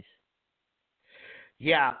of the guys.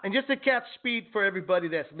 Yeah, and just to catch speed for everybody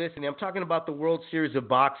that's listening, I'm talking about the World Series of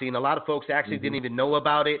Boxing. A lot of folks actually didn't even know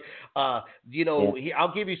about it. I'll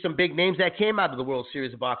give you some big names that came out of the World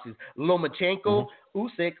Series of Boxing. Lomachenko,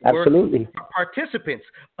 Usyk were participants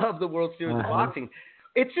of the World Series of Boxing.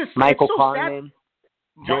 It's just Michael Conlon,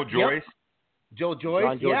 Joe Joyce. Joe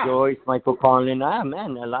Joyce, Joyce, Michael Conlon.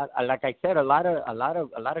 Man, a lot. Like I said, a lot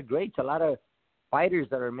of greats, a lot of fighters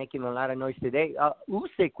that are making a lot of noise today.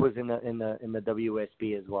 Usyk was in the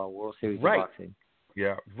WSB as well, World Series of Boxing.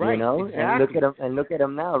 Yeah, right. Exactly. And look at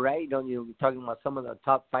him now, right? You're talking about some of the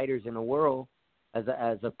top fighters in the world as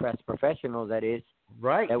a press professional, that is.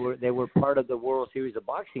 Right. They were part of the World Series of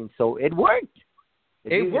Boxing, so it worked.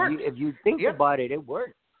 It worked. If you think about it, it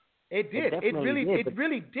worked. It did. It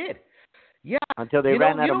really did. Yeah. Until they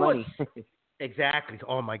ran out of money. Exactly.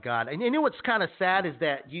 Oh my God. And you know what's kind of sad is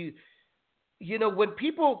that when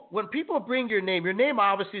people bring your name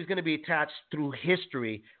obviously is going to be attached through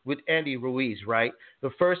history with Andy Ruiz, right?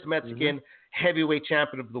 The first Mexican heavyweight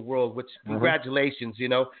champion of the world. Which congratulations.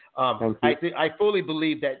 I fully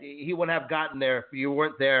believe that he wouldn't have gotten there if you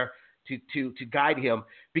weren't there to guide him,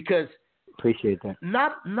 because. Appreciate that.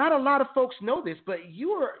 Not a lot of folks know this, but you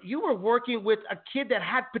were working with a kid that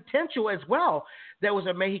had potential as well. That was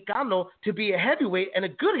a Mexicano to be a heavyweight, and a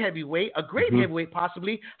good heavyweight, a great heavyweight,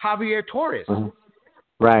 possibly Javier Torres.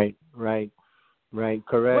 Right. Correct.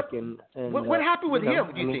 What happened with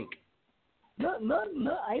him? Do you think?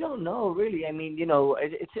 No. I don't know really. I mean,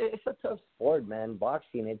 it's a tough sport, man.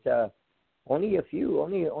 Boxing. It's only a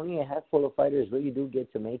handful of fighters really do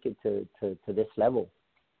get to make it to this level.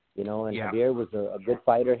 Javier was a good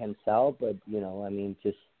fighter himself, but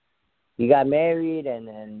just he got married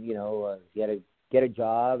and he had to get a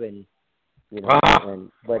job and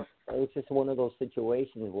but it was just one of those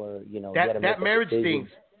situations where that marriage thing.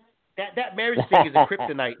 That marriage thing is a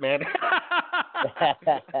kryptonite, man.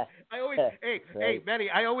 Hey, Manny,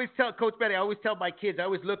 I always tell Coach Manny, I always tell my kids, I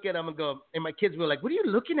always look at them and go, and my kids were like, "What are you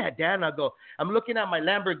looking at, Dad?" And I go, "I'm looking at my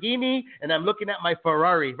Lamborghini and I'm looking at my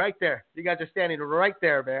Ferrari right there. You guys are standing right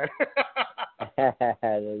there, man."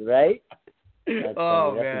 Right? That's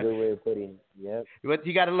man, a good way of putting it. Yep. But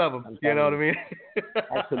you gotta love them. You know what I mean?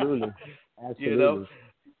 Absolutely.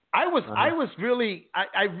 I was really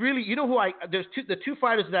there's the two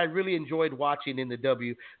fighters that I really enjoyed watching in the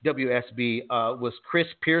WSB was Chris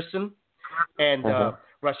Pearson and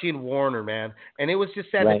Rasheed Warner, man. And it was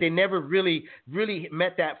just sad that they never really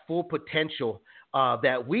met that full potential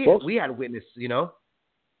that we had witnessed,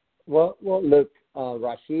 Well, look,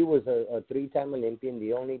 Rasheed was a three-time Olympian,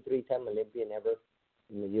 the only three-time Olympian ever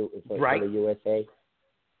for the USA.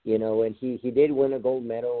 And he did win a gold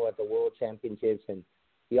medal at the World Championships, and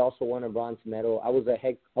he also won a bronze medal. I was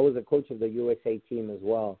a coach of the USA team as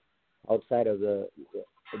well, outside of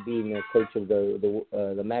being a coach of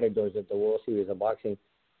the Matadors at the World Series of Boxing.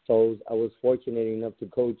 So I was fortunate enough to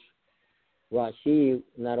coach Rasheed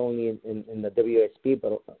not only in the WSB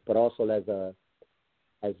but also as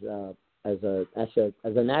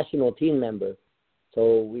a national team member.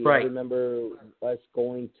 So I remember us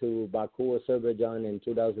going to Baku, Azerbaijan in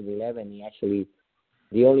 2011. He actually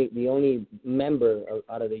the only member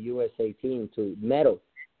out of the USA team to medal,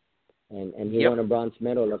 and he won a bronze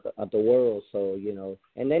medal at the World. So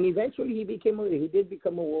and then eventually he did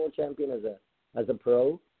become a world champion as a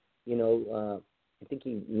pro. I think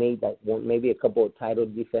he made that one, maybe a couple of title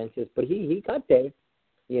defenses, but he got there.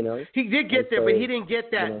 He did get there, but he didn't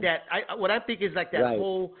get that. What I think is like that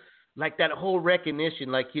whole. Like that whole recognition,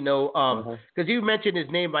 because you mentioned his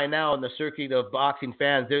name by now in the circuit of boxing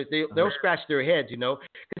fans, they'll scratch their heads, because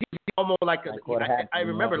he's almost like I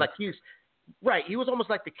remember like he was almost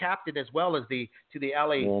like the captain as well as to the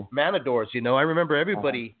LA Matadors, I remember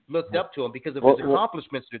everybody looked up to him because of his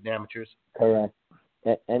accomplishments with the amateurs. Correct.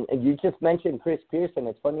 And you just mentioned Chris Pearson.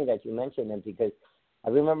 It's funny that you mentioned him because I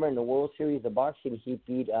remember in the World Series of Boxing he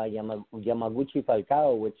beat Yamaguchi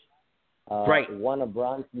Falcao, which won a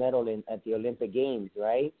bronze medal at the Olympic Games,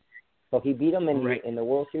 right? So he beat him in the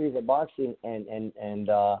World Series of Boxing, and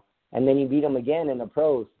then he beat him again in the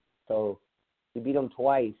pros. So he beat him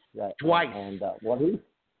twice.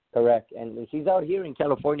 Correct. And he's out here in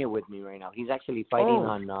California with me right now. He's actually fighting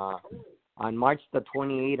on March the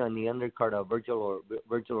 28th on the undercard of Virgil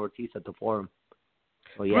Ortiz at the Forum.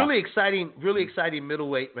 Oh, yeah. Really exciting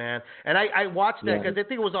middleweight, man. And I watched that because I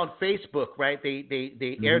think it was on Facebook, right?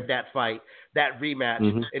 They aired that fight, that rematch,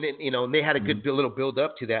 and then, they had a good little build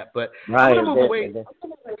up to that. But I'm gonna move away,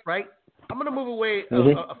 right? I'm gonna move away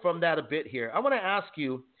from that a bit here. I want to ask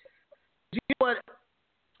you, what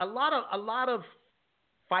a lot of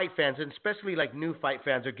fight fans, and especially like new fight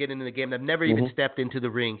fans, are getting in the game. They've never even stepped into the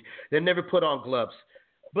ring. They've never put on gloves.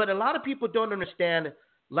 But a lot of people don't understand.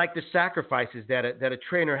 Like the sacrifices that a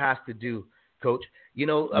trainer has to do, Coach.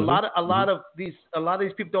 A lot of these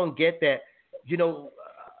people don't get that.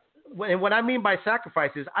 And what I mean by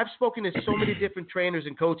sacrifices, I've spoken to so many different trainers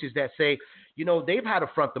and coaches that say, they've had to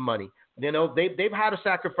front the money. They've had to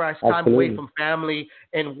sacrifice time away from family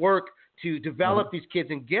and work to develop these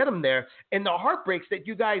kids and get them there. And the heartbreaks that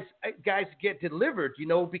you guys get delivered,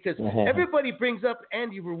 because everybody brings up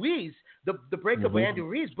Andy Ruiz, the breakup of Andy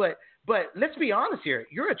Ruiz, but let's be honest here.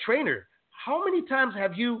 You're a trainer. How many times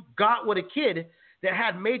have you got with a kid that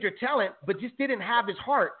had major talent, but just didn't have his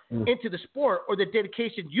heart into the sport or the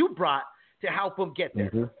dedication you brought to help him get there.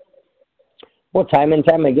 Mm-hmm. Well, time and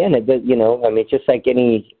time again, just like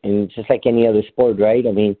any other sport, right?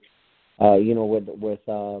 I mean, with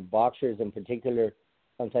boxers in particular,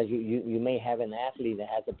 sometimes you may have an athlete that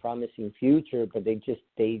has a promising future, but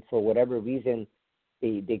they for whatever reason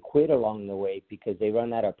they quit along the way because they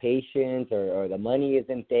run out of patience or the money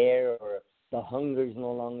isn't there or the hunger is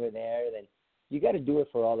no longer there. Then you got to do it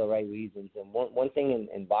for all the right reasons. And one thing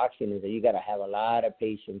in boxing is that you got to have a lot of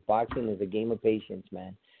patience. Boxing is a game of patience,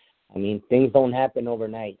 man. I mean, things don't happen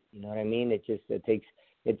overnight. You know what I mean?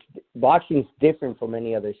 Boxing's different from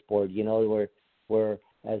any other sport. You know, where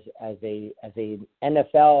as a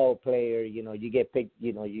NFL player, you know, you get picked.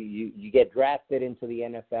 You know, you get drafted into the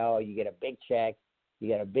NFL. You get a big check. You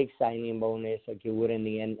get a big signing bonus like you would in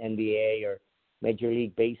the NBA or Major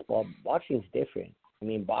League Baseball. Boxing's different. I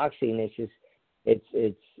mean, boxing is just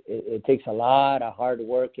it takes a lot of hard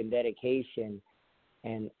work and dedication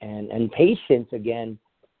and patience again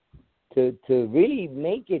to really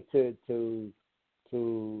make it to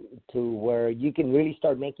where you can really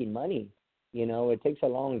start making money. You know, it takes a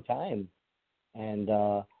long time, and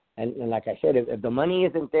like I said, if the money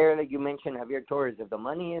isn't there, like you mentioned, Javier Torres, if the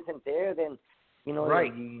money isn't there, then you know,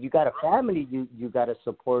 right. you got a family you got to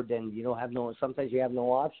support, and you don't have sometimes you have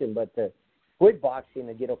no option but to quit boxing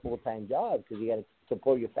and get a full-time job because you got to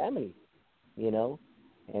support your family, you know.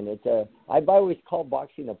 And I've always called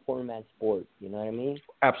boxing a poor man's sport. You know what I mean?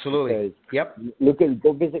 Absolutely. Because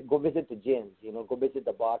go visit the gyms. You know, go visit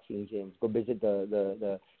the boxing gyms. Go visit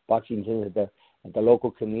the boxing gyms at the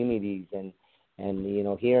local communities, and you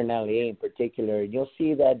know, here in LA in particular, you'll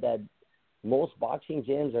see that most boxing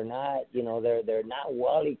gyms are not. You know, they're not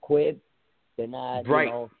well equipped. They're not. Right.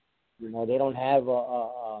 You know, they don't have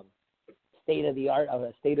a state of the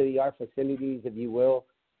art facilities, if you will.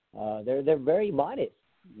 They're very modest.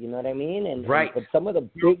 You know what I mean? But some of the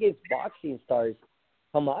biggest boxing stars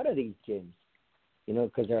come out of these gyms, you know,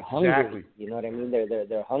 because they're hungry. Exactly. You know what I mean?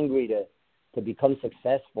 They're hungry to become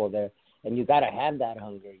successful there, and you got to have that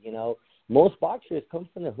hunger. You know, most boxers come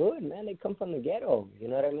from the hood, man. They come from the ghetto. You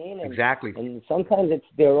know what I mean? Exactly. And sometimes it's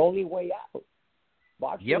their only way out.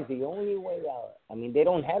 Boxing is the only way out. I mean, they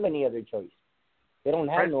don't have any other choice. They don't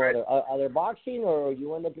have other boxing, or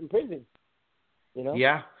you end up in prison. You know?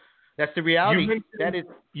 Yeah. That's the reality.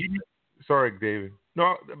 Sorry, David.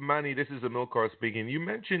 No, Manny, this is Amilcar speaking. You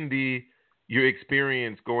mentioned your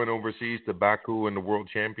experience going overseas to Baku and the World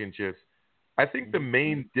Championships. I think the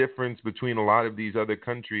main difference between a lot of these other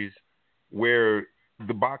countries where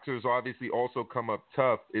the boxers obviously also come up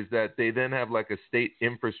tough is that they then have like a state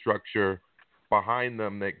infrastructure behind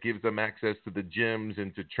them that gives them access to the gyms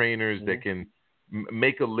and to trainers that can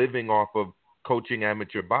make a living off of coaching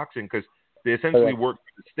amateur boxing because they essentially work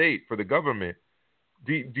for the state, for the government.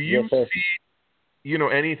 Do you see, you know,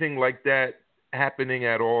 anything like that happening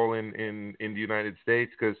at all in the United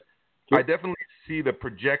States? Because I definitely see the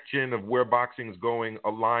projection of where boxing is going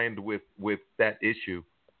aligned with that issue.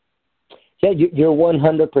 Yeah, you're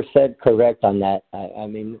 100% correct on that. I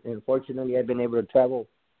mean, unfortunately, I've been able to travel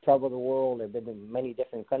the world. I've been in many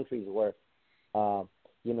different countries where,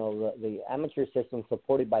 you know, the amateur system is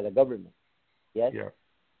supported by the government. Yes. Yeah.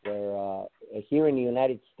 Where here in the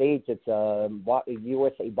United States, it's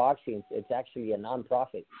USA Boxing. It's actually a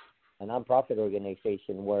nonprofit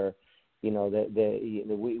organization where, you know,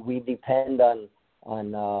 we depend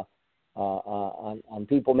on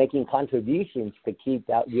people making contributions to keep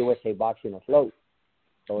that USA Boxing afloat.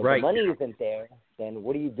 So if the money isn't there, then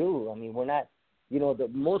what do? I mean, we're not, you know, the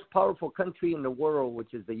most powerful country in the world,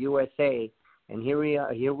 which is the USA, and here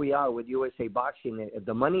we are with USA Boxing. If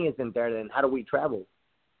the money isn't there, then how do we travel?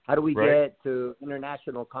 How do we get to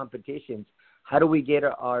international competitions? How do we get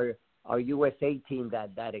our USA team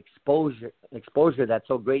that exposure that's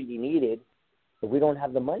so greatly needed? If we don't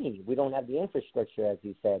have the money, we don't have the infrastructure, as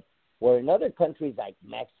you said. Where in other countries like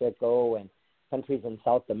Mexico and countries in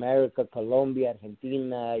South America, Colombia,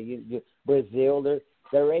 Argentina, Brazil,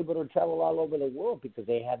 they're able to travel all over the world because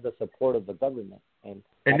they have the support of the government. And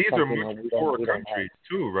these are much poorer countries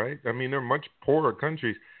too, right? I mean, they're much poorer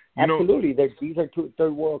countries. Absolutely. These are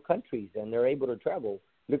third world countries, and they're able to travel.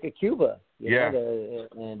 Look at Cuba. They're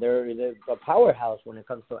a powerhouse when it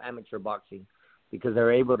comes to amateur boxing because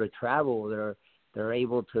they're able to travel. They're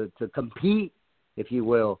able to compete, if you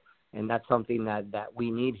will, and that's something that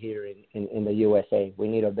we need here in the USA. We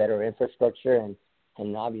need a better infrastructure,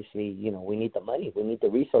 and obviously, you know, we need the money. We need the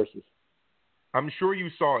resources. I'm sure you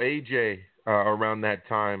saw AJ around that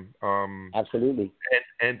time. Absolutely. And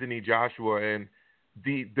Anthony Joshua, and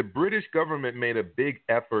the British government made a big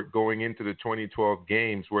effort going into the 2012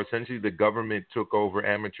 games, where essentially the government took over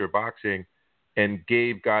amateur boxing and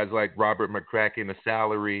gave guys like Robert McCracken a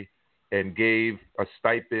salary and gave a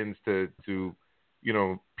stipends to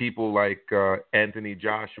people like Anthony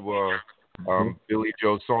Joshua, Billy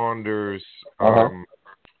Joe Saunders,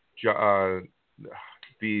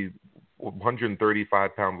 the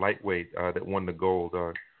 135-pound lightweight that won the gold.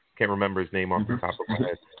 Can't remember his name off the top of my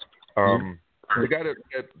head. The guy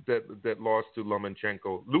that lost to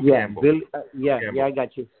Lomachenko, Luke Campbell. I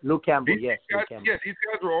got you. Luke Campbell, these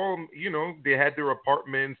guys were all, they had their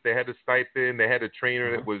apartments, they had a stipend, they had a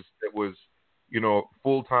trainer that was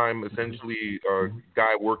full-time, essentially,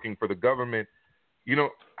 guy working for the government.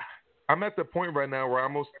 I'm at the point right now where I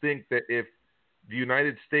almost think that if the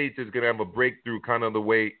United States is going to have a breakthrough kind of the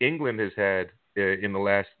way England has had in the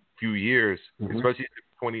last few years, especially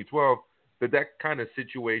in 2012, that kind of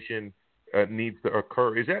situation needs to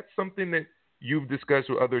occur. Is that something that you've discussed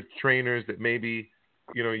with other trainers that maybe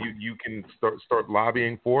you can start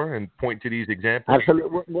lobbying for and point to these examples?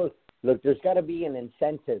 Absolutely. Look, there's got to be an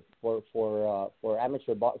incentive for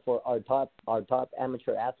our top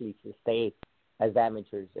amateur athletes to stay as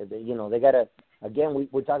amateurs. They got to. Again,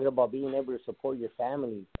 we're talking about being able to support your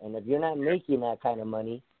family, and if you're not making that kind of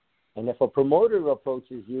money, and if a promoter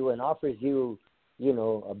approaches you and offers you,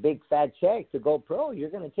 a big fat check to go pro, you're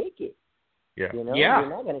going to take it. Yeah. You're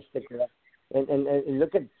not going to stick with that. And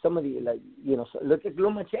look at some of the look at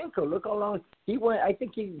Lomachenko. Look how long he went. I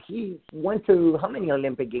think he went to, how many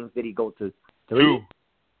Olympic games did he go to? 3? 2.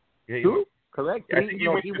 Yeah, 2? Correct. I think he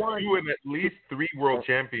went to 2 and at least 3 world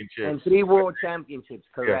championships. And 3 world championships.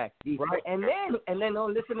 Correct. Yeah. Right. And then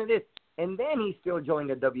listen to this. And then he still joined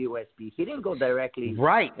the WSB. He didn't go directly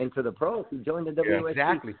into the pros. He joined the WSB.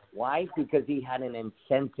 Exactly. Why? Because he had an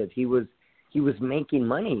incentive. He was making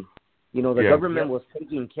money. The government was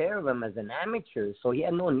taking care of him as an amateur, so he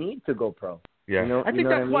had no need to go pro. Yeah. I think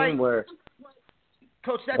that's why,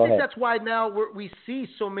 Coach, I think that's why now we see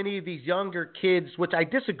so many of these younger kids, which I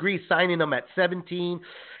disagree, signing them at 17,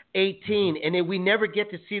 18, and then we never get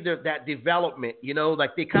to see that development,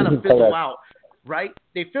 like they kind of fizzle out, right?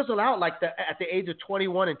 They fizzle out at the age of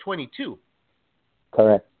 21 and 22.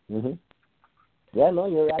 Correct. Mm-hmm. Yeah, no,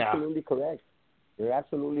 you're absolutely correct. You're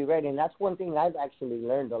absolutely right, and that's one thing I've actually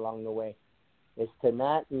learned along the way, is to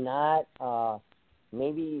not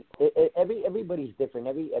maybe everybody's different.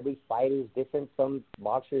 Every fighter is different. Some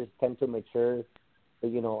boxers tend to mature,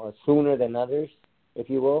 sooner than others, if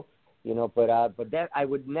you will. But that I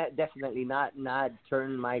would definitely not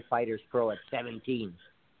turn my fighters pro at 17.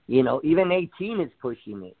 Even 18 is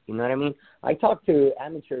pushing it. You know what I mean? I talk to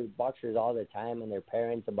amateur boxers all the time and their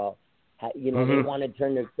parents about, they want to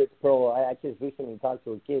turn their kids pro. I just recently talked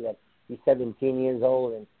to a kid that he's 17 years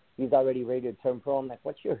old and he's already ready to turn pro. I'm like,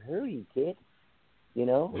 what's your hurry, kid?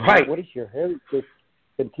 Right. What is your hurry? Just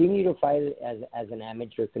continue to fight as an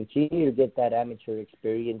amateur. Continue to get that amateur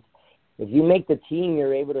experience. If you make the team,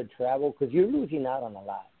 you're able to travel because you're losing out on a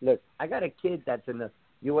lot. Look, I got a kid that's in the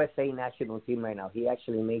USA national team right now. He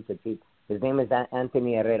actually made the team. His name is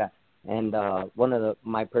Anthony Herrera, and one of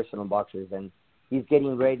my personal boxers, and he's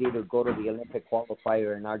getting ready to go to the Olympic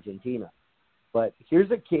qualifier in Argentina. But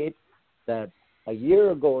here's a kid that a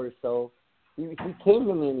year ago or so, he came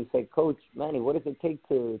to me and he said, Coach, Manny, what does it take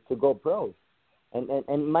to go pro?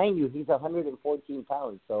 And mind you, he's 114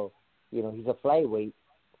 pounds, so, he's a flyweight.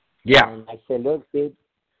 Yeah. And I said, look, kid,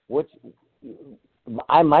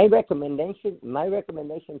 my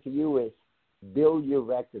recommendation to you is build your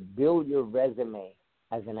record, build your resume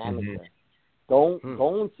as an amateur. Don't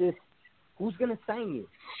just, who's going to sign you?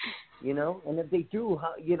 And if they do,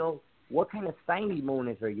 what kind of signing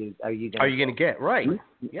bonus are you going to get? Right.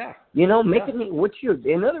 Yeah. In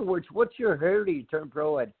other words, what's your hurry to turn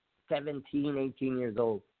pro at 17, 18 years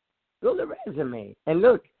old? Build a resume. And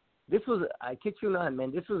look, I kid you not,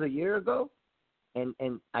 man, this was a year ago, and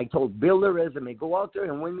I told, build a resume, go out there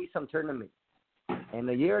and win me some tournaments. And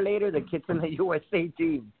a year later, the kid's in the USA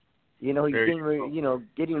team. He's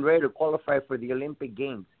getting ready to qualify for the Olympic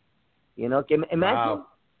Games. Imagine,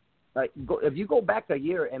 if you go back a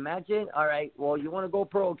year, imagine, all right, well, you want to go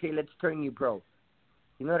pro, okay, let's turn you pro.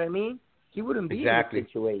 You know what I mean? He wouldn't be in this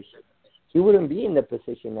situation. He wouldn't be in the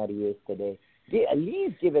position that he is today. At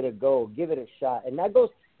least give it a go, give it a shot. And that goes,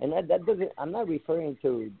 and that doesn't, I'm not referring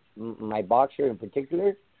to my boxer in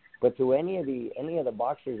particular, but to any of the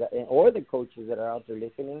boxers or the coaches that are out there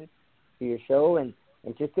listening to your show, and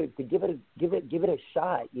just to give it a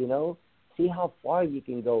shot, see how far you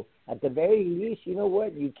can go. At the very least, you know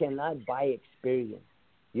what? You cannot buy experience.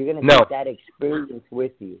 You're going to take that experience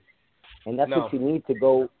with you. And that's what you need to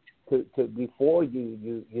go to before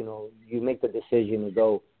you make the decision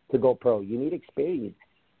to go pro. You need experience,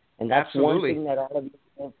 and that's Absolutely.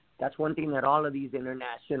 one thing that all of these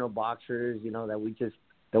international boxers,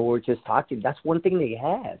 that we're just talking. That's one thing they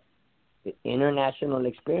have, the international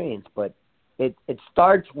experience. But it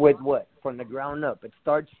starts with what? From the ground up. It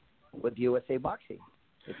starts with USA Boxing.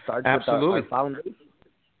 It starts Absolutely. with our foundation.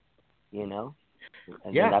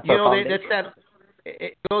 And yeah, that's that's that.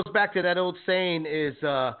 It goes back to that old saying: is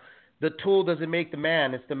the tool doesn't make the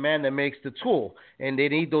man; it's the man that makes the tool. And they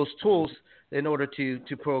need those tools in order to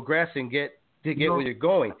progress and get where you're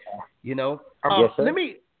going. Yes, sir. Let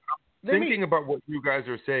me Thinking about what you guys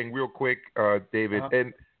are saying real quick, David,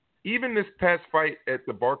 and even this past fight at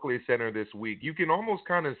the Barclays Center this week, you can almost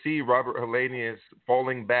kind of see Robert Helenius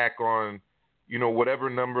falling back on, whatever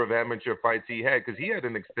number of amateur fights he had, because he had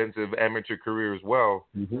an extensive amateur career as well.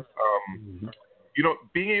 Mm-hmm.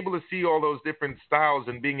 Being able to see all those different styles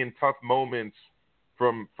and being in tough moments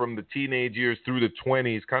from the teenage years through the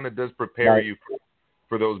 20s kind of does prepare you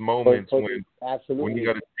for those moments when you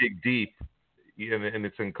got to dig deep. And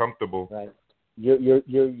it's uncomfortable. Right.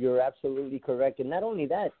 You're absolutely correct. And not only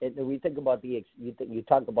that, we think about you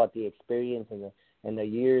talk about the experience and the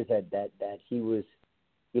years that he was,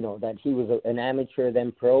 that he was an amateur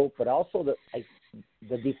then pro, but also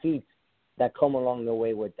the defeats that come along the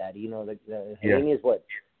way with that. Helenius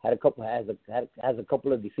has a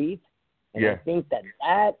couple of defeats, and I think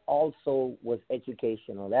that also was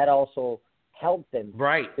educational. That also helped them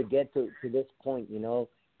to get to this point.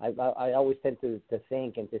 I always tend to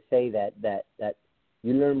think and to say that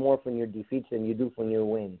you learn more from your defeats than you do from your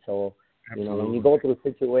wins. So, when you go through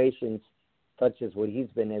situations such as what he's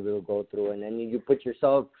been able to go through, and then you put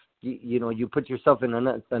yourself, you put yourself in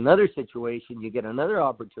another situation, you get another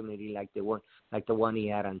opportunity like the one he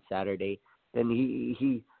had on Saturday. Then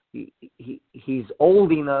he's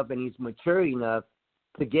old enough and he's mature enough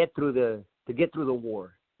to get through the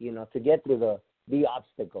war, to get through the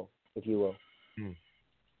obstacle, if you will.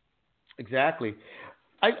 Exactly.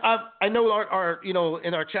 I know our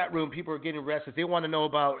in our chat room people are getting restless. They want to know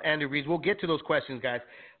about Andy Ruiz. We'll get to those questions, guys.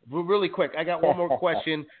 Really quick. I got one more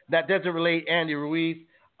question that doesn't relate Andy Ruiz.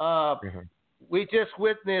 We just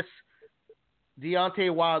witnessed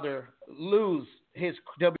Deontay Wilder lose his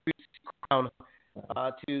WBC crown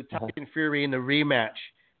to Tyson Fury in the rematch,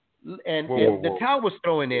 and the towel was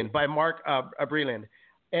thrown in by Mark Breland,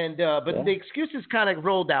 but the excuses kind of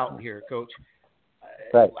rolled out here, Coach.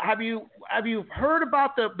 Right. Have you heard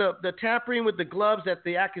about the tampering with the gloves, that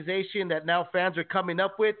the accusation that now fans are coming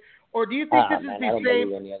up with, or do you think this is the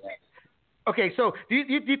same? Okay, so do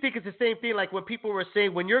you think it's the same thing like when people were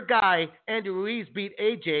saying when your guy Andy Ruiz beat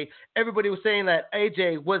AJ, everybody was saying that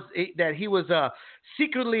AJ was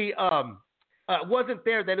secretly wasn't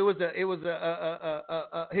there, that it was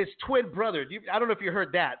his twin brother. I don't know if you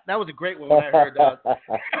heard that. That was a great one when I heard.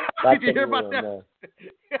 Did you hear about that?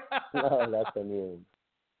 No, that's a new one.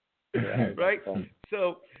 Yeah, right.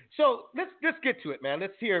 So let's get to it, man.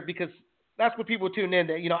 Let's hear, because that's what people tune in.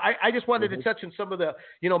 I just wanted to touch on some of the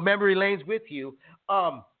memory lanes with you.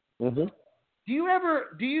 Do you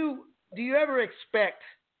ever expect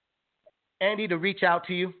Andy to reach out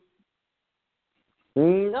to you?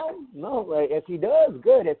 No. If he does,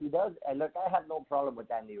 good. If he does, and look, I have no problem with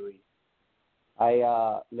Andy Ruiz.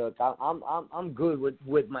 I'm good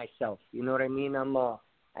with myself. You know what I mean?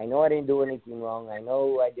 I know I didn't do anything wrong. I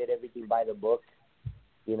know I did everything by the book.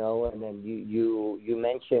 And then you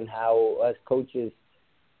mentioned how us coaches,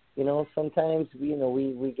 sometimes we end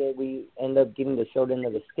up getting the short end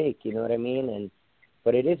of the stick. You know what I mean?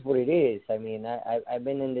 But it is what it is. I mean, I've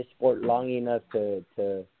been in this sport long enough to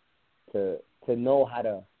know how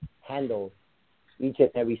to handle each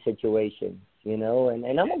and every situation. And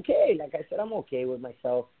I'm okay. Like I said, I'm okay with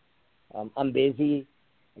myself. I'm busy.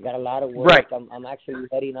 I got a lot of work. Right. I'm actually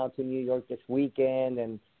heading out to New York this weekend,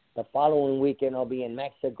 and the following weekend I'll be in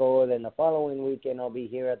Mexico. Then the following weekend I'll be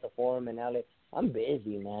here at the Forum in LA. I'm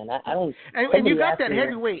busy, man. I don't. And you got that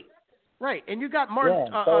heavyweight, right? And you got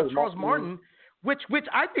Charles Martin, which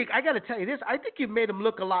I think, I got to tell you this. I think you made him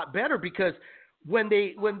look a lot better, because when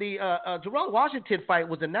the Jarrell Washington fight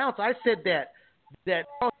was announced, I said that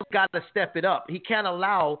Charles got to step it up. He can't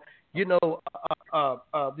allow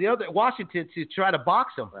the other Washington to try to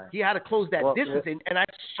box him. Right. He had to close that distance, and I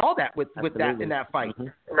saw that with that in that fight.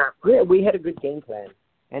 Yeah, we had a good game plan,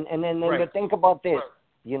 and then think about this.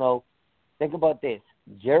 Think about this.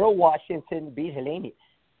 Gerald Washington beat Helenius.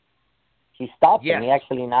 He stopped him. He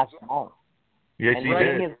actually knocked him out. Yes, and he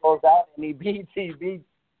Helenius did. goes out and he beats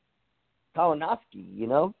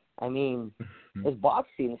Kownacki. I mean, it's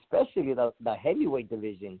boxing, especially the heavyweight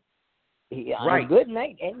division. On a good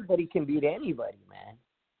night, anybody can beat anybody, man.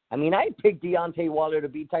 I mean, I picked Deontay Wilder to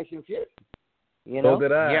beat Tyson Fury. You know? So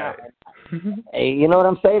did I. Yeah. Hey, you know what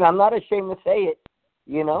I'm saying? I'm not ashamed to say it.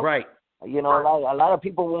 You know? Right. You know, a lot of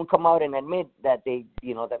people won't come out and admit that they,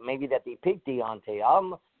 you know, that maybe that they picked Deontay.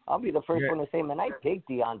 I'll be the first one to say, man, I picked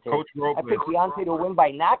Deontay. Coach Robles. I picked Deontay to win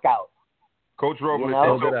by knockout. Coach Robles, You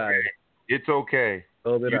know? it's okay. It's okay.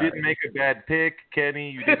 You didn't make a bad pick,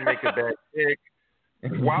 Kenny. You didn't make a bad pick.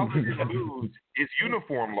 Wilder didn't lose. His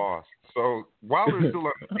uniform lost. So Wilder's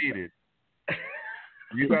still undefeated.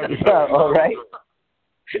 You guys are all right.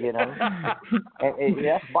 You know, and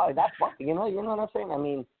that's fine. You know what I'm saying? I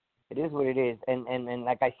mean, it is what it is. And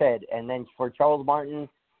like I said, and then for Charles Martin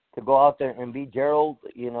to go out there and beat Gerald,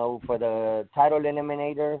 you know, for the title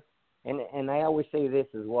eliminator. And I always say this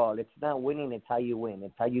as well. It's not winning, it's how you win.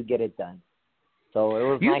 It's how you get it done. So it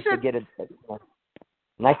was nice to get it.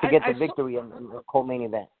 Nice to get the victory in the co-main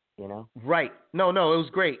event, you know? Right. No, it was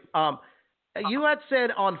great. You had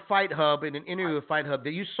said on Fight Hub, in an interview with Fight Hub,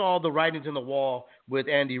 that you saw the writings on the wall with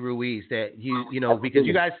Andy Ruiz, that you know, because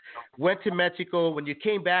you guys went to Mexico. When you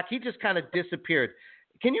came back, he just kind of disappeared.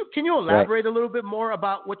 Can you elaborate a little bit more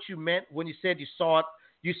about what you meant when you said you saw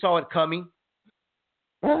it coming?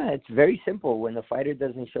 It's very simple. When the fighter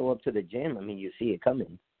doesn't show up to the gym, I mean, you see it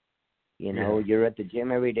coming. You know, you're at the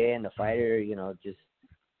gym every day, and the fighter, you know, just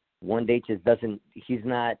one day just doesn't. He's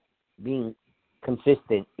not being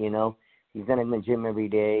consistent. You know, he's not in the gym every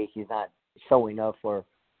day. He's not showing up for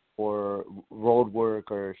road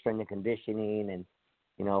work or strength and conditioning, and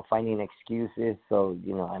you know, finding excuses. So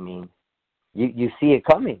you know, I mean, you see it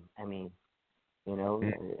coming. I mean, you know,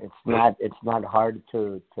 it's not hard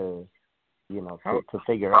to you know to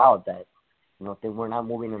figure out that you know we're not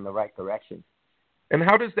moving in the right direction. And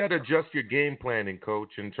how does that adjust your game planning,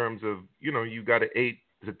 Coach, in terms of, you know, you got an 8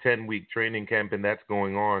 to 10 week training camp and that's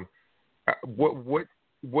going on?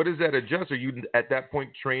 What does that adjust? Are you at that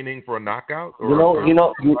point training for a knockout? Or,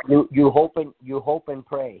 you hope and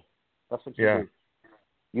pray. That's what you do.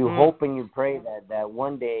 You hope and you pray that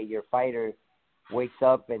one day your fighter wakes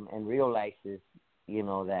up and realizes, you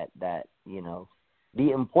know, that you know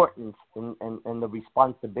the importance and the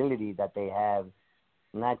responsibility that they have,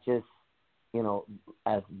 not just, you know,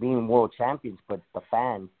 as being world champions, but the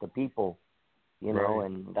fans, the people, you know,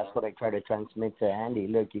 and that's what I try to transmit to Andy.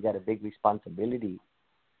 Look, you got a big responsibility.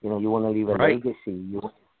 You know, you want to leave a legacy.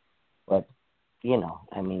 But, you know,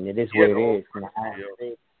 I mean, it is what it is.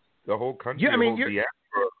 The whole country,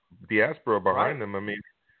 diaspora behind them. I mean,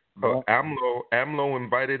 AMLO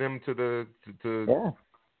invited him to the day after.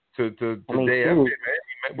 He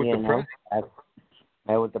met with the president.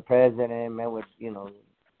 Met with the president, met with, you know,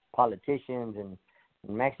 politicians and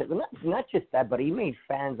Mexico. Not just that, but he made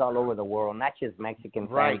fans all over the world, not just Mexican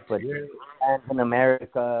fans, but fans in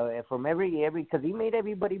America, from every because he made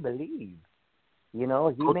everybody believe. You know,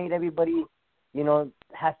 he made everybody, you know,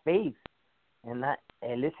 have faith. And that,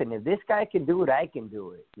 hey, listen, if this guy can do it, I can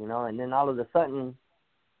do it. You know, and then all of a sudden,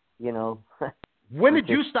 you know. When did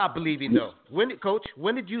you stop believing, though? Coach,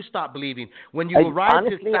 when did you stop believing? When you arrived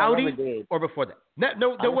to Saudi or before that?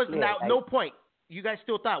 No, there was no point. You guys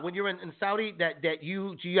still thought when you were in Saudi that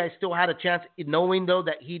you guys still had a chance, knowing though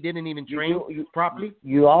that he didn't even train properly.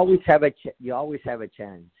 You always have a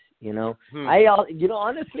chance. You know,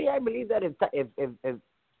 honestly, I believe that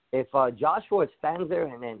if Joshua stands there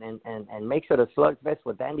and makes it a slugfest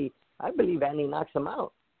with Andy, I believe Andy knocks him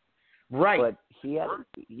out. Right. But he had,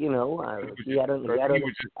 you know, he had.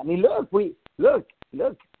 I mean, look, we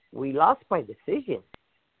lost by decision.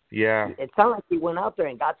 Yeah. It sounded like he went out there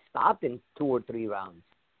and got stopped in 2 or 3 rounds.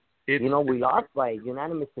 You know, we lost by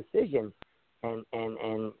unanimous decision, and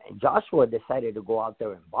Joshua decided to go out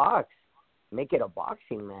there and box, make it a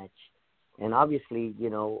boxing match. And obviously, you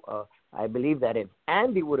know, I believe that if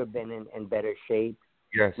Andy would have been in better shape,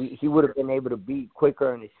 he would have been able to be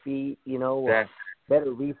quicker on his feet, you know,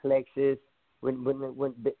 better reflexes, would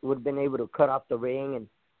have been able to cut off the ring, and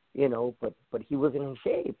you know, but he wasn't in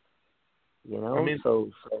shape. You know, I mean, so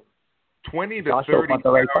 20 to 30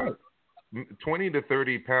 pounds, 20 to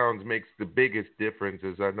 30 pounds makes the biggest difference,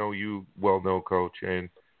 as I know you well know, Coach. And,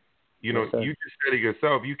 you know, you just said it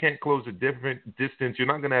yourself. You can't close a different distance. You're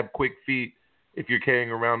not going to have quick feet if you're carrying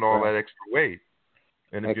around all that extra weight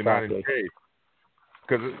and if you're not in shape.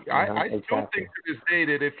 Because I still think to this day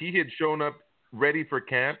that if he had shown up ready for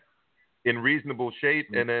camp in reasonable shape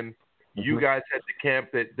and then you guys had the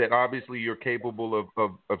camp that obviously you're capable of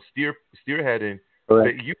spearheading.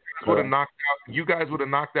 That you guys would have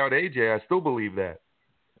knocked out AJ. I still believe that.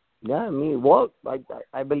 Yeah, I mean, well,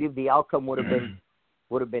 I believe the outcome would have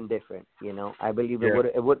been different. You know, I believe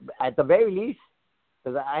it would at the very least,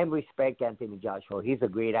 because I respect Anthony Joshua. He's a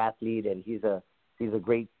great athlete, and he's a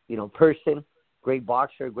great, person, great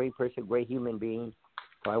boxer, great person, great human being.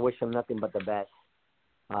 So I wish him nothing but the best.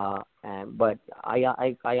 But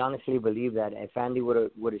I honestly believe that if Andy would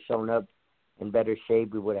have shown up in better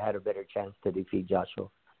shape, we would have had a better chance to defeat Joshua.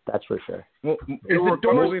 That's for sure. Well, there were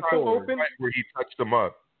moving forward where he touched him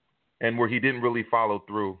up, and where he didn't really follow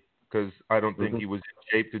through because I don't think he was in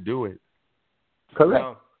shape to do it. Correct.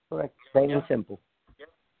 No. Correct. Plain and simple.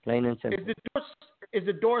 Plain and simple. Is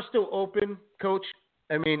the door still open, Coach?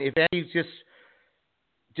 I mean, if Andy's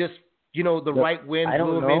just the right wind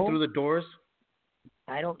blew him in through the doors.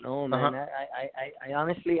 I don't know, man. I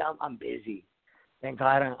honestly, I'm busy. Thank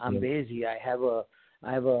God, I'm busy. I have a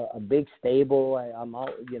big stable. I'm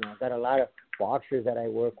out. I've got a lot of boxers that I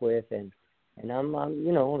work with, and I'm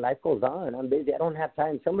life goes on. I'm busy. I don't have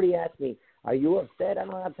time. Somebody asked me, "Are you upset?" I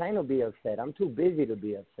don't have time to be upset. I'm too busy to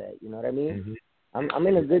be upset. You know what I mean? Mm-hmm. I'm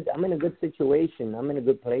in a good situation. I'm in a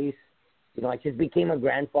good place. I just became a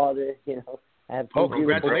grandfather. I have two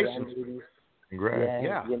congratulations! Congrats.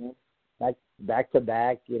 Yeah. Back to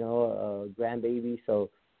back. Grandbaby. So,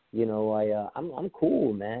 I'm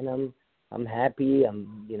cool, man. I'm happy.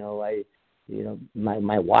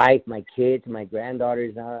 My wife, my kids, my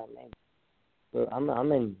granddaughters now.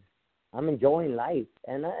 I'm enjoying life,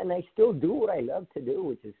 and I still do what I love to do,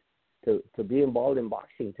 which is to be involved in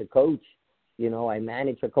boxing, to coach. I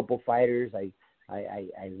manage a couple fighters. I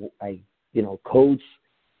coach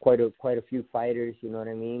quite a few fighters. You know what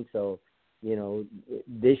I mean? So,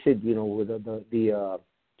 they should, with the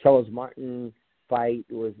Charles Martin fight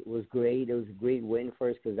was great. It was a great win for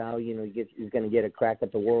us because now, he's going to get a crack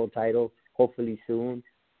at the world title hopefully soon.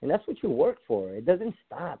 And that's what you work for. It doesn't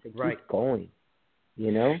stop. It keeps going.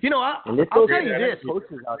 I'll tell you this.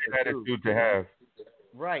 Attitude to have.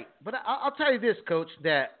 Right. But I'll tell you this, Coach,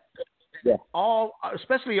 that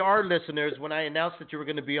especially our listeners, when I announced that you were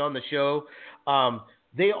going to be on the show,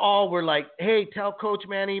 they all were like, "Hey, tell Coach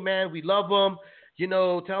Manny, man, we love him.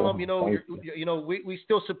 Tell him, we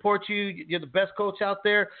still support you. You're the best coach out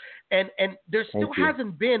there." And there still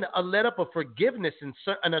hasn't been a let up of forgiveness in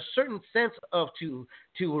a certain sense of to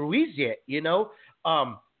Ruiz yet, And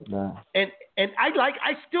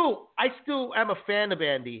I still am a fan of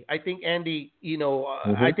Andy. I think Andy,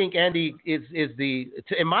 I think Andy is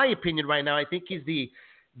in my opinion right now, I think he's the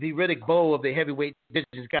Riddick Bowe of the heavyweight division.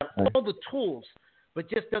 He's got all the tools, but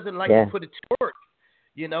just doesn't like to put it to work.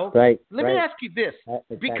 Right. Let me ask you this,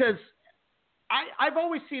 because I've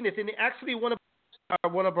always seen this, and actually one of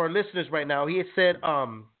our listeners right now, he had said,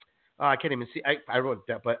 I can't even see, I wrote it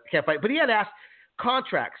down, but I can't find. But he had asked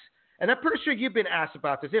contracts, and I'm pretty sure you've been asked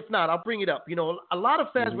about this. If not, I'll bring it up. A lot of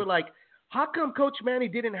fans were like, "How come Coach Manny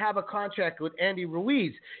didn't have a contract with Andy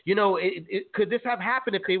Ruiz? Could this have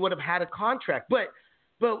happened if they would have had a contract?" But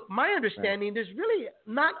my understanding, there's really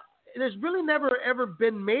never ever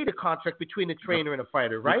been made a contract between a trainer and a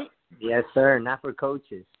fighter, right? Yes, sir. Not for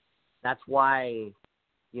coaches. That's why,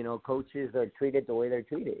 coaches are treated the way they're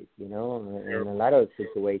treated, in a lot of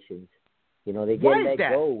situations. They get let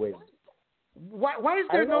go with. Why is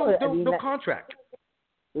there no contract?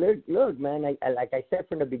 Look, man. Like I said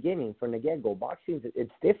from the beginning, from the get-go, boxing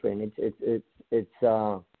it's different. It's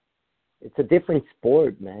a different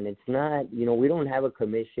sport, man. It's not. We don't have a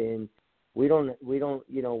commission. We don't have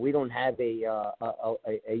a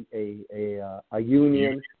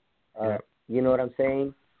union. You know what I'm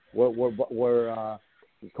saying? Where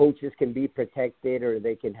coaches can be protected, or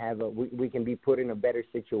they can have we can be put in a better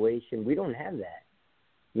situation. We don't have that.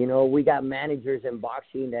 We got managers in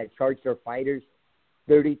boxing that charge their fighters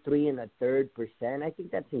 33 1/3%. I think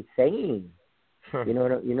that's insane. You know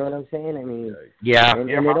what I'm saying? I mean, and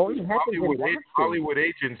it only happens in boxing. Hollywood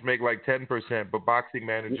agents make like 10%, but boxing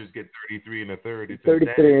managers get 33 1/3. It's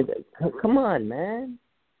 33. Come on, man.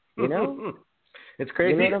 It's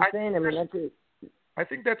crazy. You know what I'm saying? I mean, that's it. I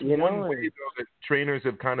think that's one way, though, that trainers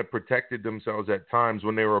have kind of protected themselves at times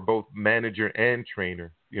when they were both manager and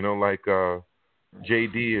trainer. Like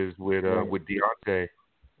JD is with Deontay,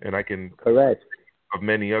 and I can correct of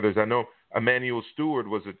many others. I know Emmanuel Stewart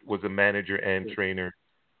was a manager and trainer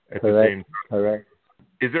at correct. the same time. Correct.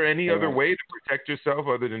 Is there any other way to protect yourself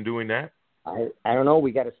other than doing that? I don't know.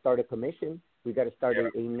 We got to start a commission. We got to start a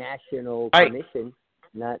national commission,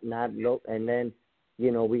 not local, and then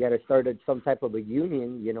we got to start some type of a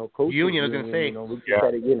union. Coaches union. I was gonna say.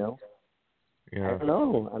 I don't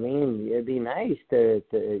know. I mean, it'd be nice to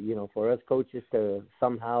for us coaches to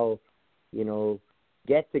somehow,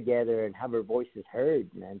 get together and have our voices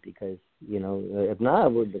heard, man. Because if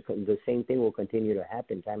not, the same thing will continue to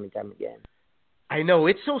happen time and time again. I know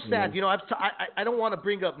it's so sad. Mm. You know, I don't want to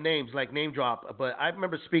bring up names like name drop, but I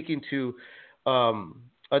remember speaking to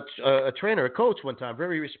a trainer, a coach one time,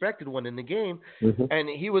 very respected one in the game, Mm-hmm. and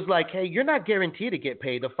he was like, "Hey, you're not guaranteed to get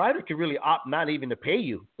paid. The fighter can really opt not even to pay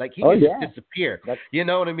you. Like he can just disappear. You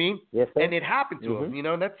know what I mean? Yes, sir. And it happened to him. You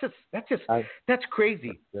know, that's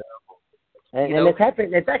crazy. And it's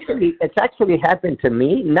happened. It's actually happened to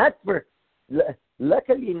me.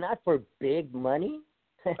 Luckily, not for big money.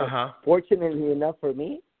 Fortunately enough for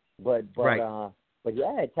me, but yeah,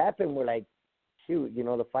 it's happened. We're like, shoot, you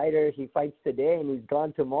know, the fighter, he fights today and he's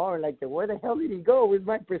gone tomorrow. Like, where the hell did he go? Where's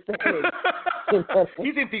my percentage?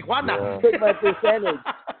 He's in Tijuana. Took my percentage.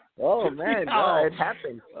 Oh man, no, it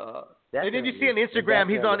happened. And then you see on Instagram,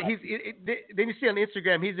 then you see on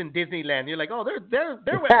Instagram he's in Disneyland. You're like, oh, there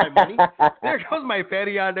went my money. There goes my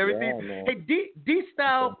Fetty on everything. Yeah, hey, D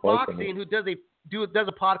Style Boxing, who does a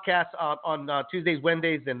podcast on Tuesdays,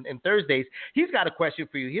 Wednesdays, and Thursdays. He's got a question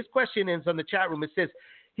for you. His question is on the chat room. It says,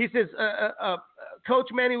 Coach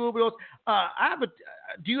Manny Robles,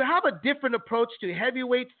 do you have a different approach to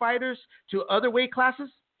heavyweight fighters to other weight classes?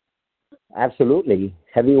 Absolutely.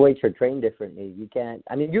 Heavyweights are trained differently. You can't.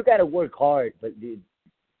 I mean, you got to work hard, but you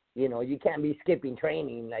know, you can't be skipping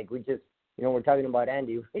training like we just. You know, we're talking about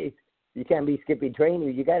Andy. You can't be skipping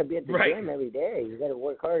training. You got to be at the gym every day. You got to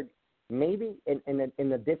work hard. Maybe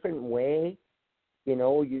in a different way, you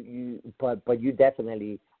know. But you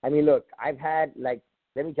definitely. I mean, look, I've had, like,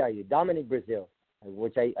 let me tell you, Dominic Brazil,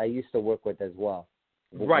 which I used to work with as well.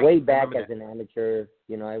 Right. Way back as an amateur,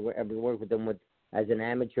 you know, I worked with him as an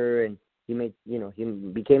amateur, and he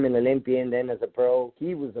became an Olympian, then as a pro.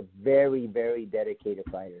 He was a very, very dedicated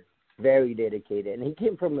fighter, very dedicated, and he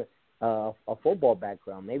came from a football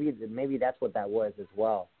background. Maybe that's what that was as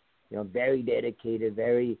well. You know, very dedicated,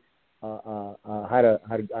 very had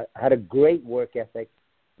a great work ethic.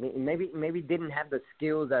 Maybe didn't have the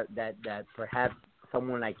skills that perhaps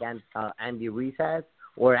someone like Andy Ruiz has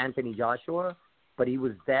or Anthony Joshua, but he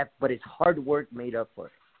was but his hard work made up for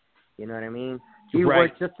it. You know what I mean? He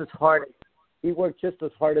worked just as hard. He worked just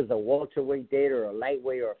as hard as a welterweight did, or a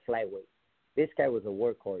lightweight, or a flyweight. This guy was a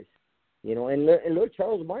workhorse. You know, and look,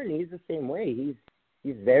 Charles Martin, he's the same way.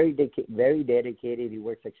 He's very dedicated. He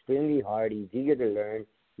works extremely hard. He's eager to learn,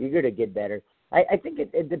 eager to get better. I think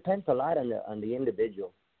it depends a lot on the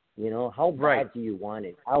individual. You know, how bad do you want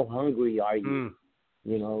it? How hungry are you?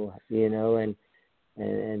 You know, and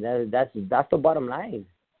that's the bottom line.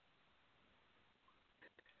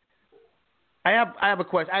 I have a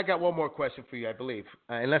question. I got one more question for you, I believe,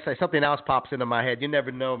 unless something else pops into my head. You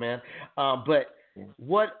never know, man. But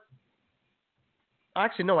what?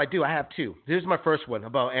 Actually, no, I do. I have two. Here's my first one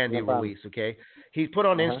about Andy Ruiz. Okay, he's put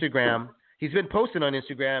on Instagram. He's been posting on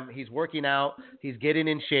Instagram. He's working out. He's getting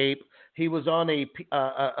in shape. He was on a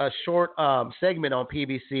short segment on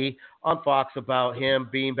PBC on Fox about him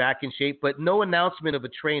being back in shape, but no announcement of a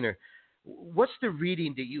trainer. What's the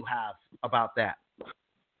reading that you have about that?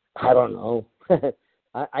 I don't know.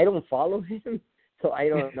 I don't follow him, so I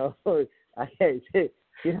don't know. Do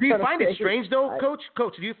you find it strange, though, Coach?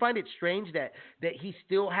 Coach, do you find it strange that he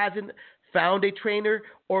still hasn't found a trainer,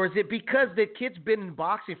 or is it because the kid's been in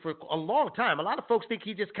boxing for a long time? A lot of folks think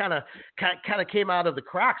he just kind of came out of the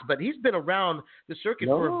cracks, but he's been around the circuit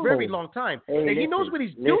for a very long time, and he knows what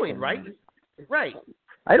he's doing, right? Right.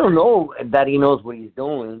 I don't know that he knows what he's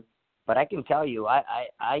doing. But I can tell you,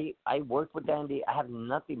 I worked with Andy. I have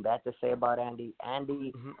nothing bad to say about Andy.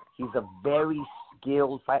 Andy, he's a very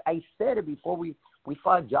skilled fighter. I said it before we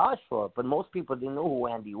fought Joshua, but most people didn't know who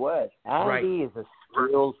Andy was. Andy is a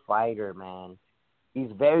skilled fighter, man. He's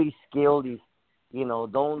very skilled. He's, you know,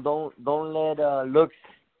 don't let looks,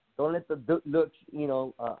 don't let the looks, you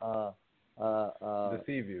know,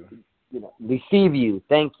 deceive you. You know, deceive you.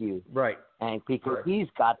 Thank you. Right. And because he's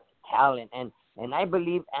got talent, and I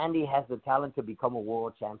believe Andy has the talent to become a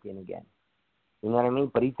world champion again. You know what I mean?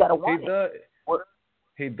 But he's got to want it.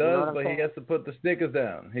 He does, but he has to put the Snickers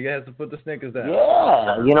down.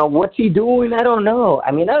 Yeah. You know, what's he doing? I don't know.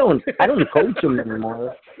 I mean, I don't coach him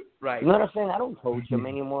anymore. Right. You know what I'm saying? I don't coach him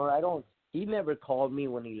anymore. He never called me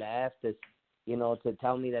when he left, you know, to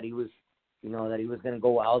tell me that he was, you know, that he was going to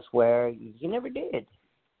go elsewhere. He never did.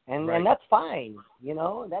 And that's fine. You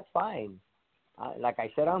know, that's fine. Like I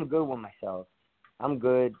said, I'm good with myself. I'm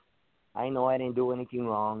good. I know I didn't do anything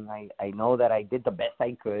wrong. I know that I did the best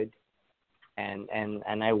I could, and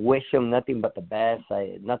I wish him nothing but the best.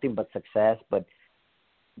 Nothing but success. But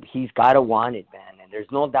he's got to want it, man. And there's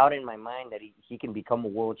no doubt in my mind that he can become a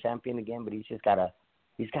world champion again. But he's got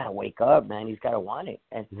to wake up, man. He's got to want it.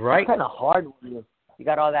 And it's kind of hard when you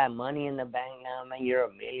got all that money in the bank now, man. You're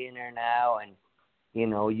a millionaire now, and you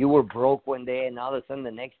know, you were broke one day, and all of a sudden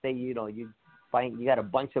the next day, you know, you find you got a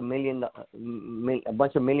bunch of millions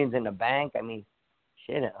in the bank. I mean,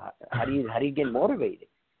 shit. How do you get motivated?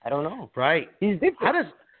 I don't know. Right. He's different.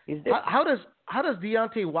 How does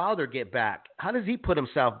Deontay Wilder get back? How does he put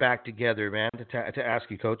himself back together, man? To ask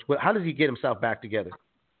you, Coach, how does he get himself back together?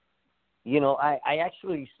 You know, I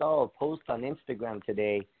actually saw a post on Instagram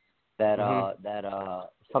today that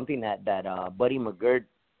something that Buddy McGirt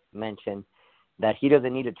mentioned, that he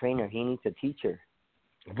doesn't need a trainer, he needs a teacher.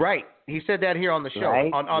 Right. He said that here on the show,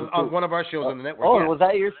 right? on one of our shows on the network. Oh, yeah. Was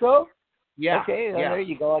that your show? Yeah. Okay, yeah. There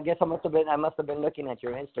you go. I guess I must have been looking at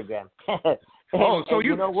your Instagram. So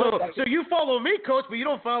you know what? so you follow me, Coach, but you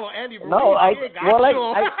don't follow Andy. No,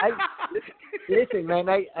 listen, man.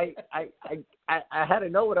 I had to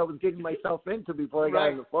know what I was getting myself into before I got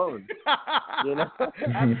on the phone. You know,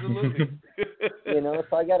 absolutely. You know,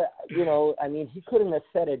 so I gotta. You know, I mean, he couldn't have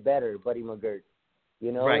said it better, Buddy McGirt.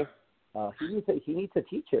 You know, right. He needs a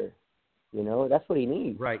teacher. You know, that's what he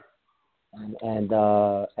needs. Right. And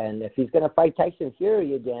if he's gonna fight Tyson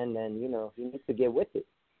Fury again, then you know he needs to get with it.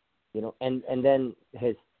 You know, and then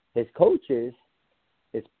his coaches,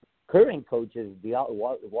 his current coaches,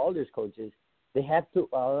 Wilder's coaches, they have to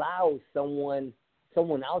allow someone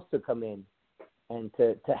else to come in and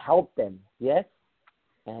to help them. Yes.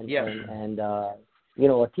 And you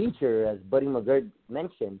know, a teacher, as Buddy McGirt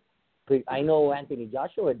mentioned. I know Anthony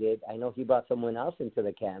Joshua did. I know he brought someone else into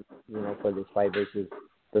the camp, you know, for this fight versus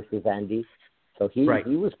Andy. So he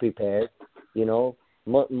was prepared. You know,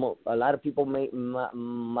 a lot of people might not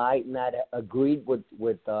agree with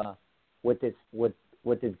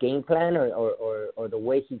his game plan or the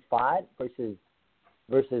way he fought versus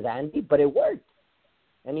Andy, but it worked,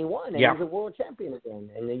 and he won, and he's a world champion again,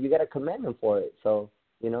 and then you got to commend him for it. So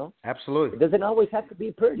you know, absolutely, it doesn't always have to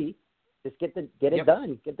be pretty. Just get it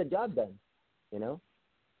done. Get the job done, you know?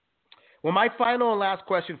 Well, my final and last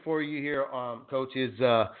question for you here, Coach, is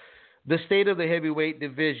the state of the heavyweight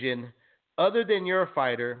division. Other than your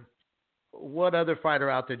fighter, what other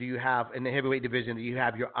fighter out there do you have in the heavyweight division that you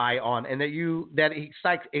have your eye on and that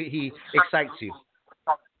he excites you?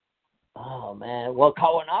 Oh, man. Well,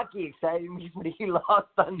 Kownacki excited me, but he lost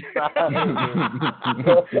on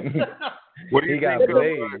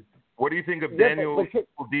What do you think of Daniel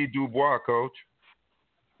D. Dubois, Coach?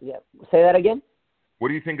 Yeah. Say that again? What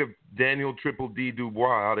do you think of Daniel Triple D.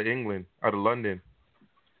 Dubois out of England, out of London?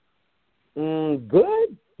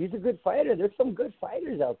 Good. He's a good fighter. There's some good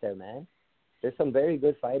fighters out there, man. There's some very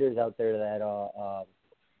good fighters out there that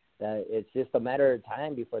it's just a matter of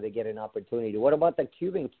time before they get an opportunity. What about the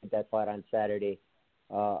Cuban kid that fought on Saturday?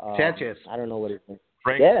 Sanchez. I don't know what his name.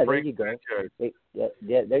 Frank there you go.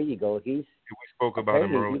 There you go. We spoke about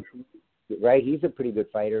him earlier. Right, he's a pretty good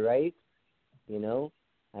fighter, right? You know,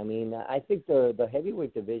 I mean, I think the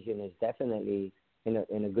heavyweight division is definitely in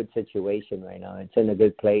a good situation right now. It's in a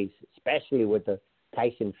good place, especially with the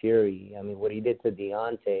Tyson Fury. I mean, what he did to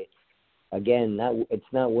Deontay. Again,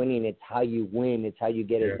 it's not winning; it's how you win. It's how you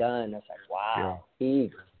get it done. It's like, wow, he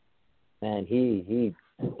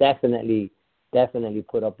definitely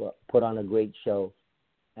put on a great show.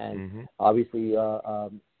 And obviously, you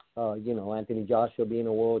know, Anthony Joshua being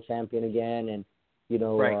a world champion again, and you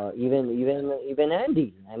know, even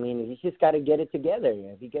Andy. I mean, he's just got to get it together.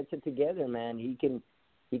 If he gets it together, man, he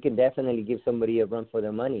can definitely give somebody a run for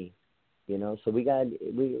their money. You know, so we got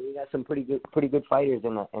some pretty good fighters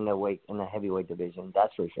in the heavyweight division.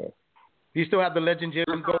 That's for sure. Do you still have the Legend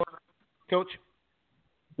Gym going, Coach?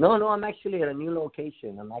 No, I'm actually at a new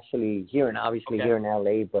location. I'm actually here in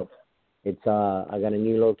LA, but it's I got a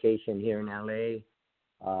new location here in LA.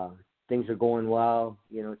 Things are going well.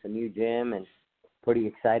 You know, it's a new gym and pretty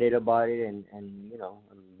excited about it. And you know,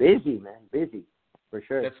 I'm busy, man, busy for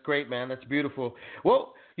sure. That's great, man. That's beautiful.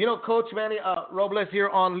 Well, you know, Coach Manny Robles here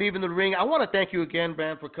on Leaving the Ring. I want to thank you again,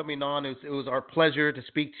 man, for coming on. It was our pleasure to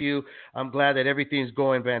speak to you. I'm glad that everything's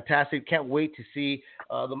going fantastic. Can't wait to see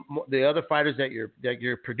the other fighters that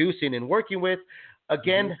you're producing and working with.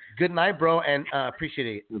 Again, good night, bro, and appreciate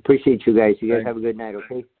it. Appreciate you guys. You guys have a good night,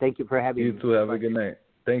 okay? Thank you for having me. You too. Have a good night.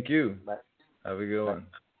 Thank you. Bye. Have a good one.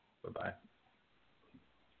 Bye-bye.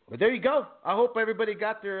 Well, there you go. I hope everybody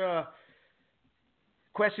got their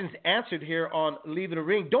questions answered here on Leaving the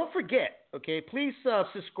Ring. Don't forget, okay, please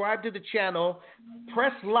subscribe to the channel,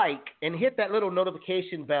 press like, and hit that little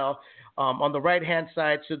notification bell on the right-hand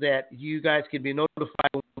side so that you guys can be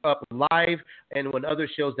notified when we're up live and when other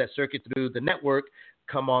shows that circuit through the network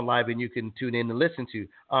come on live and you can tune in and listen to.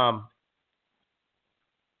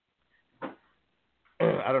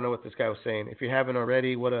 I don't know what this guy was saying. If you haven't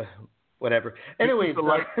already, whatever. Anyways,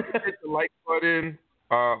 hit the like button.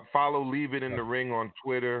 Follow Leave It in the Ring on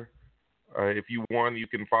Twitter. If you want, you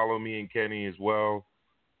can follow me and Kenny as well.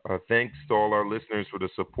 Thanks to all our listeners for the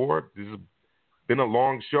support. This has been a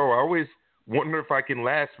long show. I always wonder if I can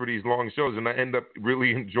last for these long shows, and I end up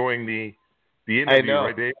really enjoying the interview,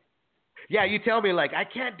 right, Dave? Yeah, you tell me, like, I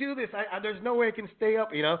can't do this. There's no way I can stay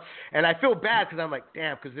up, you know. And I feel bad because I'm like,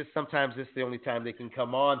 damn, because sometimes this is the only time they can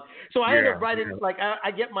come on. So I end up writing, like, I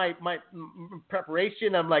get my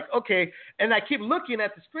preparation. I'm like, okay. And I keep looking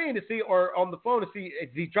at the screen to see, or on the phone to see, is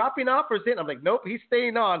he dropping off or is it? I'm like, nope, he's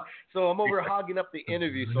staying on. So I'm over hogging up the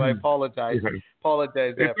interview. So I apologize.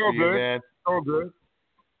 Apologize that for you, man. It's all good.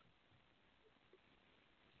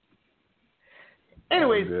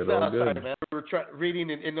 Anyways, all good. sorry, man. We're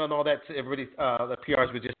reading and on all that. Everybody, the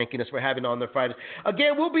PRs were just thanking us for having on their Fridays.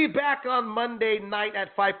 Again, we'll be back on Monday night at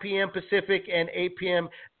 5 p.m. Pacific and 8 p.m.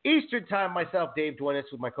 Eastern Time. Myself, Dave Duenas,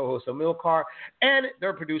 with my co-host Emil Carr and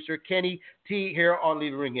their producer Kenny T here on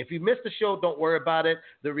Leave It Ring. If you missed the show, don't worry about it.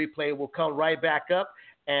 The replay will come right back up,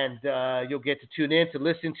 and you'll get to tune in to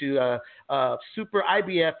listen to Super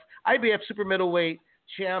IBF Super Middleweight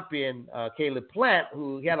champion Caleb Plant,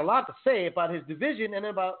 who he had a lot to say about his division and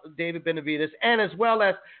about David Benavidez, and as well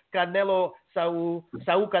as Saul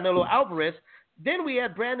Canelo Alvarez. Then we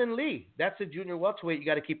had Brandun Lee. That's a junior welterweight you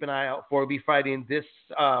got to keep an eye out for. He'll be fighting this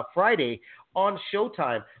Friday on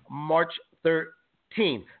Showtime, March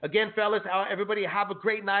 13th. Again, fellas, everybody have a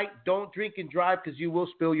great night. Don't drink and drive because you will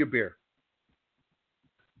spill your beer.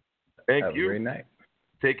 Thank you. Have a great night.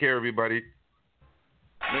 Take care, everybody.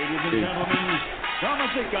 Ladies and gentlemen,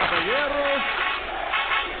 damas y caballeros,